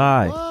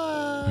 Goodbye.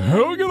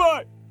 Oh,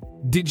 goodbye.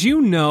 Did you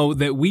know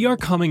that we are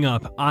coming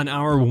up on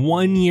our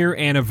 1-year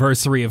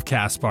anniversary of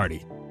Cast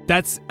Party?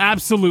 That's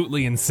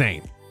absolutely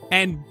insane.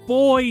 And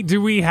boy,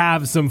 do we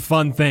have some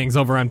fun things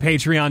over on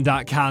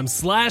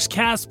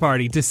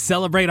patreon.com/castparty to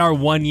celebrate our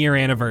 1-year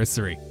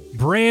anniversary.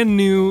 Brand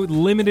new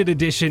limited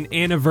edition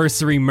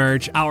anniversary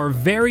merch, our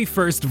very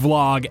first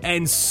vlog,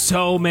 and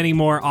so many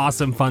more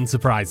awesome fun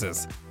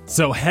surprises.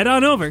 So head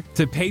on over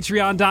to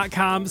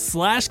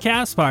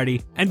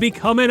patreon.com/castparty and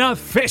become an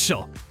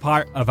official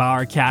part of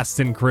our cast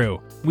and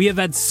crew. We have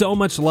had so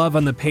much love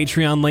on the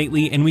Patreon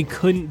lately, and we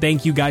couldn't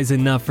thank you guys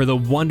enough for the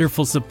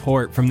wonderful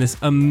support from this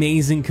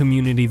amazing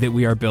community that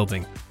we are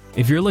building.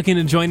 If you're looking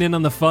to join in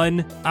on the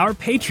fun, our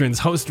patrons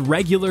host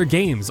regular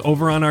games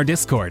over on our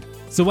Discord.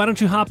 So why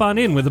don't you hop on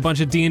in with a bunch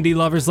of D&D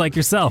lovers like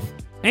yourself?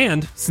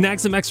 And snag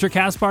some extra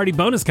Cast Party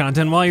bonus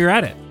content while you're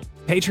at it.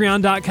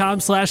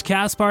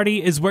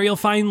 Patreon.com/castparty is where you'll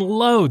find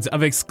loads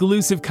of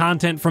exclusive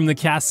content from the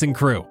cast and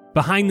crew.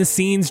 Behind the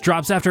Scenes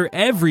drops after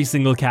every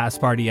single Cast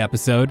Party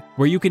episode,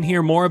 where you can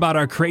hear more about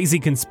our crazy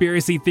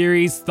conspiracy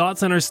theories,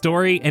 thoughts on our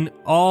story, and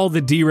all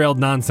the derailed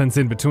nonsense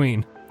in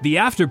between. The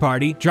After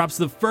Party drops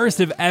the first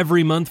of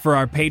every month for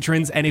our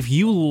patrons, and if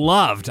you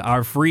loved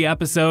our free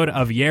episode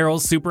of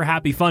Yarrow's Super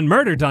Happy Fun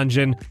Murder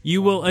Dungeon,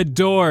 you will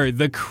adore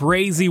the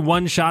crazy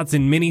one-shots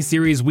and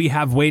miniseries we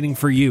have waiting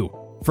for you.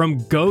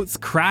 From goats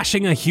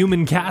crashing a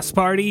human cast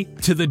party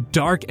to the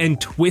dark and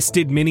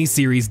twisted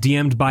miniseries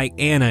DM'd by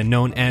Anna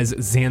known as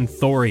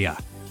Xanthoria.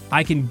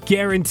 I can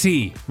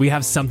guarantee we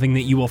have something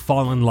that you will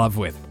fall in love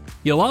with.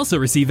 You'll also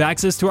receive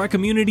access to our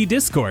community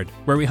Discord,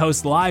 where we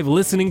host live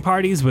listening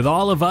parties with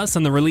all of us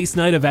on the release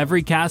night of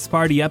every Cast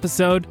Party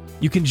episode.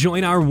 You can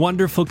join our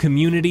wonderful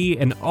community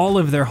and all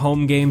of their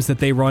home games that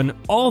they run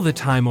all the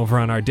time over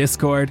on our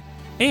Discord,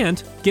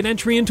 and get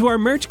entry into our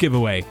merch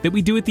giveaway that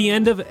we do at the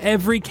end of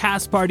every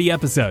Cast Party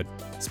episode.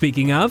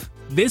 Speaking of,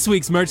 this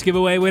week's merch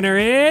giveaway winner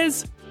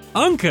is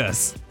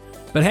Uncas.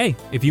 But hey,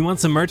 if you want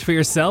some merch for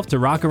yourself to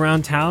rock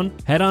around town,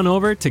 head on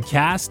over to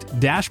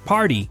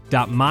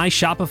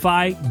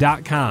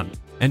cast-party.myshopify.com.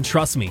 And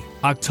trust me,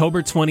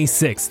 October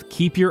 26th,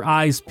 keep your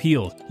eyes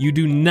peeled. You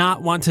do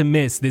not want to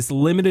miss this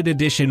limited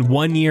edition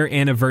 1-year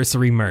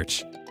anniversary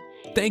merch.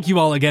 Thank you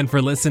all again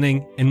for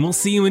listening, and we'll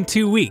see you in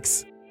 2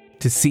 weeks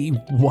to see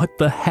what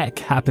the heck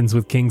happens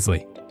with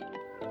Kingsley.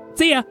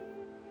 See ya!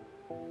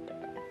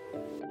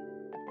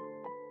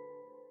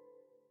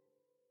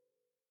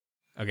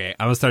 Okay,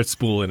 I'm gonna start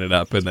spooling it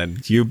up, and then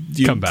you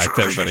come back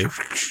to everybody.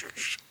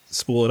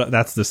 Spool it up.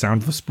 That's the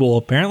sound of a spool,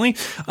 apparently.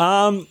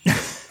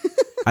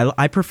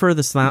 I prefer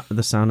the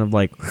sound of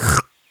like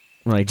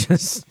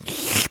just.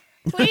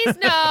 Please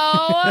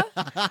no.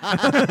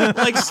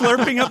 Like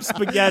slurping up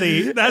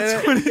spaghetti.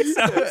 That's what it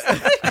sounds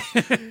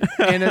like.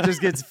 Anna just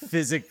gets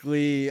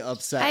physically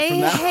upset I from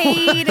that.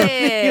 hate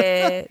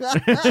it.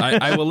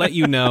 I will let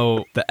you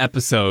know the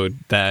episode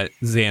that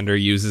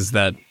Xander uses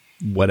that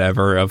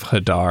whatever of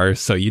Hadar,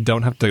 so you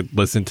don't have to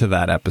listen to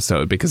that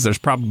episode because there's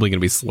probably going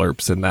to be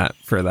slurps in that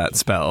for that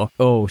spell.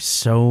 Oh,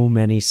 so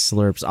many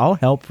slurps. I'll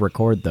help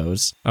record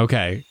those.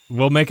 Okay,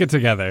 we'll make it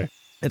together.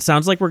 It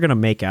sounds like we're going to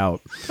make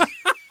out.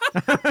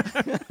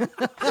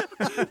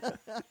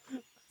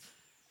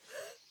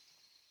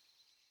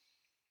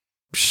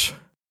 Psh,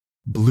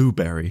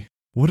 Blueberry.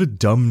 What a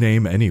dumb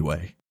name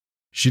anyway.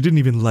 She didn't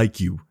even like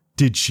you,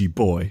 did she,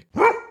 boy?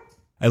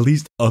 At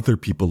least other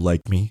people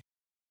like me.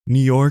 New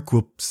York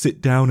will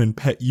sit down and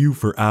pet you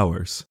for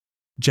hours.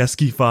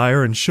 Jesky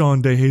Fire and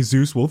Sean De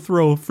Jesus will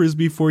throw a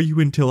frisbee for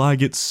you until I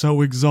get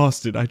so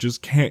exhausted I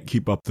just can't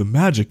keep up the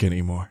magic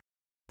anymore.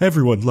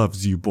 Everyone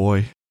loves you,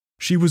 boy.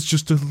 She was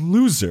just a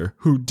loser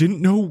who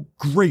didn't know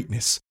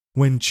greatness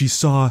when she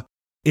saw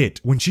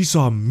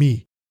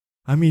me.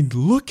 I mean,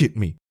 look at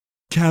me.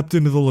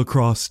 Captain of the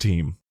lacrosse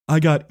team.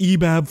 I got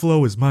Ebab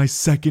Flow as my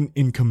second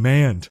in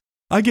command.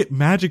 I get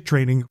magic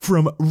training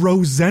from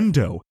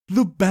Rosendo,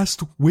 the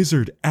best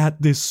wizard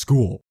at this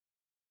school.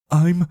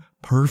 I'm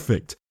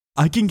perfect.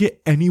 I can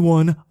get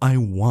anyone I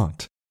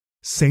want.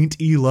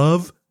 Saint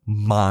E-Love,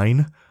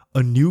 mine.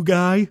 A new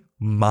guy,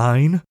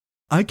 mine.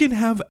 I can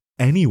have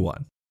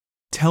anyone.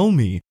 Tell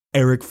me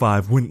Eric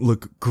 5 wouldn't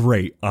look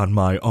great on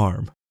my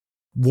arm.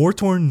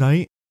 War-Torn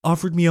Knight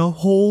offered me a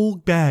whole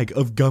bag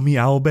of gummy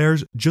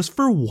owlbears just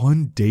for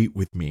one date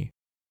with me.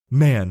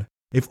 Man,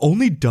 if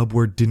only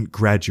Dubward didn't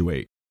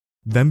graduate.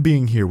 Them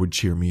being here would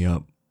cheer me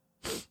up.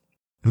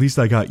 At least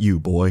I got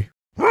you, boy.